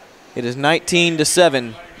victory. It is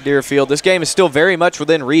 19-7, Deerfield. This game is still very much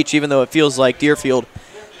within reach, even though it feels like Deerfield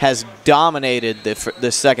has dominated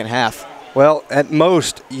the second half. Well, at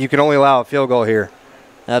most, you can only allow a field goal here.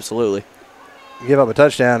 Absolutely. You give up a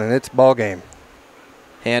touchdown, and it's ball game.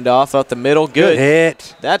 Handoff out the middle. Good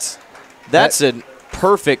hit. That's a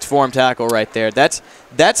perfect form tackle right there. That's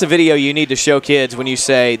a video you need to show kids when you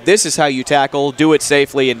say, this is how you tackle, do it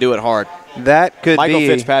safely, and do it hard. That could Michael be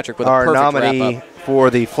Fitzpatrick with our a perfect nominee wrap-up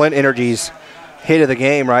for the Flint Energy's hit of the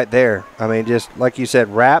game right there. I mean, just like you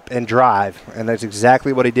said, wrap and drive, and that's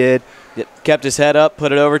exactly what he did. Yep. Kept his head up,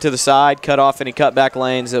 put it over to the side, cut off any cutback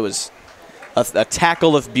lanes. It was a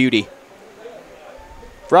tackle of beauty.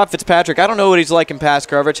 Rob Fitzpatrick, I don't know what he's like in pass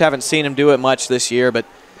coverage. Haven't seen him do it much this year, but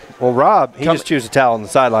well, Rob, he just chews a towel on the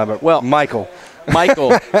sideline, but Michael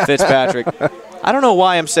Fitzpatrick. I don't know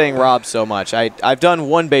why I'm saying Rob so much. I've done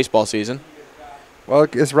one baseball season. Well,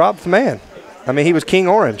 it's Rob's the man. I mean, he was King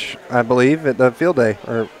Orange, I believe, at the field day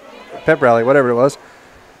or pep rally, whatever it was.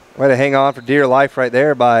 Way to hang on for dear life right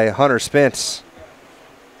there by Hunter Spence.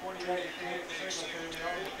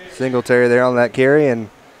 Singletary there on that carry, and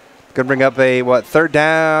going to bring up a, third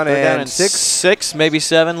down and 6? 6, maybe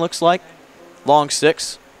 7, looks like. Long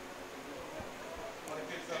 6.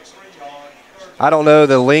 I don't know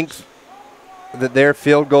the length that their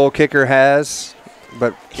field goal kicker has,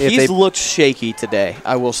 but he's looked shaky today,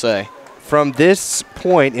 I will say. From this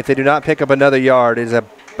point, if they do not pick up another yard, it is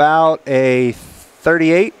about a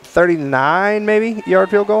 38, 39 maybe yard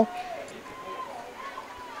field goal.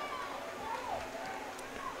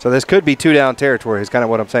 So this could be 2-down territory is kind of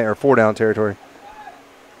what I'm saying, or 4-down territory.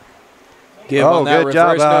 Give on that good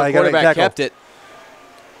job. No, He quarterback kept it.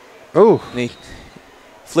 Ooh.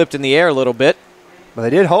 flipped in the air a little bit. But they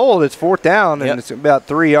did hold. It's 4th down, and it's about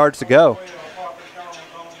 3 yards to go.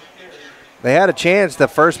 They had a chance. The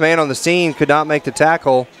first man on the scene could not make the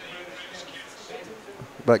tackle.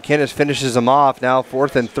 But Kenneth finishes them off. Now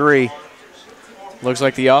 4th and 3. Looks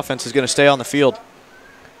like the offense is going to stay on the field.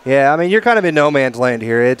 Yeah, I mean, you're kind of in no man's land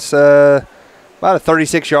here. It's about a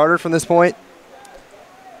 36-yarder from this point.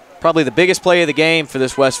 Probably the biggest play of the game for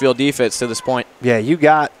this Westfield defense to this point. Yeah, you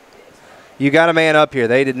got a man up here.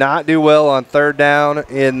 They did not do well on 3rd down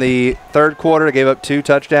in the 3rd quarter. They gave up 2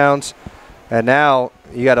 touchdowns. And now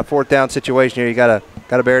you got a 4th down situation here. You got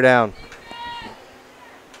to bear down.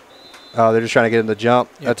 Oh, they're just trying to get him to jump.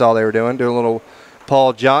 Yep. That's all they were doing a little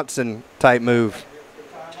Paul Johnson type move.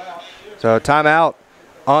 So timeout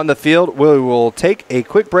on the field. We will take a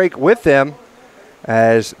quick break with them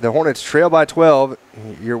as the Hornets trail by 12.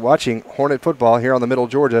 You're watching Hornet football here on the Middle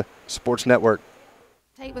Georgia Sports Network.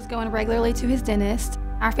 Tate was going regularly to his dentist.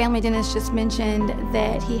 Our family dentist just mentioned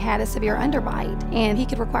that he had a severe underbite and he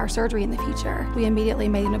could require surgery in the future. We immediately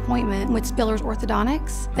made an appointment with Spiller's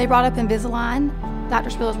Orthodontics. They brought up Invisalign.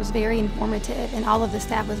 Dr. Spillers was very informative and all of the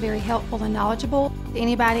staff was very helpful and knowledgeable.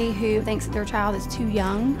 Anybody who thinks that their child is too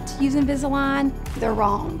young to use Invisalign, they're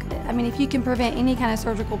wrong. I mean, if you can prevent any kind of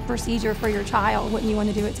surgical procedure for your child, wouldn't you want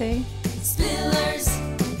to do it too? Spillers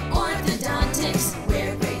Orthodontics,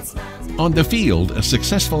 where great smiles. On the field, a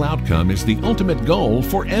successful outcome is the ultimate goal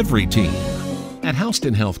for every team. At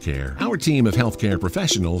Houston Healthcare, our team of healthcare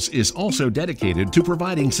professionals is also dedicated to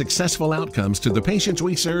providing successful outcomes to the patients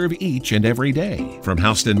we serve each and every day. From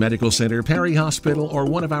Houston Medical Center, Perry Hospital, or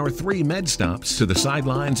one of our 3 med stops to the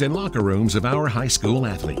sidelines and locker rooms of our high school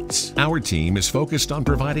athletes, our team is focused on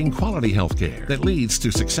providing quality healthcare that leads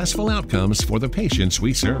to successful outcomes for the patients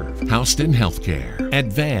we serve. Houston Healthcare,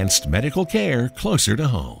 advanced medical care closer to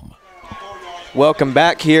home. Welcome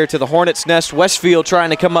back here to the Hornets' Nest. Westfield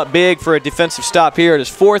trying to come up big for a defensive stop here. It is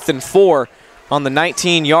 4th and 4 on the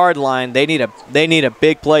 19-yard line. They need a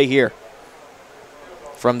big play here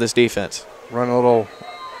from this defense. Run a little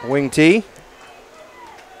wing T.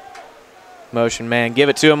 Motion man, give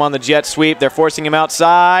it to him on the jet sweep. They're forcing him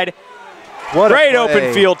outside. What great a play.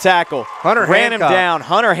 open field tackle. Hunter ran Hancock. him down.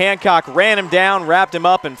 Hunter Hancock ran him down, wrapped him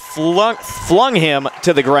up, and flung him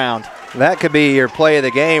to the ground. That could be your play of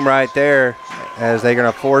the game right there, as they're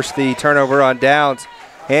going to force the turnover on downs.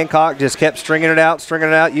 Hancock just kept stringing it out,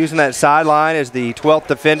 using that sideline as the 12th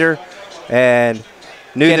defender, and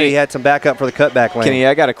knew that he had some backup for the cutback lane. Kenny,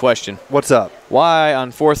 I got a question. What's up? Why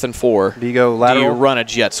on 4th and 4 do you go lateral? Do you run a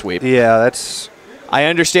jet sweep? Yeah, that's... I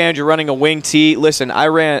understand you're running a wing T. Listen,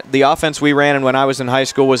 the offense we ran when I was in high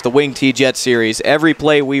school was the wing T jet series. Every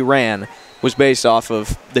play we ran was based off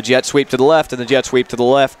of the jet sweep to the left and the jet sweep to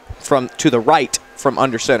the right from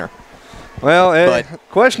under center. Well,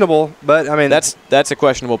 questionable, but I mean that's a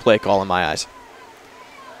questionable play call in my eyes.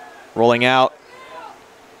 Rolling out.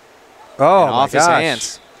 Oh, off his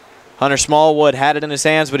hands. Hunter Smallwood had it in his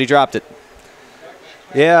hands, but he dropped it.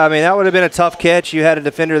 Yeah, I mean that would have been a tough catch. You had a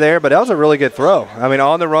defender there, but that was a really good throw. I mean,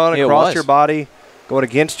 on the run across your body, going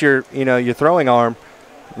against your throwing arm,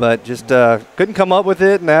 but just couldn't come up with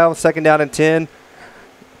it. Now 2nd down and 10.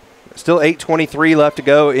 Still 8:23 left to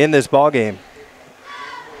go in this ball game.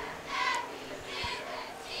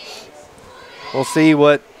 We'll see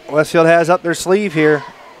what Westfield has up their sleeve here.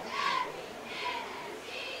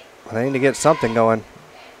 They need to get something going.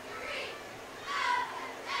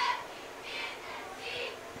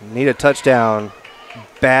 Need a touchdown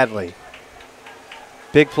badly.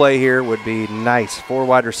 Big play here would be nice. 4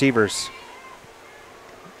 wide receivers.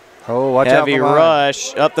 Oh, watch out. Heavy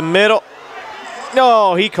rush up the middle.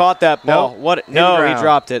 No, he caught that ball. Nope. No, he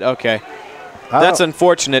dropped it. Okay. That's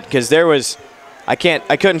unfortunate because there was I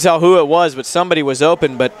couldn't tell who it was, but somebody was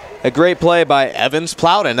open, but a great play by Evans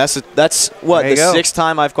Plowden. That's what, the 6th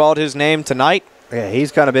time I've called his name tonight? Yeah,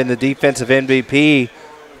 he's kind of been the defensive MVP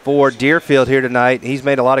for Deerfield here tonight. He's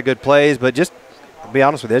made a lot of good plays, but just to be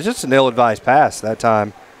honest with you, it's just an ill-advised pass that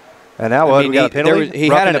time. And now we got a penalty?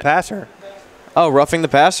 Roughing the passer. Oh, roughing the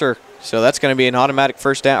passer. So that's going to be an automatic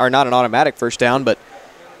first down, or not an automatic first down, but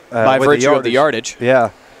by virtue of the yardage. Yeah.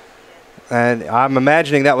 And I'm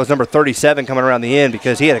imagining that was number 37 coming around the end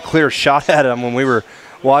because he had a clear shot at him when we were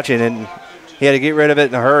watching, and he had to get rid of it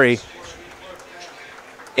in a hurry.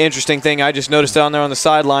 Interesting thing I just noticed down there on the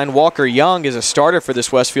sideline, Walker Young is a starter for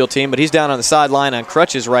this Westfield team, but he's down on the sideline on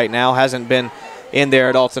crutches right now, hasn't been in there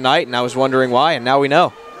at all tonight, and I was wondering why, and now we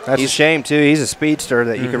know. That's a shame, too. He's a speedster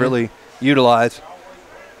that you can really utilize.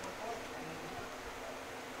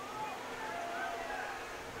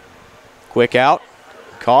 Quick out,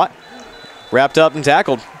 caught, wrapped up and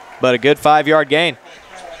tackled, but a good 5-yard gain.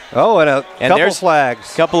 Oh, and couple there's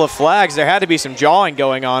flags. Couple of flags. There had to be some jawing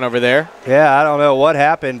going on over there. Yeah, I don't know what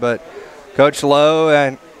happened, but Coach Lowe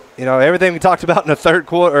and everything we talked about in the third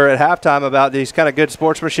quarter or at halftime about these kind of good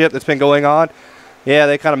sportsmanship that's been going on. Yeah,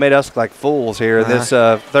 they kind of made us look like fools here in this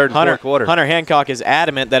third and fourth quarter. Hunter Hancock is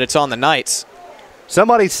adamant that it's on the Knights.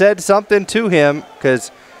 Somebody said something to him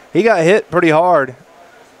because he got hit pretty hard.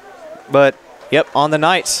 But yep, on the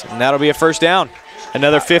Knights, and that'll be a first down.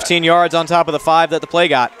 Another 15 yards on top of the 5 that the play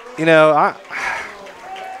got. I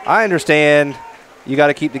understand you got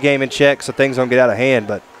to keep the game in check so things don't get out of hand,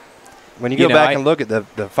 but when you go back and look at the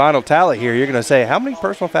final tally here, you're going to say, how many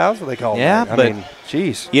personal fouls did they call? Yeah, I mean,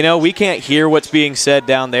 geez. We can't hear what's being said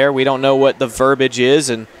down there. We don't know what the verbiage is,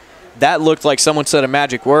 and that looked like someone said a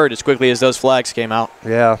magic word as quickly as those flags came out.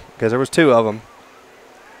 Yeah, because there was 2 of them.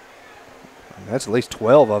 That's at least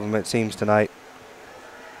 12 of them, it seems, tonight.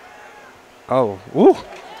 Oh, woo.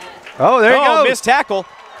 Oh, there you go. Missed tackle.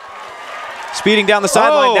 Speeding down the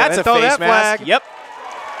sideline. That's a face mask. Flag. Yep.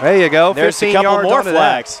 There you go. There's 15 a couple yards more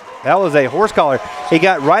flags. That was a horse collar. He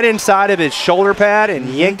got right inside of his shoulder pad and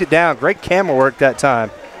yanked it down. Great camera work that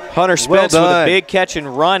time. Hunter Spence with a big catch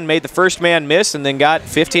and run, made the first man miss, and then got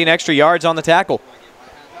 15 extra yards on the tackle.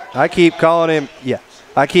 I keep calling him,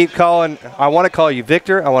 I want to call you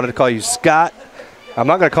Victor. I wanted to call you Scott. I'm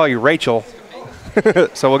not going to call you Rachel.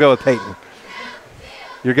 So we'll go with Peyton.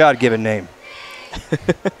 Your God-given name.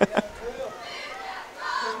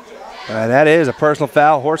 That is a personal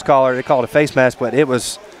foul, horse collar. They call it a face mask, but it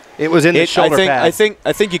was in the shoulder pad. I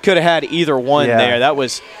think you could have had either one there. That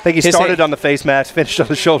was. I think he started on the face mask, finished on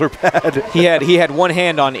the shoulder pad. He had one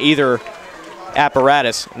hand on either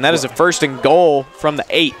apparatus, and that is a first and goal from the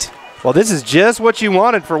 8. Well, this is just what you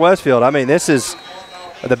wanted for Westfield. I mean, this is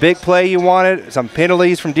the big play you wanted. Some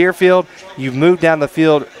penalties from Deerfield. You've moved down the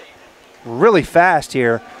field really fast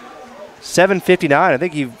here. 7:59. I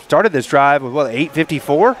think you started this drive with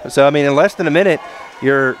 8:54. So I mean, in less than a minute,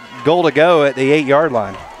 you're goal to go at the 8-yard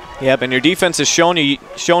line. Yep, and your defense has shown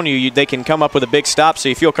you they can come up with a big stop, so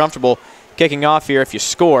you feel comfortable kicking off here if you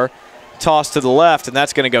score. Toss to the left, and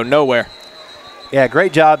that's going to go nowhere. Yeah,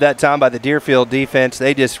 great job that time by the Deerfield defense.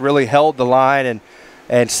 They just really held the line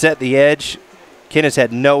and set the edge. Kenneth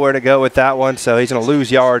had nowhere to go with that one, so he's going to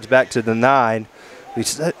lose yards back to the 9.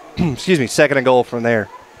 Excuse me, second and goal from there.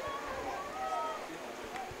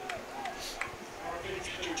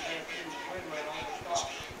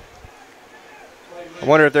 I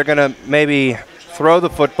wonder if they're going to maybe throw the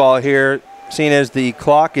football here, seeing as the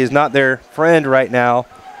clock is not their friend right now,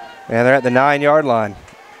 and they're at the 9-yard line.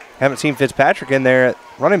 Haven't seen Fitzpatrick in there at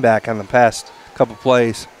running back on the past couple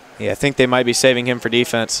plays. Yeah, I think they might be saving him for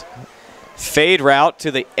defense. Fade route to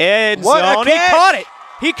the end What zone. A He catch! caught it.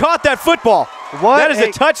 He caught that football. That is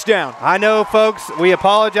a touchdown. I know, folks, we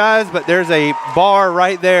apologize, but there's a bar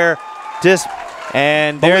right there. Just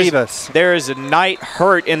believe us. There is a Knight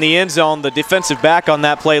hurt in the end zone. The defensive back on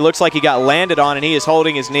that play looks like he got landed on, and he is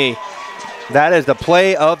holding his knee. That is the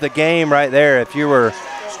play of the game right there.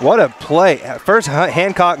 What a play. First,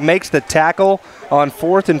 Hancock makes the tackle on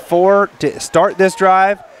 4th and 4 to start this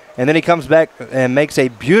drive, and then he comes back and makes a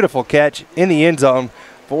beautiful catch in the end zone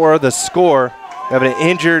for the score. We have an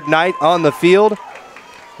injured Knight on the field,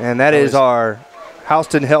 and that is our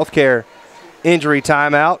Houston Healthcare injury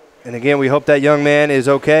timeout. And again, we hope that young man is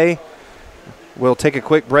okay. We'll take a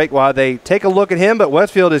quick break while they take a look at him, but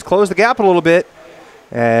Westfield has closed the gap a little bit,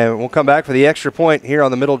 and we'll come back for the extra point here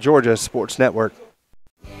on the Middle Georgia Sports Network.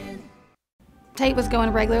 Tate was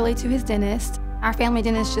going regularly to his dentist. Our family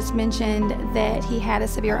dentist just mentioned that he had a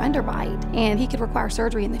severe underbite and he could require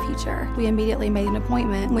surgery in the future. We immediately made an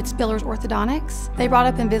appointment with Spiller's Orthodontics. They brought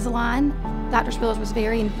up Invisalign. Dr. Spillers was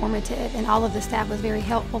very informative and all of the staff was very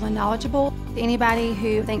helpful and knowledgeable. Anybody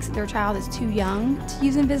who thinks that their child is too young to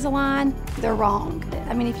use Invisalign, they're wrong.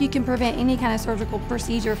 I mean, if you can prevent any kind of surgical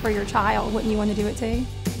procedure for your child, wouldn't you want to do it too?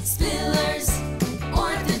 Spillers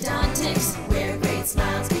Orthodontics, where great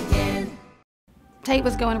smiles begin. Tate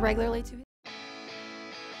was going regularly to his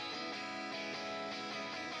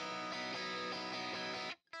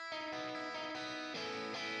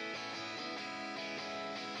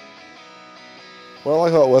What I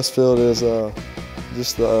like about Westfield is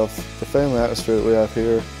just the family atmosphere that we have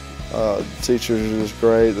here. The teachers are just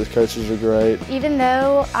great, the coaches are great. Even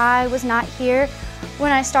though I was not here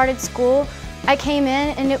when I started school, I came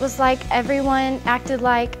in and it was like everyone acted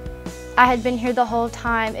like I had been here the whole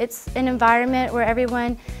time. It's an environment where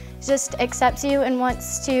everyone just accepts you and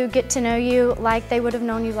wants to get to know you like they would have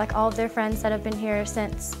known you, like all of their friends that have been here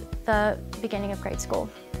since the beginning of grade school.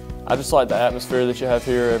 I just like the atmosphere that you have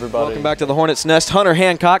here, everybody. Welcome back to the Hornets' Nest. Hunter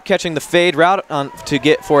Hancock catching the fade route to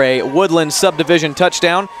get for a Woodland subdivision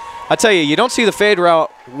touchdown. I tell you, you don't see the fade route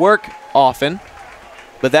work often,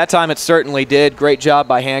 but that time it certainly did. Great job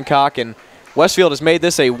by Hancock, and Westfield has made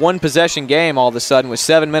this a one-possession game all of a sudden with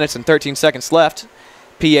 7 minutes and 13 seconds left.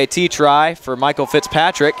 PAT try for Michael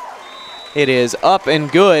Fitzpatrick. It is up and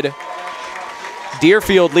good.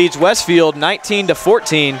 Deerfield leads Westfield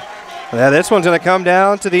 19-14. Yeah, this one's going to come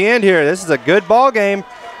down to the end here. This is a good ball game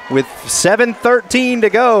with 7:13 to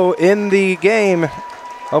go in the game.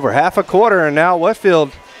 Over half a quarter, and now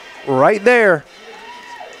Westfield right there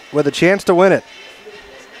with a chance to win it.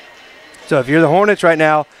 So if you're the Hornets right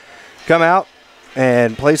now, come out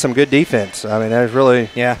and play some good defense. I mean, there's really...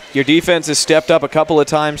 Yeah, your defense has stepped up a couple of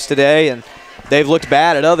times today, and they've looked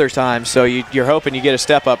bad at other times, so you're hoping you get a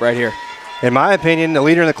step up right here. In my opinion, the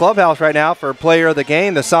leader in the clubhouse right now for player of the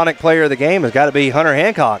game, the Sonic player of the game, has got to be Hunter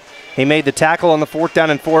Hancock. He made the tackle on the 4th down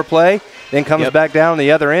and 4 play, then comes back down on the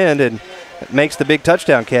other end and makes the big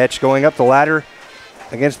touchdown catch going up the ladder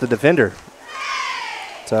against the defender.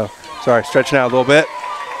 So, sorry, stretching out a little bit.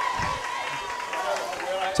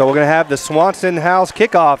 So we're going to have the Swanson House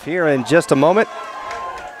kickoff here in just a moment.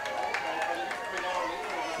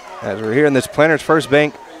 As we're here in this Planters First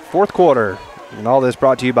Bank 4th quarter. And all this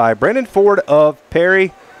brought to you by Brandon Ford of Perry.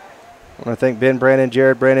 I want to thank Ben Brandon,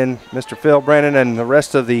 Jared Brandon, Mr. Phil Brandon, and the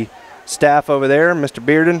rest of the staff over there, Mr.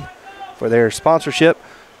 Bearden, for their sponsorship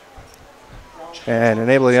and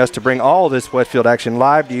enabling us to bring all this Westfield action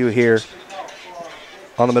live to you here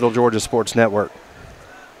on the Middle Georgia Sports Network.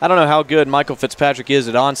 I don't know how good Michael Fitzpatrick is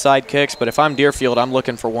at onside kicks, but if I'm Deerfield, I'm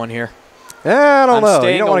looking for one here. I don't know.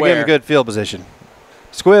 You don't want to give him a good field position.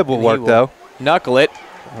 Squib will work, though. Knuckle it.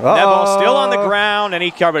 That ball still on the ground, and he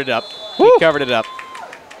covered it up. He covered it up.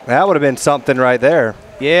 That would have been something right there.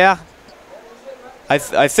 Yeah. I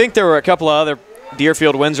think there were a couple of other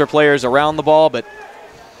Deerfield-Windsor players around the ball, but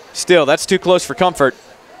still, that's too close for comfort.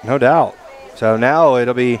 No doubt. So now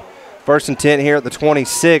it'll be 1st and 10 here at the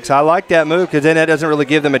 26. I like that move because then that doesn't really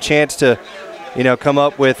give them a chance to, come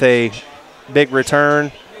up with a big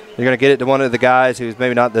return. You're going to get it to one of the guys who's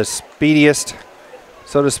maybe not the speediest,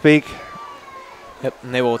 so to speak. Yep,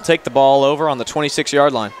 and they will take the ball over on the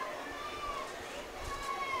 26-yard line.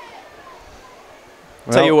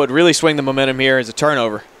 I'll tell you what would really swing the momentum here is a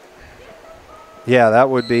turnover. Yeah, that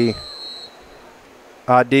would be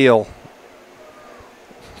ideal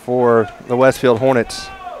for the Westfield Hornets.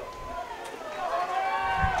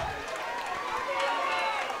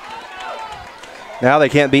 Now they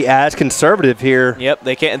can't be as conservative here. Yep,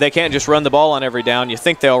 they can't just run the ball on every down. You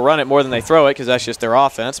think they'll run it more than they throw it because that's just their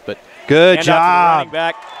offense, but good job. Running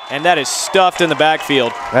back, and that is stuffed in the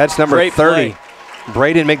backfield. That's number Great 30. Play.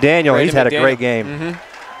 Braden McDaniel. He's had a great game.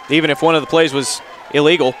 Even if one of the plays was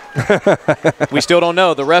illegal, we still don't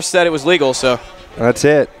know. The ref said it was legal, so. That's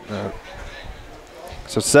it.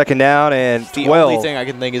 So 2nd down and 12. The only thing I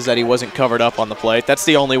can think is that he wasn't covered up on the play. That's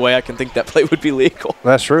the only way I can think that play would be legal.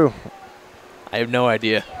 That's true. I have no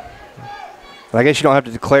idea. I guess you don't have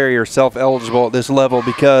to declare yourself eligible at this level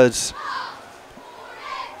because,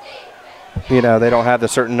 they don't have the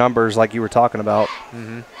certain numbers like you were talking about.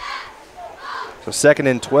 So 2nd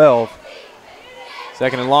and 12.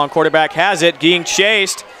 2nd and long. Quarterback has it. Being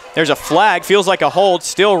chased. There's a flag. Feels like a hold.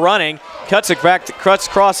 Still running. Cuts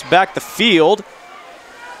across back the field.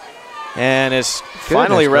 And is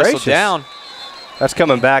finally wrestled down. That's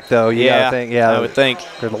coming back, though. Yeah, I would think.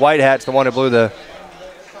 The white hat's the one who blew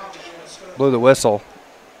the whistle.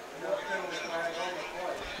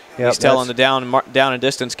 Yep, he's telling the down and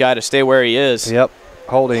distance guy to stay where he is. Yep,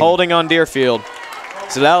 holding on Deerfield.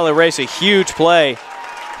 So that'll erase a huge play.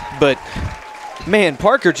 But, man,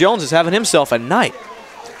 Parker Jones is having himself a night.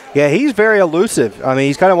 Yeah, he's very elusive. I mean,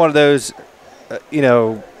 he's kind of one of those,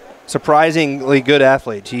 surprisingly good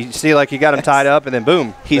athletes. You see, like, you got him tied up, and then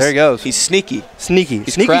boom, there he goes. He's sneaky. Sneaky,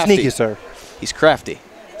 sir. He's crafty.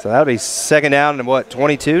 So that'll be 2nd down and what,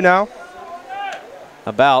 22 now?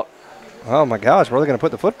 About. Oh, my gosh, where are they going to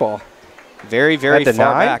put the football? Very, very far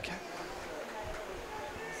back.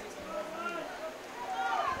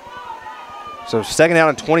 So 2nd down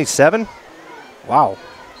and 27? Wow.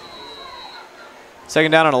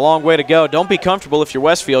 2nd down and a long way to go. Don't be comfortable if you're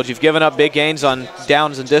Westfield. You've given up big gains on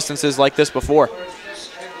downs and distances like this before.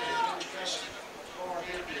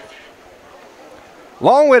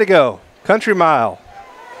 Long way to go. Country mile.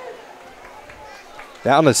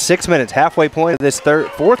 Down to 6 minutes, halfway point of this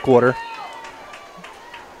 4th quarter.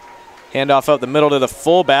 Handoff up the middle to the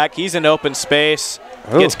fullback. He's in open space.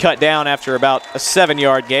 Ooh. Gets cut down after about a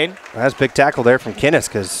 7-yard gain. That's a big tackle there from Kennis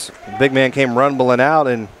because the big man came rumbling out,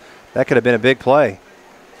 and that could have been a big play.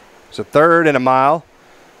 So 3rd and a mile.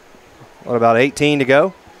 What, about 18 to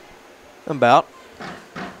go? About.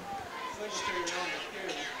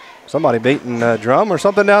 Somebody beating a drum or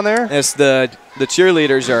something down there? It's the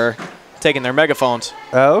cheerleaders are taking their megaphones.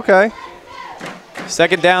 Oh, okay.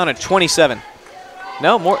 2nd down and 27.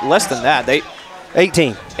 No, less than that.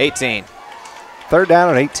 18. 18. 3rd down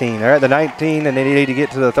and 18. They're at the 19, and they need to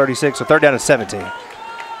get to the 36, so 3rd down and 17.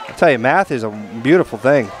 I'll tell you, math is a beautiful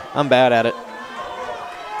thing. I'm bad at it.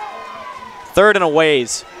 3rd and a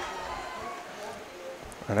ways.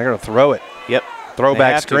 And they're going to throw it. Yep.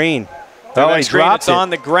 Throwback screen. Throwback he screen. dropped It's it. on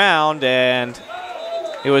the ground, and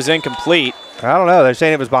it was incomplete. I don't know. They're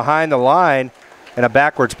saying it was behind the line and a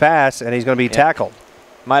backwards pass, and he's going to be tackled.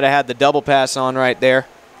 Might have had the double pass on right there.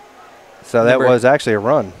 So that was actually a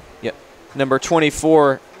run. Yep. Number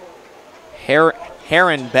 24,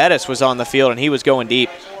 Heron Bettis was on the field, and he was going deep.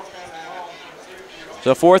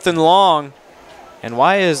 So 4th and long. And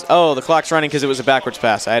why is, the clock's running because it was a backwards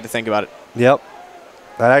pass. I had to think about it. Yep.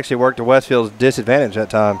 That actually worked to Westfield's disadvantage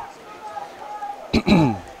that time.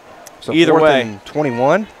 So Either 4th way. and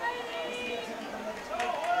 21.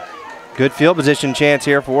 Good field position chance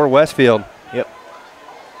here for Westfield. Yep.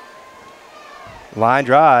 Line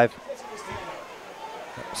drive.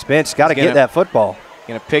 Spence got to get that football.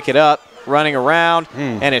 Going to pick it up, running around,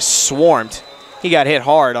 and is swarmed. He got hit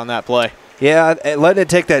hard on that play. Yeah, letting it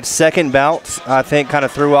take that second bounce, I think, kind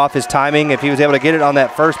of threw off his timing. If he was able to get it on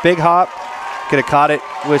that first big hop, could have caught it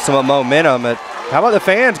with some momentum. But how about the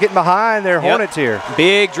fans getting behind their Hornets here?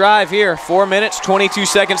 Big drive here. 4 minutes, 22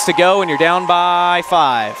 seconds to go, and you're down by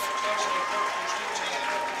 5.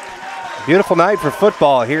 Beautiful night for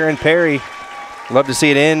football here in Perry. Love to see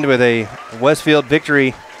it end with a Westfield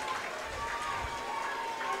victory.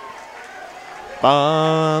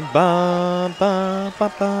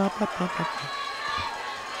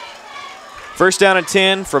 First down and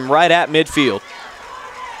 10 from right at midfield.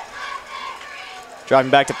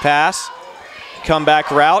 Driving back to pass.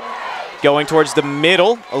 Comeback route. Going towards the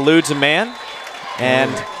middle. Eludes a man.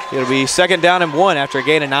 And it'll be 2nd down and 1 after a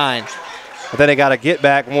gain of 9. But then they got a get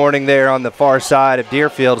back warning there on the far side of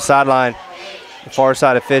Deerfield sideline. The far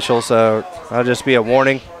side official, so that'll just be a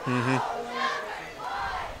warning.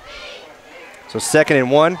 So 2nd and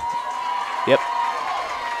 1. Yep.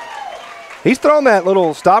 He's thrown that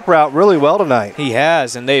little stop route really well tonight. He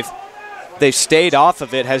has, and they've stayed off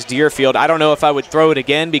of it, has Deerfield. I don't know if I would throw it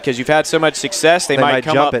again because you've had so much success. They might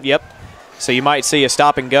come jump up. it. Yep. So you might see a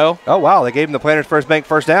stop and go. Oh, wow. They gave him the Planters First Bank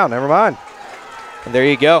first down. Never mind. And there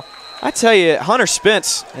you go. I tell you, Hunter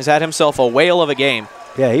Spence has had himself a whale of a game.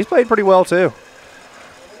 Yeah, he's played pretty well, too.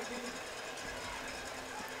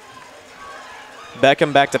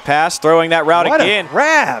 Beckham back to pass, throwing that route again.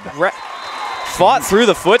 Grab. Fought through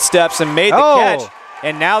the footsteps and made the catch.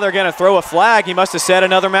 And now they're going to throw a flag. He must have said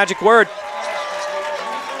another magic word.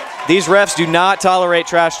 These refs do not tolerate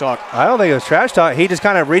trash talk. I don't think it was trash talk. He just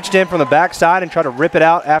kind of reached in from the backside and tried to rip it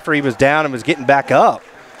out after he was down and was getting back up.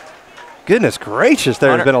 Goodness gracious,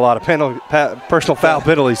 there's been a lot of personal foul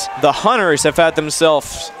penalties. The Hunters have had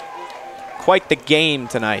themselves quite the game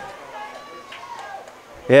tonight.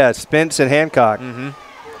 Yeah, Spence and Hancock.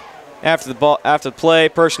 After the play,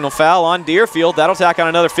 personal foul on Deerfield. That'll tack on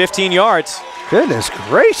another 15 yards. Goodness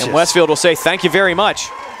gracious. And Westfield will say thank you very much.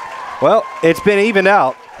 Well, it's been evened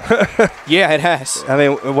out. Yeah, it has. I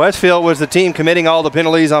mean, Westfield was the team committing all the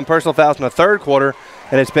penalties on personal fouls in the 3rd quarter,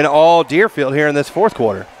 and it's been all Deerfield here in this 4th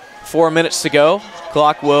quarter. 4 minutes to go.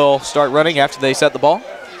 Clock will start running after they set the ball.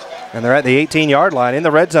 And they're at the 18-yard line in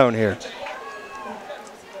the red zone here.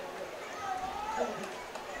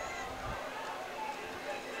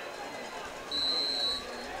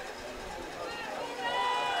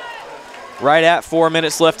 Right at 4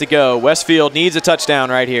 minutes left to go. Westfield needs a touchdown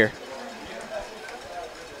right here.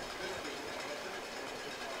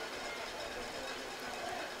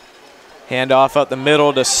 Handoff up the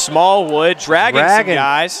middle to Smallwood, dragging some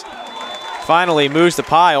guys. Finally moves the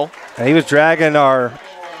pile. And he was dragging the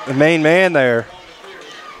main man there.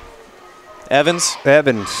 Evans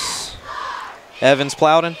Plowden.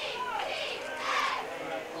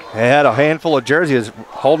 He had a handful of jerseys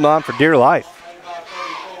holding on for dear life.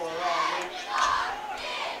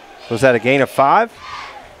 Was that a gain of 5?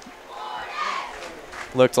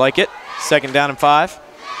 Looked like it. 2nd down and 5.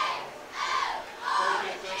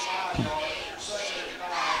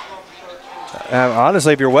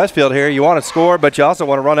 Honestly, if you're Westfield here, you want to score, but you also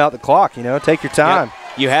want to run out the clock. You know, take your time.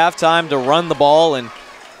 Yep. You have time to run the ball and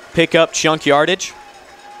pick up chunk yardage.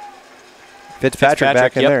 Fitzpatrick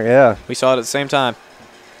back in there, yeah. We saw it at the same time.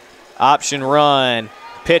 Option run.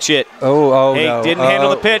 Pitch it. Oh, Hey, no. didn't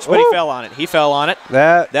handle the pitch, but he fell on it. He fell on it.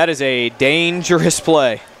 That is a dangerous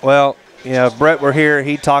play. Well, you know, if Brett were here,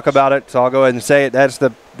 he'd talk about it, so I'll go ahead and say it. That's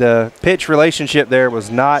the pitch relationship there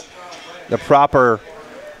was not the proper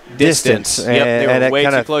distance. Yep, they were way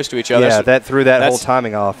too close to each other. Yeah, so that threw that whole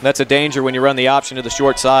timing off. That's a danger when you run the option to the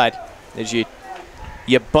short side, is you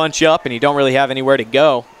bunch up and you don't really have anywhere to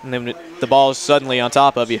go, and then the ball is suddenly on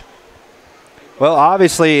top of you. Well,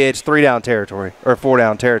 obviously it's 3-down territory or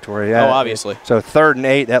 4-down territory. Oh, obviously. So 3rd and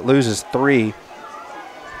 8, that loses 3.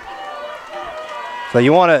 So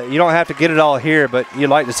you don't have to get it all here, but you'd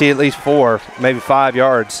like to see at least 4, maybe 5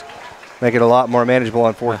 yards, make it a lot more manageable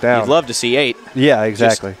on 4th down. You'd love to see 8. Yeah,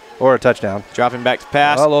 exactly. Or a touchdown. Dropping back to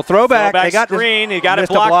pass. Oh, a little throwback. They got screen. He got it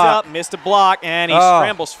blocked up, missed a block, and he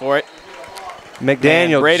scrambles for it.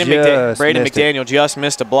 McDaniel Braden McDaniel just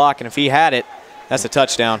missed a block, and if he had it, that's a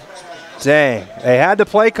touchdown. Dang. They had the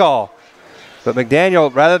play call. But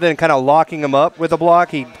McDaniel, rather than kind of locking him up with a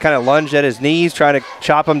block, he kind of lunged at his knees, trying to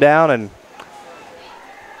chop him down, and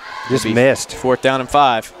just missed. 4th down and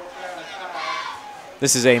 5.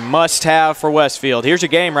 This is a must-have for Westfield. Here's your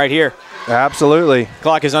game right here. Absolutely.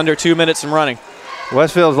 Clock is under 2 minutes and running.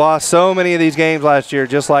 Westfield's lost so many of these games last year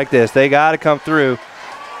just like this. They got to come through.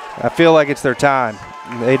 I feel like it's their time.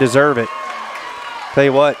 They deserve it. Tell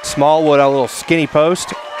you what, Smallwood on a little skinny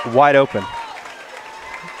post, wide open.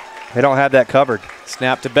 They don't have that covered.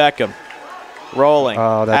 Snap to Beckham. Rolling.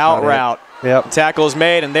 Oh, that's out route. Yep. Tackle is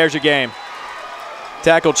made, and there's your game.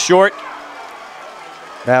 Tackled short.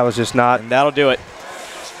 That was just not. And that'll do it.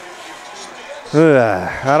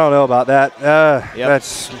 I don't know about that. I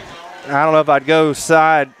don't know if I'd go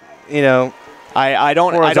side, you know. I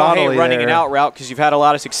don't hate running an out route because you've had a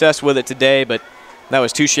lot of success with it today, but that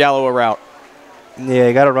was too shallow a route. Yeah,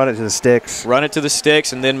 you got to run it to the sticks. Run it to the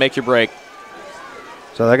sticks and then make your break.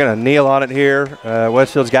 So they're going to kneel on it here.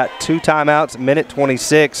 Westfield's got 2 timeouts, minute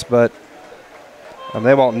 26, but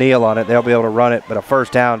they won't kneel on it. They'll be able to run it, but a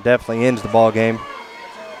 1st down definitely ends the ball game.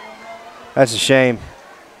 That's a shame.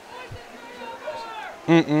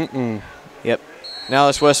 Yep. Now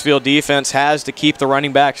this Westfield defense has to keep the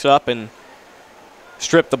running backs up and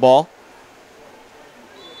strip the ball.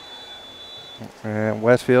 And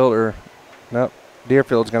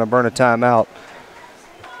Deerfield's going to burn a timeout.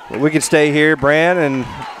 But we could stay here, Bran, and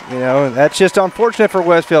you know that's just unfortunate for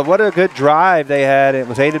Westfield. What a good drive they had. It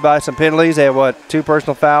was aided by some penalties. They had 2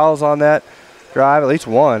 personal fouls on that drive, at least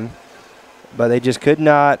 1, but they just could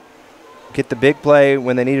not get the big play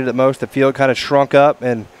when they needed it most. The field kind of shrunk up,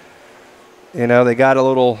 and you know they got a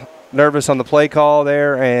little nervous on the play call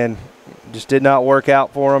there, and just did not work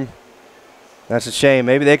out for them. That's a shame.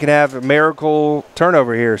 Maybe they can have a miracle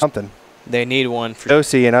turnover here or something. They need one for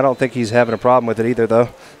Josie, and I don't think he's having a problem with it either, though.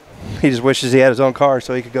 He just wishes he had his own car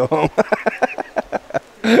so he could go home.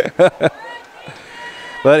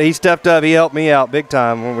 But he stepped up. He helped me out big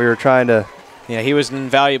time when we were trying to. Yeah, he was an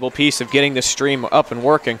invaluable piece of getting the stream up and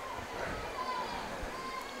working.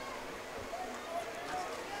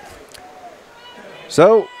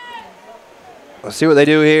 So, let's see what they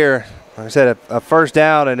do here. Like I said, a 1st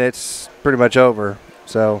down, and it's pretty much over.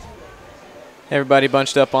 So, everybody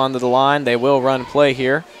bunched up onto the line. They will run play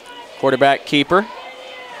here. Quarterback keeper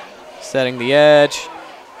setting the edge.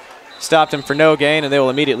 Stopped him for no gain, and they will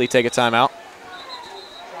immediately take a timeout.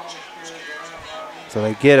 So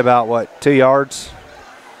they get about, 2 yards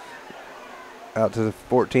out to the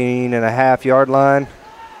 14.5-yard line.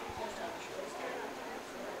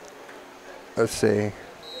 Let's see.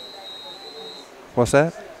 What's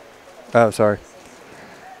that? Oh, sorry.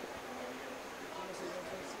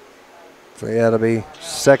 So, yeah, it'll be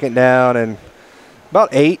 2nd down and about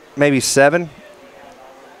 8, maybe 7.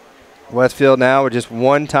 Westfield now with just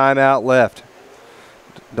 1 timeout left.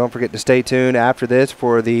 Don't forget to stay tuned after this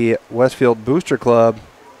for the Westfield Booster Club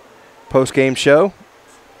post-game show.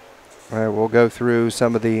 We'll go through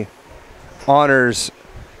some of the honors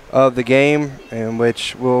of the game, in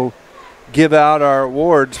which we'll give out our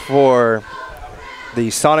awards for the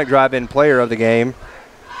Sonic Drive-In Player of the Game,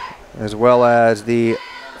 as well as the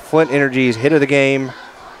Flint Energy's Hit of the Game.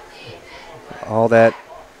 All that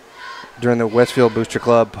during the Westfield Booster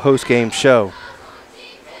Club post-game show.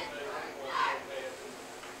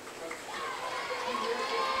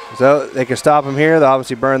 So they can stop them here. They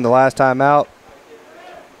obviously burned the last time out.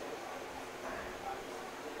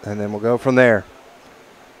 And then we'll go from there.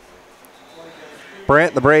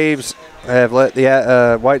 Brent, the Braves have let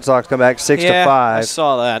the White Sox come back 6-5. I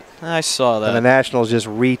saw that. And the Nationals just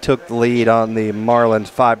retook the lead on the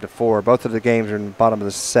Marlins 5-4. Both of the games are in the bottom of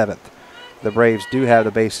the 7th. The Braves do have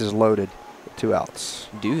the bases loaded with 2 outs.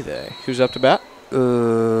 Do they? Who's up to bat?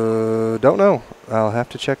 Don't know. I'll have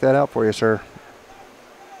to check that out for you, sir.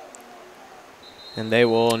 And they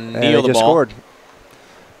will And kneel they the just ball. scored.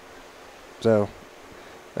 So,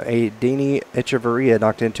 Adini Echeverria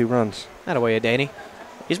knocked in 2 runs. That away, Danny.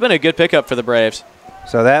 He's been a good pickup for the Braves.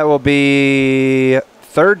 So that will be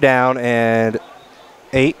 3rd down and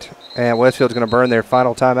 8. And Westfield's going to burn their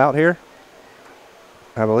final timeout here,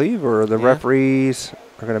 I believe, or the referees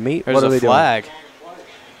are going to meet. There's what are a they flag.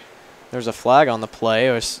 There's a flag on the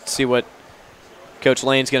play. Let's see what Coach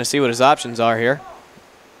Lane's going to see what his options are here.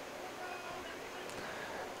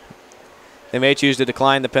 They may choose to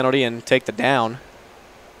decline the penalty and take the down.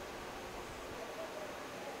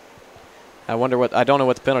 I don't know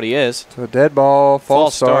what the penalty is. So dead ball,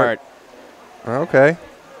 false start. Okay.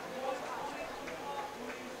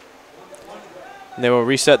 And they will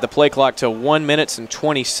reset the play clock to 1 minute and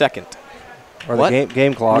 20 seconds. Or the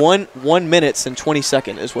game clock. 1 minute and 20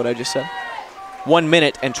 seconds is what I just said. 1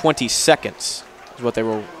 minute and 20 seconds is what they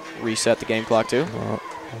will reset the game clock to. Well,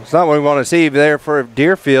 it's not what we want to see there for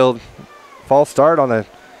Deerfield. False start on a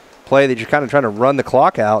play that you're kind of trying to run the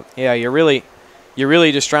clock out. Yeah, you're really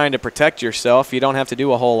just trying to protect yourself. You don't have to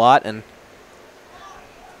do a whole lot, and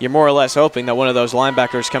you're more or less hoping that one of those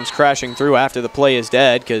linebackers comes crashing through after the play is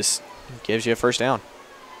dead because it gives you a 1st down.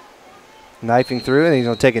 Knifing through, and he's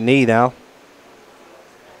going to take a knee now.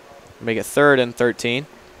 Make it 3rd and 13.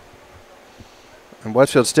 And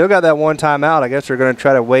Westfield still got that 1 timeout. I guess they're going to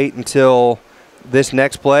try to wait until this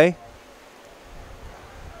next play.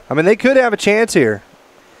 I mean, they could have a chance here.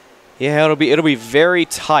 Yeah, it'll be very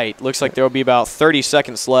tight. Looks like there will be about 30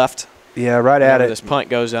 seconds left. Yeah, right at it. This punt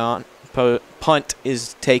goes on. Punt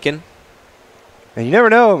is taken. And you never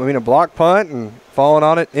know. I mean, a block punt and falling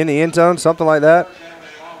on it in the end zone, something like that.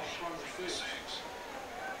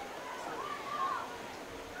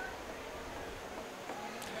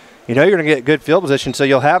 You know you're going to get good field position, so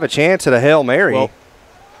you'll have a chance at a Hail Mary. Well,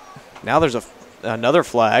 now there's another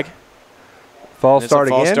flag. False start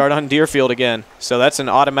again? False start on Deerfield again. So that's an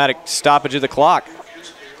automatic stoppage of the clock.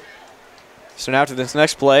 So now to this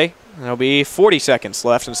next play, there'll be 40 seconds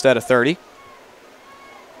left instead of 30.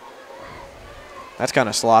 That's kind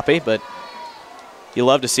of sloppy, but you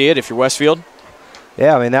love to see it if you're Westfield.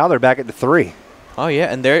 Yeah, I mean, now they're back at the 3. Oh,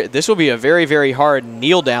 yeah, and this will be a very, very hard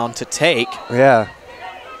kneel down to take. Yeah.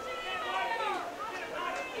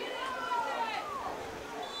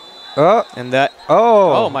 And that.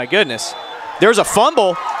 Oh, my goodness. There's a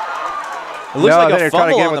fumble. It looks like they're a trying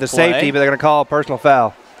to fumble get him on with the the play. safety, but they're going to call a personal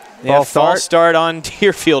foul. Yeah, false start on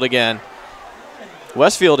Deerfield again.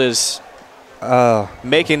 Westfield is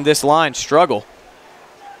making this line struggle.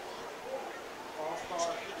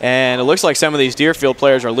 And it looks like some of these Deerfield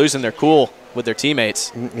players are losing their cool with their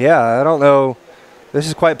teammates. Yeah, I don't know. This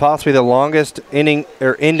is quite possibly the longest ending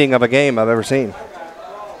of a game I've ever seen.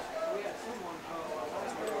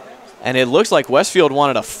 And it looks like Westfield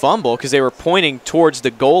wanted a fumble because they were pointing towards the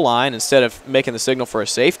goal line instead of making the signal for a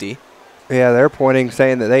safety. Yeah, they're pointing,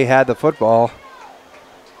 saying that they had the football.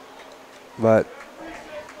 But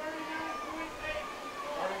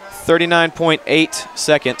 39.8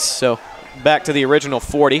 seconds, so back to the original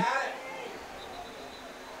 40.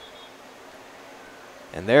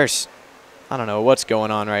 And I don't know what's going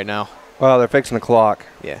on right now. Well, they're fixing the clock.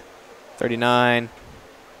 Yeah. 39.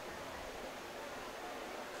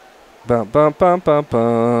 Bum, bum, bum, bum,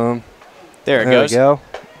 bum. There it goes. We go.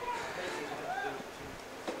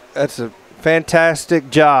 That's a fantastic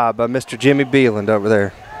job by Mr. Jimmy Beeland over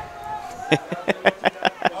there.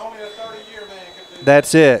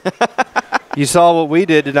 That's it. You saw what we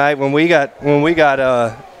did tonight when we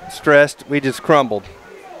got stressed. We just crumbled.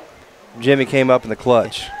 Jimmy came up in the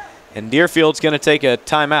clutch. And Deerfield's going to take a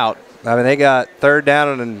timeout. I mean, they got 3rd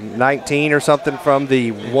down and 19 or something from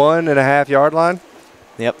the 1.5 yard line.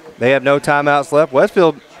 Yep. They have no timeouts left.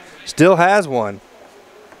 Westfield still has one.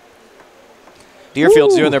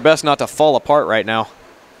 Deerfield's doing their best not to fall apart right now.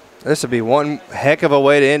 This would be one heck of a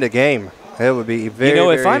way to end a game. It would be very,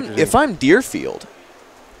 if I'm Deerfield,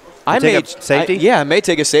 I may safety. I may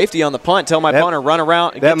take a safety on the punt. Tell my punter run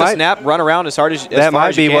around, get the snap, run around as hard as that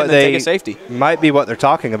might be what they take a safety. Might be what they're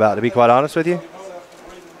talking about. To be quite honest with you,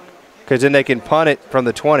 because then they can punt it from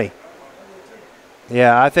the 20.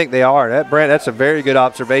 Yeah, I think they are. Brent, that's a very good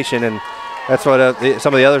observation, and that's what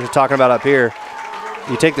some of the others are talking about up here.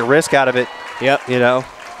 You take the risk out of it. Yep. You know.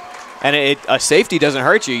 And a safety doesn't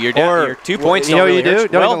hurt you. You're down. Your 2 points. You know don't what really you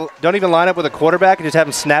do? hurt you. Don't even line up with a quarterback and just have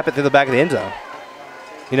him snap it through the back of the end zone.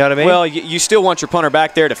 You know what I mean? Well, you still want your punter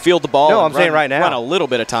back there to field the ball. No, and I'm saying right now. Run a little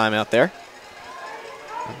bit of time out there.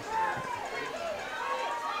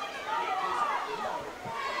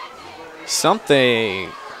 Something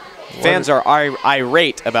Fans are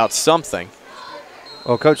irate about something.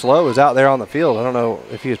 Well, Coach Lowe was out there on the field. I don't know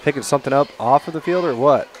if he was picking something up off of the field or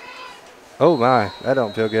what. Oh, my. That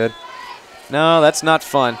don't feel good. No, that's not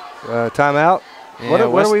fun. Timeout? Yeah,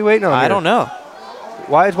 what are we waiting on I here? don't know.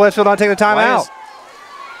 Why is Westfield not taking a timeout?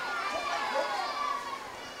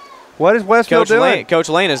 What is Westfield doing? Coach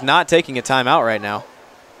Lane is not taking a timeout right now.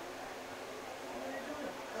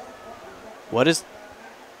 What is?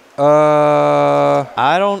 I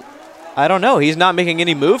don't know. He's not making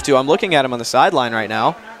any move to. I'm looking at him on the sideline right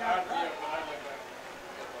now.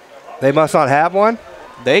 They must not have one?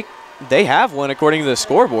 They have one according to the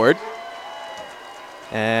scoreboard.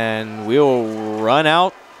 And we'll run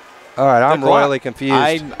out. All right, I'm royally confused.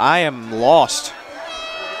 I am lost.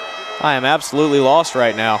 I am absolutely lost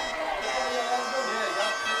right now.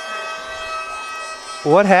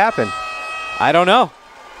 What happened? I don't know.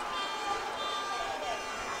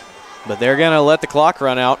 But they're going to let the clock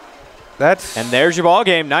run out. And there's your ball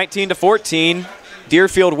game, 19-14.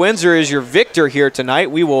 Deerfield-Windsor is your victor here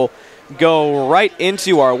tonight. We will go right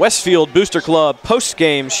into our Westfield Booster Club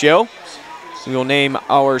post-game show. We will name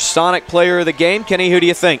our Sonic player of the game. Kenny, who do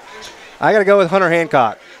you think? I got to go with Hunter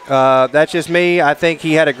Hancock. That's just me. I think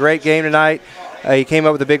he had a great game tonight. He came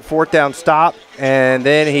up with a big fourth down stop, and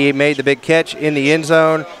then he made the big catch in the end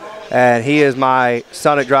zone. And he is my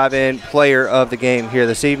Sonic Drive-In player of the game here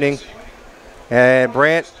this evening. And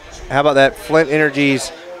Brant, how about that Flint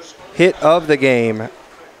Energy's hit of the game?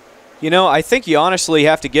 You know, I think you honestly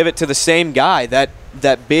have to give it to the same guy. That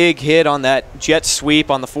big hit on that jet sweep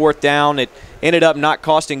on the fourth down, it ended up not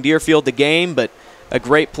costing Deerfield the game, but a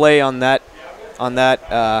great play on that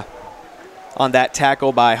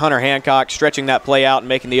tackle by Hunter Hancock, stretching that play out and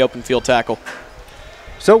making the open field tackle.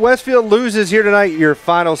 So Westfield loses here tonight. Your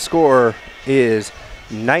final score is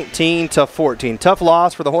 19-14. Tough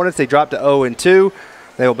loss for the Hornets. They dropped to 0-2.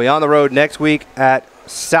 They will be on the road next week at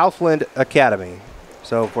Southland Academy.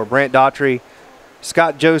 So for Brant Daughtry,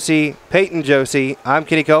 Scott Josie, Peyton Josie, I'm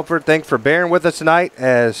Kenny Copeland. Thanks for bearing with us tonight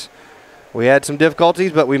as we had some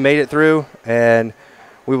difficulties, but we made it through. And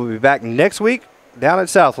we will be back next week down at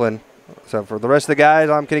Southland. So for the rest of the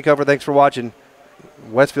guys, I'm Kenny Copeland. Thanks for watching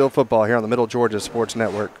Westfield football here on the Middle Georgia Sports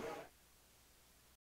Network.